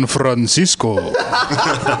 Don Francisco.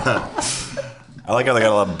 I like how they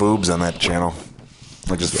got a lot of boobs on that channel.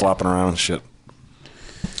 Like just flopping around and shit.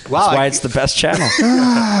 Wow. That's why it's the best channel.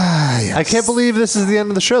 I can't believe this is the end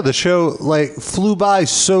of the show. The show flew by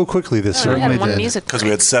so quickly this We year. had one music. Because we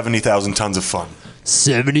had 70,000 tons of fun.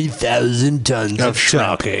 70,000 tons Of of shrimp.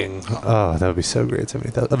 talking. Oh, that would be so great.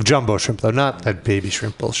 70,000 of jumbo shrimp, though, not that baby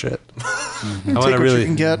shrimp bullshit. I what you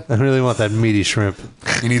can get. I really want that meaty shrimp.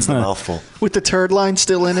 He needs the mouthful. With the turd line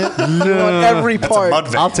still in it. You want every That's a part. mud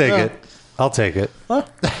vein. I'll take it. I'll take it.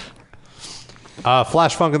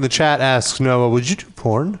 Flash Funk in the chat asks Noah, would you do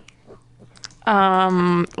porn?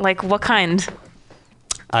 Like what kind?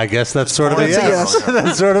 I guess that's sort of a That's a yes. yes.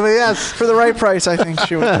 That's sort of a yes. For the right price, I think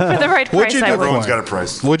she would. For the right What'd price, you do, I would. Everyone's got a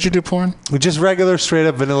price. Would you do porn? Just regular, straight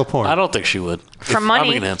up vanilla porn. I don't think she would. For I'm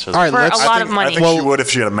money. going to answer All that. right, For let's. a lot I of think, money. I think she would if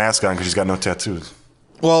she had a mask on because she's got no tattoos.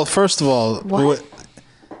 Well, first of all, What?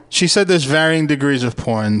 she said there's varying degrees of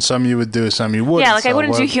porn. Some you would do, some you wouldn't. Yeah, like I So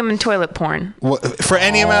wouldn't do what- human toilet porn. for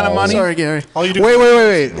any amount of money. Sorry, Gary. All you do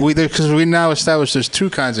Wait. Because we now established there's two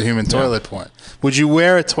kinds of human toilet porn. Would you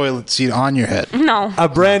wear a toilet seat on your head? No. A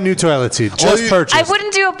brand new toilet seat, just purchased. I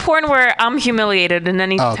wouldn't do a porn where I'm humiliated in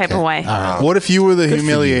any type of way. All right. What if you were the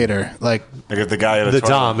humiliator? Like if the guy at a the toilet.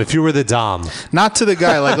 dom. If you were the dom, not to the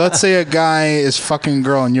guy. Like let's say a guy is fucking a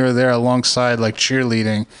girl and you're there alongside, like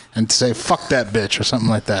cheerleading, and say "fuck that bitch" or something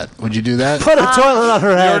like that. Would you do that? put a toilet on her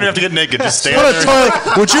You don't head. have to get naked. Just stand Put a there.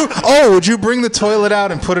 toilet. Would you? Oh, would you bring the toilet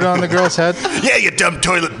out and put it on the girl's head? Yeah, you dumb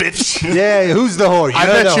toilet bitch. Yeah, who's the whore? I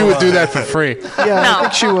You're bet the you would whore. do that for free. Yeah, No, I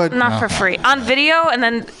think she would. not for free. On video and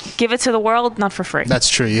then give it to the world, not for free. That's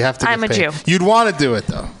true. You have to. Get I'm a paid. Jew. You'd want to do it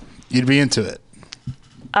though. You'd be into it.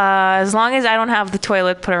 As long as I don't have the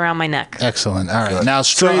toilet put around my neck. Excellent. All right. Now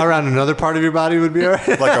So straight. around another part of your body would be all right.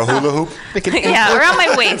 Like a hula hoop. Yeah, around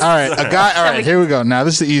my waist. All right, a guy. All right, here we go. Now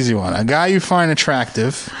this is the easy one. A guy you find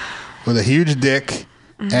attractive, with a huge dick,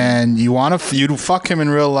 and you want to you fuck him in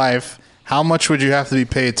real life. How much would you have to be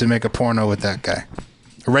paid to make a porno with that guy?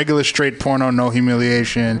 A regular straight porno, no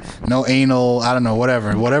humiliation, no anal. I don't know,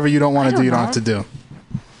 whatever you don't want to do, you don't have to do.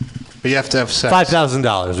 But you have to have sex.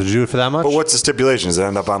 $5,000. Would you do it for that much? But what's the stipulation? Does it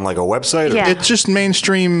end up on like a website? Or, Yeah. It's just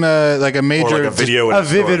mainstream, like a or major, like a video? in A the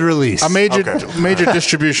vivid store? release. a major, Okay. major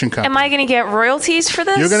distribution Am company. I going to get royalties for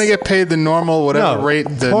this? You're gonna get paid the normal, whatever No, rate.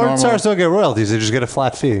 The porn normal. stars don't get royalties. They just get a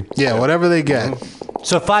flat fee. Yeah, whatever they get.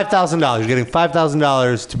 So $5,000. You're getting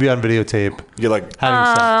 $5,000 to be on videotape. You like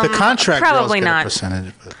Having sex. The contract girls probably get not. a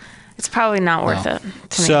percentage. But It's probably not worth it to me.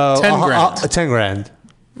 So 10 grand. 10 grand.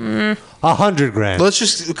 100 grand. let's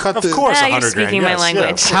just cut Of the. course, Now you're 100 grand. speaking my Yes,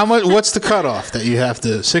 language. How much? What's the cutoff that you have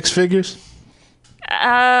to? 6 figures.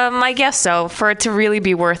 I guess so, for it to really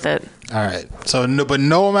be worth it. All right. So,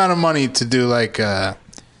 no amount of money to do like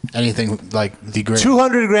anything like degrading.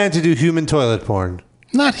 200 grand to do human toilet porn.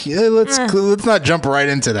 Not here. Let's not jump right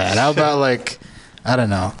into that. How about like, I don't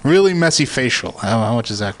know, really messy facial? How much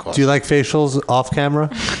does that cost? Do you like facials off camera?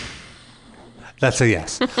 That's a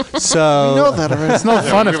yes. So We know that already. It's no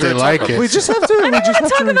fun if they like it. we just have to. I We don't just want to have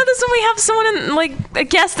talk to. about this when we have someone, in, like, a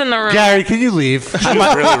guest in the room. Gary, can you leave? I'm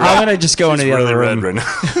gonna just go into the really other red room.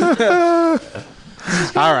 right now.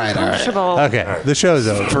 all right. Comfortable. Okay, the show's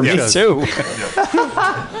over. For me too.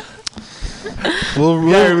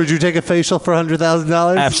 Gary, would you take a facial for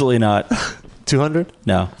 $100,000? Absolutely not. 200?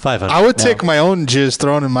 No. 500. I would take my own jizz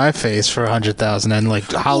thrown in my face for 100,000 and like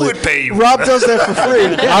Holly. Would pay you. Rob does that for free.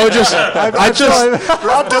 I would just, I just,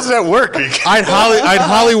 Rob does that work. I'd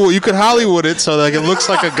Hollywood. You could Hollywood it so like it looks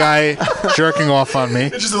like a guy jerking off on me.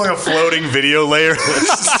 It's just like a floating video layer.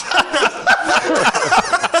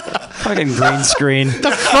 Fucking green screen.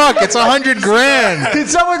 The fuck? It's 100 grand. Can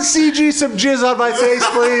someone CG some jizz on my face,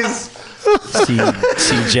 please?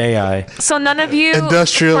 CJI. So none of you...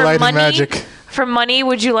 Industrial for Light and money- Magic. For money,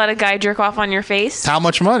 would you let a guy jerk off on your face? How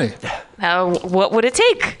much money? What would it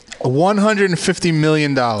take? $150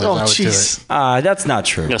 million. I would do jeez. it. That's not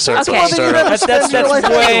true. Yeah, sir, Okay. That's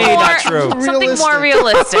way not true. Something more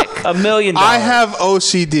realistic. $1 million. I have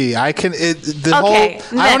OCD. I can. The whole. I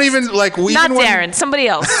don't next. even like. Not Even when, Darren. Somebody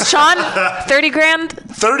else. Sean, 30 grand.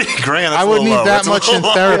 30 grand. That's I a would little need low. that That's a much in little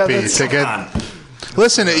low. therapy to get.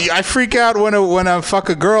 Listen, I freak out when I fuck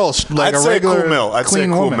a girl like I'd a say regular Cool Mill. I'd say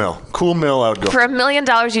clean Cool woman. Mill. Cool Mill. I would go. For $1 million,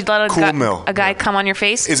 you'd let Cool Mill. a guy come on your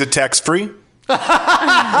face? Is it tax free?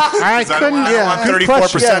 I couldn't. I Yeah, want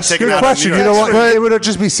 34% taken Good out. question. Of You New know York. what? It would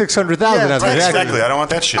just be 600,000. Yeah, Right, exactly. I don't want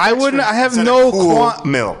that shit. I wouldn't. I have Is that no a Cool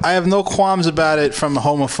qualms. I have no qualms about it from a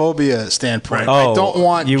homophobia standpoint. Oh, I don't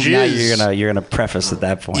want you. Now jizz. you're gonna preface at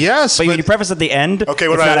that point. Yes, but you preface at the end. Okay,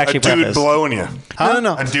 what it's not about actually a dude prefaced. blowing you?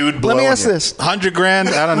 No. A dude Let blowing me ask you. this.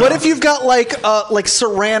 $100,000. I don't know. What if you've got like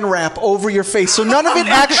saran wrap over your face, so none of it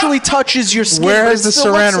actually touches your skin? Where but has it the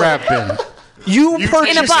still saran looks wrap been? You In a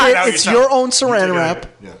purchased box. it. It's your own saran wrap.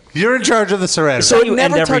 You're in charge of the surrender. So it you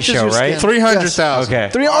never end every touches show, your right? skin. 300,000.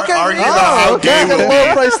 Okay. Okay. Argue about how Okay. gay I got we'll a lower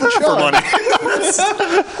be price of the for show. money. That's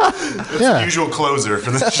the usual closer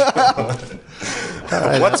for the show.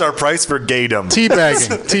 What's our price for gaydom?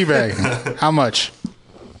 Teabagging. How much?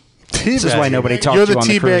 This is why nobody talked You're to the you on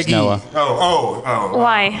the cruise, teabaggee. Noah. Oh.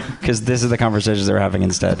 Why? Because this is the conversations they're having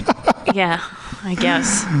instead. Yeah, I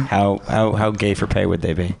guess. How gay for pay would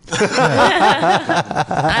they be?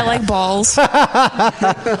 I like balls.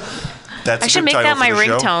 That's I should make that my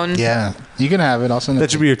ringtone. Yeah, you can have it. I'll send it.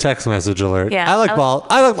 That should be your text message alert. Yeah, I like I balls.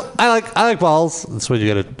 I like balls. That's when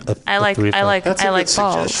you get a I like three for. That's a good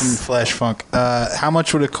balls. suggestion, Flash Funk. How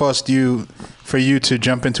much would it cost you for you to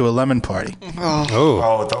jump into a lemon party?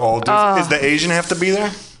 Oh, the old. Does the Asian have to be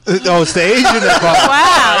there? Oh, it's the Asian that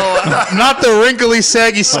Wow. not the wrinkly,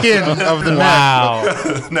 saggy skin of the man.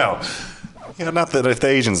 No. Yeah, not that if the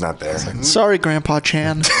Asian's not there. Sorry, Grandpa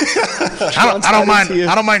Chan.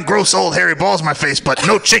 I don't mind gross old hairy balls in my face, but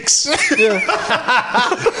no chicks.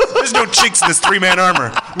 There's no chicks in this 3-man armor.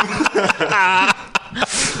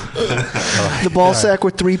 The ball sack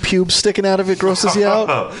with 3 pubes sticking out of it grosses you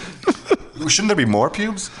out. Shouldn't there be more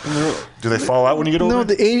pubes? Do they fall out when you get older? No,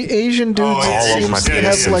 the Asian dudes all over my seems to face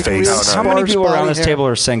have and like face. real No, no. How many sparse people around body this hair. table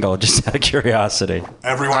are single? Just out of curiosity.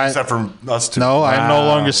 Everyone except for us two. No, I'm no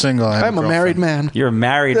longer single. I have I'm a married man. You're a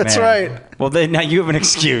married That's man. right. Well, then now you have an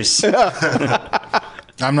excuse.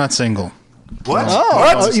 I'm not single. What?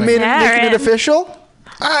 Oh, you making it Darren. official?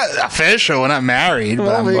 Official. We're not married.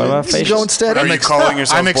 But I'm, Well, What about it's facial? going steady. Are you calling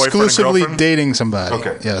yourself I'm boyfriend and exclusively girlfriend? dating somebody.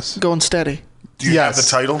 Okay. Yes. Going steady. Do you have the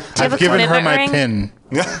title? you have I've a given her commitment my ring? pin.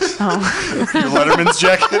 Your Letterman's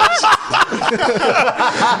jacket?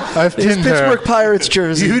 I've His pinned her. Pittsburgh Pirates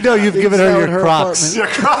jersey. You know you've given her It's your now in Crocs.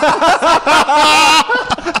 apartment.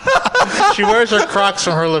 She wears her Crocs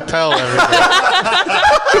from her lapel every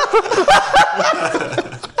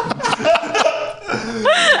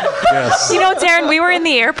Yes. You know, Darren, we were in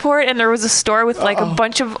the airport and there was a store with like a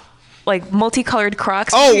bunch of like multicolored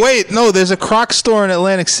Crocs. Oh wait, no. There's a Croc store in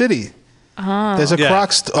Atlantic City. There's a Yeah.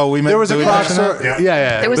 Crocs. Oh, we met. There was did a we Crocs mention store. that?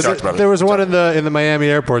 Yeah. There was- But there was one in the Miami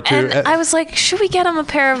airport too. And I was like, should we get him a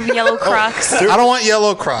pair of yellow Crocs? I don't want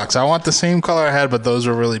yellow Crocs. I want the same color I had, but those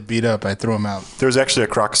were really beat up. I threw them out. There's actually a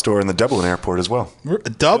Croc store in the Dublin airport as well.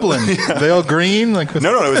 Dublin, they all green. Like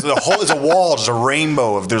No, it was a whole. It's a wall. There's a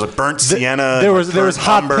rainbow of. There's a burnt sienna. there was burnt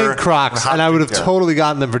hot umber, pink Crocs, hot and I would have pink, yeah. totally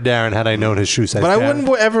gotten them for Darren had I known his shoe size. But I Darren.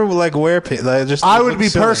 wouldn't ever like wear pink. Like, just I it would looks be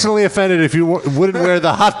silly. personally offended if you wouldn't wear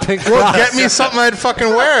the hot pink Crocs. Well, get me something I'd fucking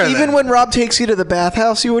wear. Even when Rob takes you to the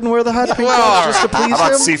bathhouse, you wouldn't wear the hot pink Crocs just to please How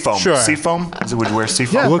about him? seafoam? Sure. Seafoam? Would you wear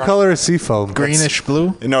seafoam? Yeah, what color is seafoam? greenish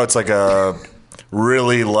blue. No, it's like a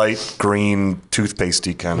really light green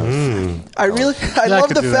toothpastey kind of. I I love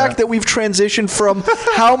could the do fact that we've transitioned from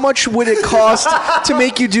how much would it cost to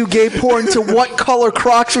make you do gay porn to what color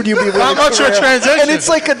Crocs would you be willing How much to of a wear? transition? And it's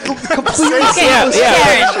like a completely Yeah, seamless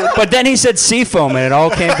yeah. But then he said seafoam, and it all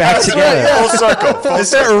came back together. Full circle. Full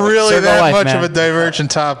Is that circle. really Circle that life, much man. of a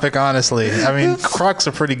divergent topic? Honestly, I mean, Crocs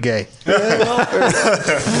are pretty gay.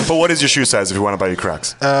 But what is your shoe size if you want to buy your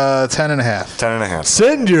Crocs? 10 and a half. 10 and a half.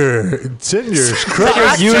 Send your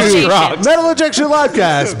Crocs. Used Crocs. Metal Injection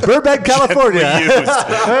Livecast, Burbank, California.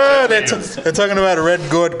 They're talking about Red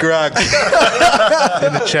Gourd Grogs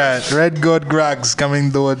in the chat. Red Gourd Grogs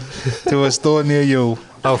coming to a store near you.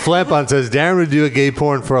 Oh, Flampon says Darren would do a gay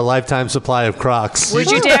porn for a lifetime supply of Crocs.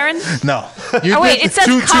 Would you, Darren? No. Oh wait, it says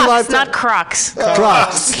Cox, not Crocs.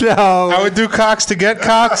 Crocs. No. I would do Cox to get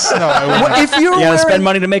Cox. No, I wouldn't. If you're You gotta spend wearing,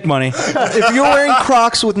 money to make money. if you're wearing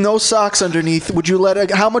Crocs with no socks underneath, would you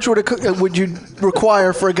how much would you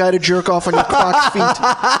require for a guy to jerk off on your Crocs feet?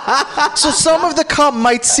 So some of the cum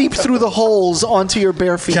might seep through the holes onto your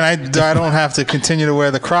bare feet. I don't have to continue to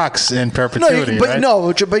wear the Crocs in No, perpetuity, but right?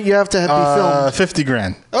 but you have to be filmed. 50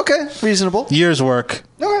 grand. Okay, reasonable. Years work.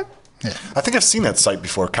 Okay. I think I've seen that site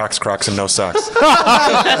before. Cox, Crocs, and no socks.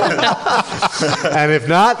 And if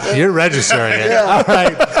not, you're registering it. All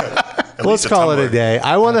right. Let's call it a day.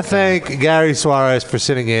 I want to thank Gary Suarez for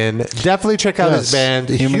sitting in. Definitely check out his band,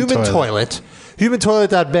 Human Toilet.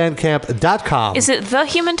 HumanToilet.bandcamp.com. Is it the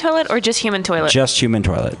Human Toilet or just Human Toilet? Just Human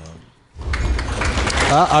Toilet.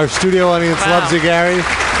 Our studio audience loves you, Gary.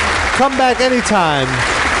 Come back anytime,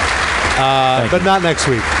 but not next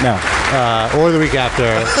week. No. Or the week after.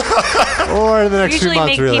 Or the next Usually few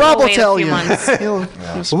months, make really. people Rob will wait a tell few you.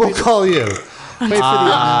 months. We'll call you.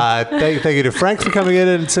 Thank you to Frank for coming in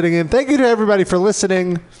and sitting in. Thank you to everybody for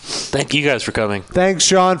listening. Thank you guys for coming. Thanks,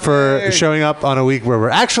 Sean, for showing up on a week where we're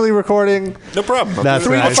actually recording. No problem. That's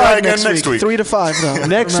I'll nice. try again next week. 3 to 5, though.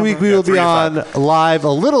 Next week we will be on live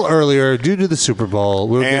a little earlier due to the Super Bowl.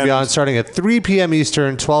 We're going to be on starting at 3 p.m.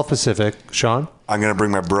 Eastern, 12 Pacific. Sean? I'm going to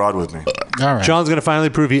bring my broad with me. All right. Sean's going to finally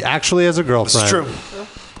prove he actually has a girlfriend. This is true.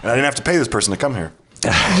 And I didn't have to pay this person to come here.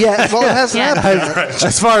 Yeah, well, it hasn't happened.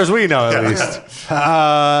 As far as we know, at least.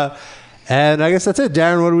 And I guess that's it.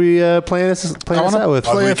 Darren, what are we playing us out with?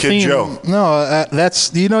 Play a theme. No,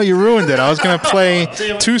 that's you ruined it. I was gonna play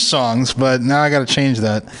 2 songs, but now I got to change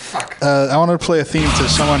that. I want to play a theme to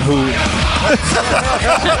someone who.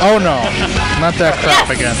 Oh no, not that crap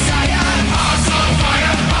again.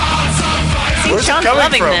 See, Where's it Sean's coming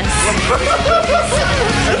loving from? this.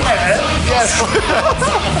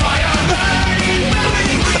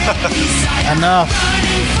 Enough.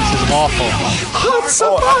 This is awful.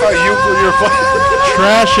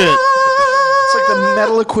 Trash it. It's like the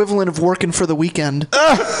metal equivalent of Working for the Weekend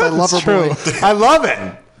by Loverboy. I love it.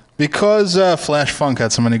 Because Flash Funk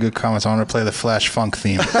had so many good comments, I want to play the Flash Funk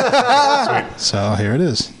theme. So here it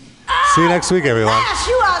is. See you next week, everyone.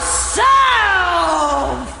 You are so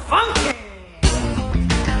funky.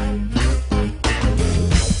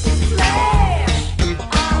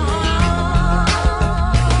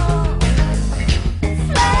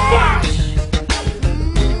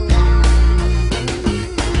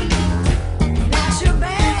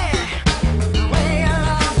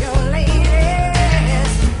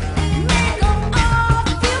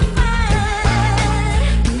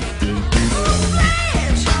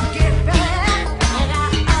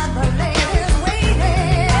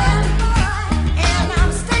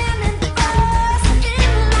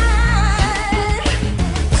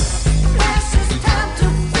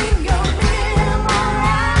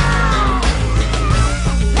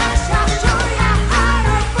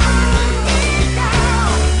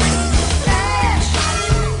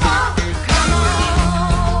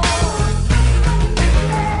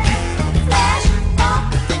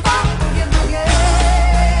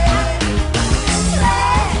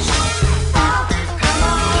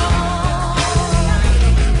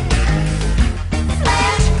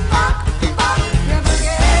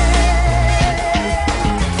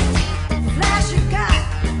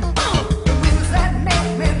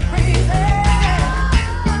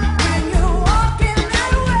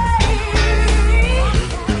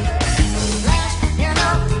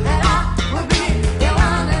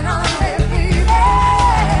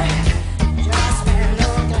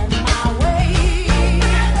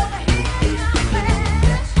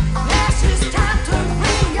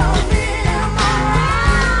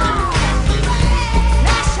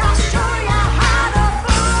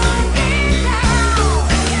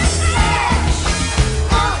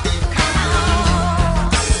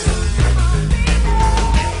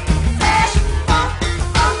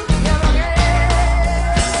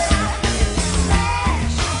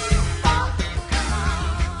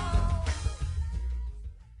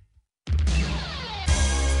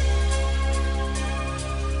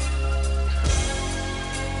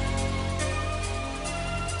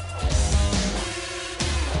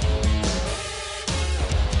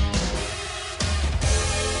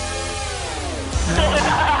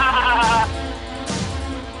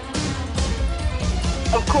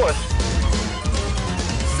 Of course.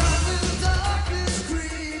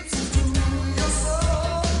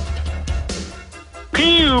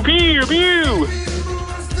 Pew, pew, pew!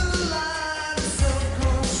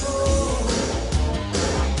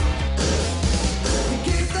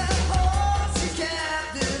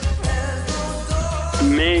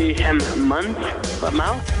 Mayhem month?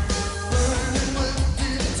 Mouth?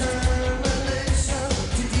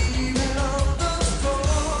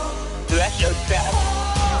 That's so sad.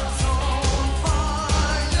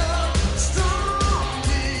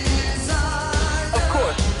 Of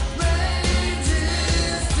course.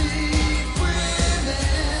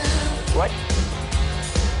 What?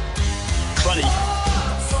 Funny.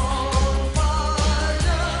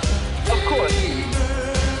 Of course.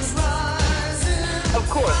 Of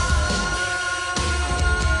course.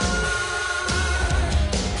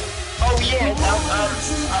 Oh yes.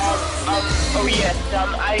 Oh yes. No.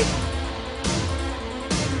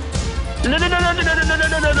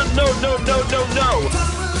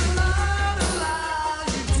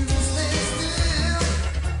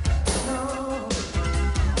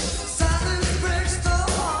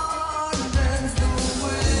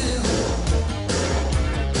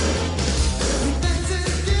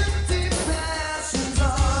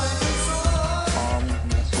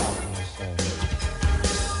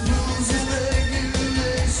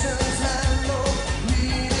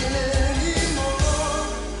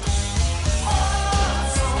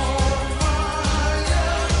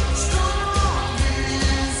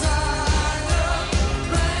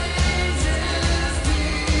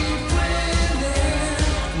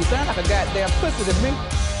 You sound like a goddamn pussy to me.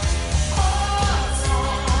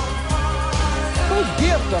 Who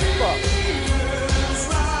gives a fuck?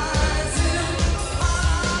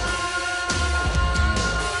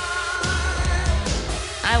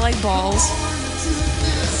 I like balls.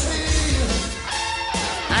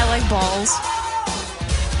 I like balls.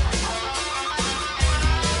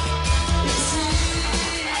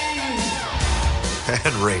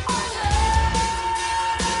 And rape.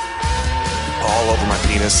 All over my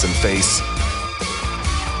penis and face.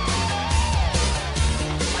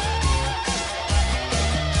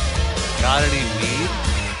 Got any weed?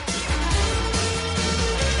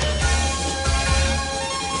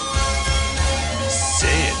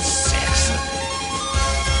 Say it sexy.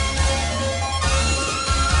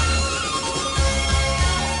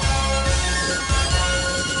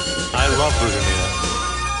 I love Brujanita.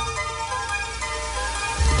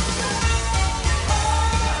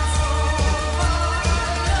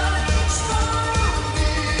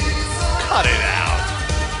 Cut it out.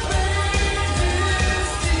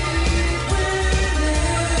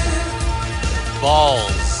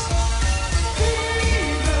 Balls.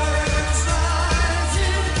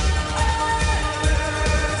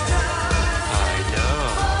 I know.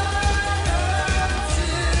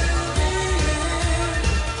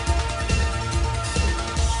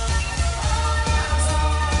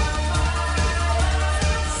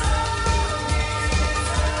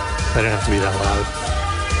 I didn't have to be that loud.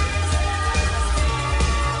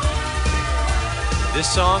 This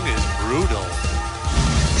song is brutal.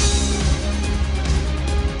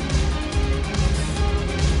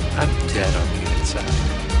 I'm dead on the inside.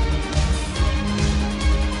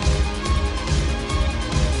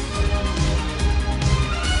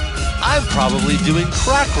 I'm probably doing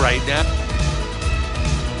crack right now.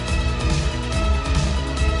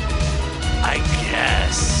 I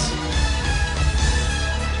guess.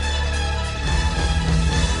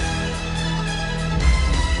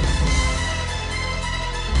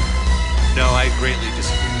 No, I greatly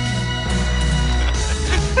disagree.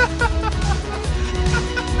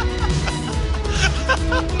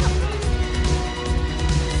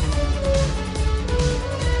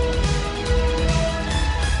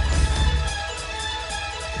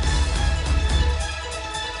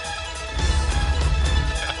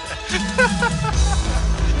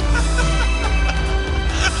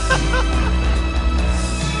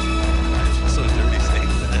 So dirty saying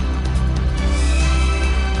that.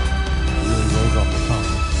 Really rolls off the tongue.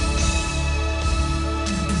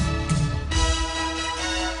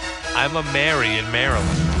 I'm a Mary in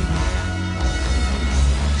Maryland.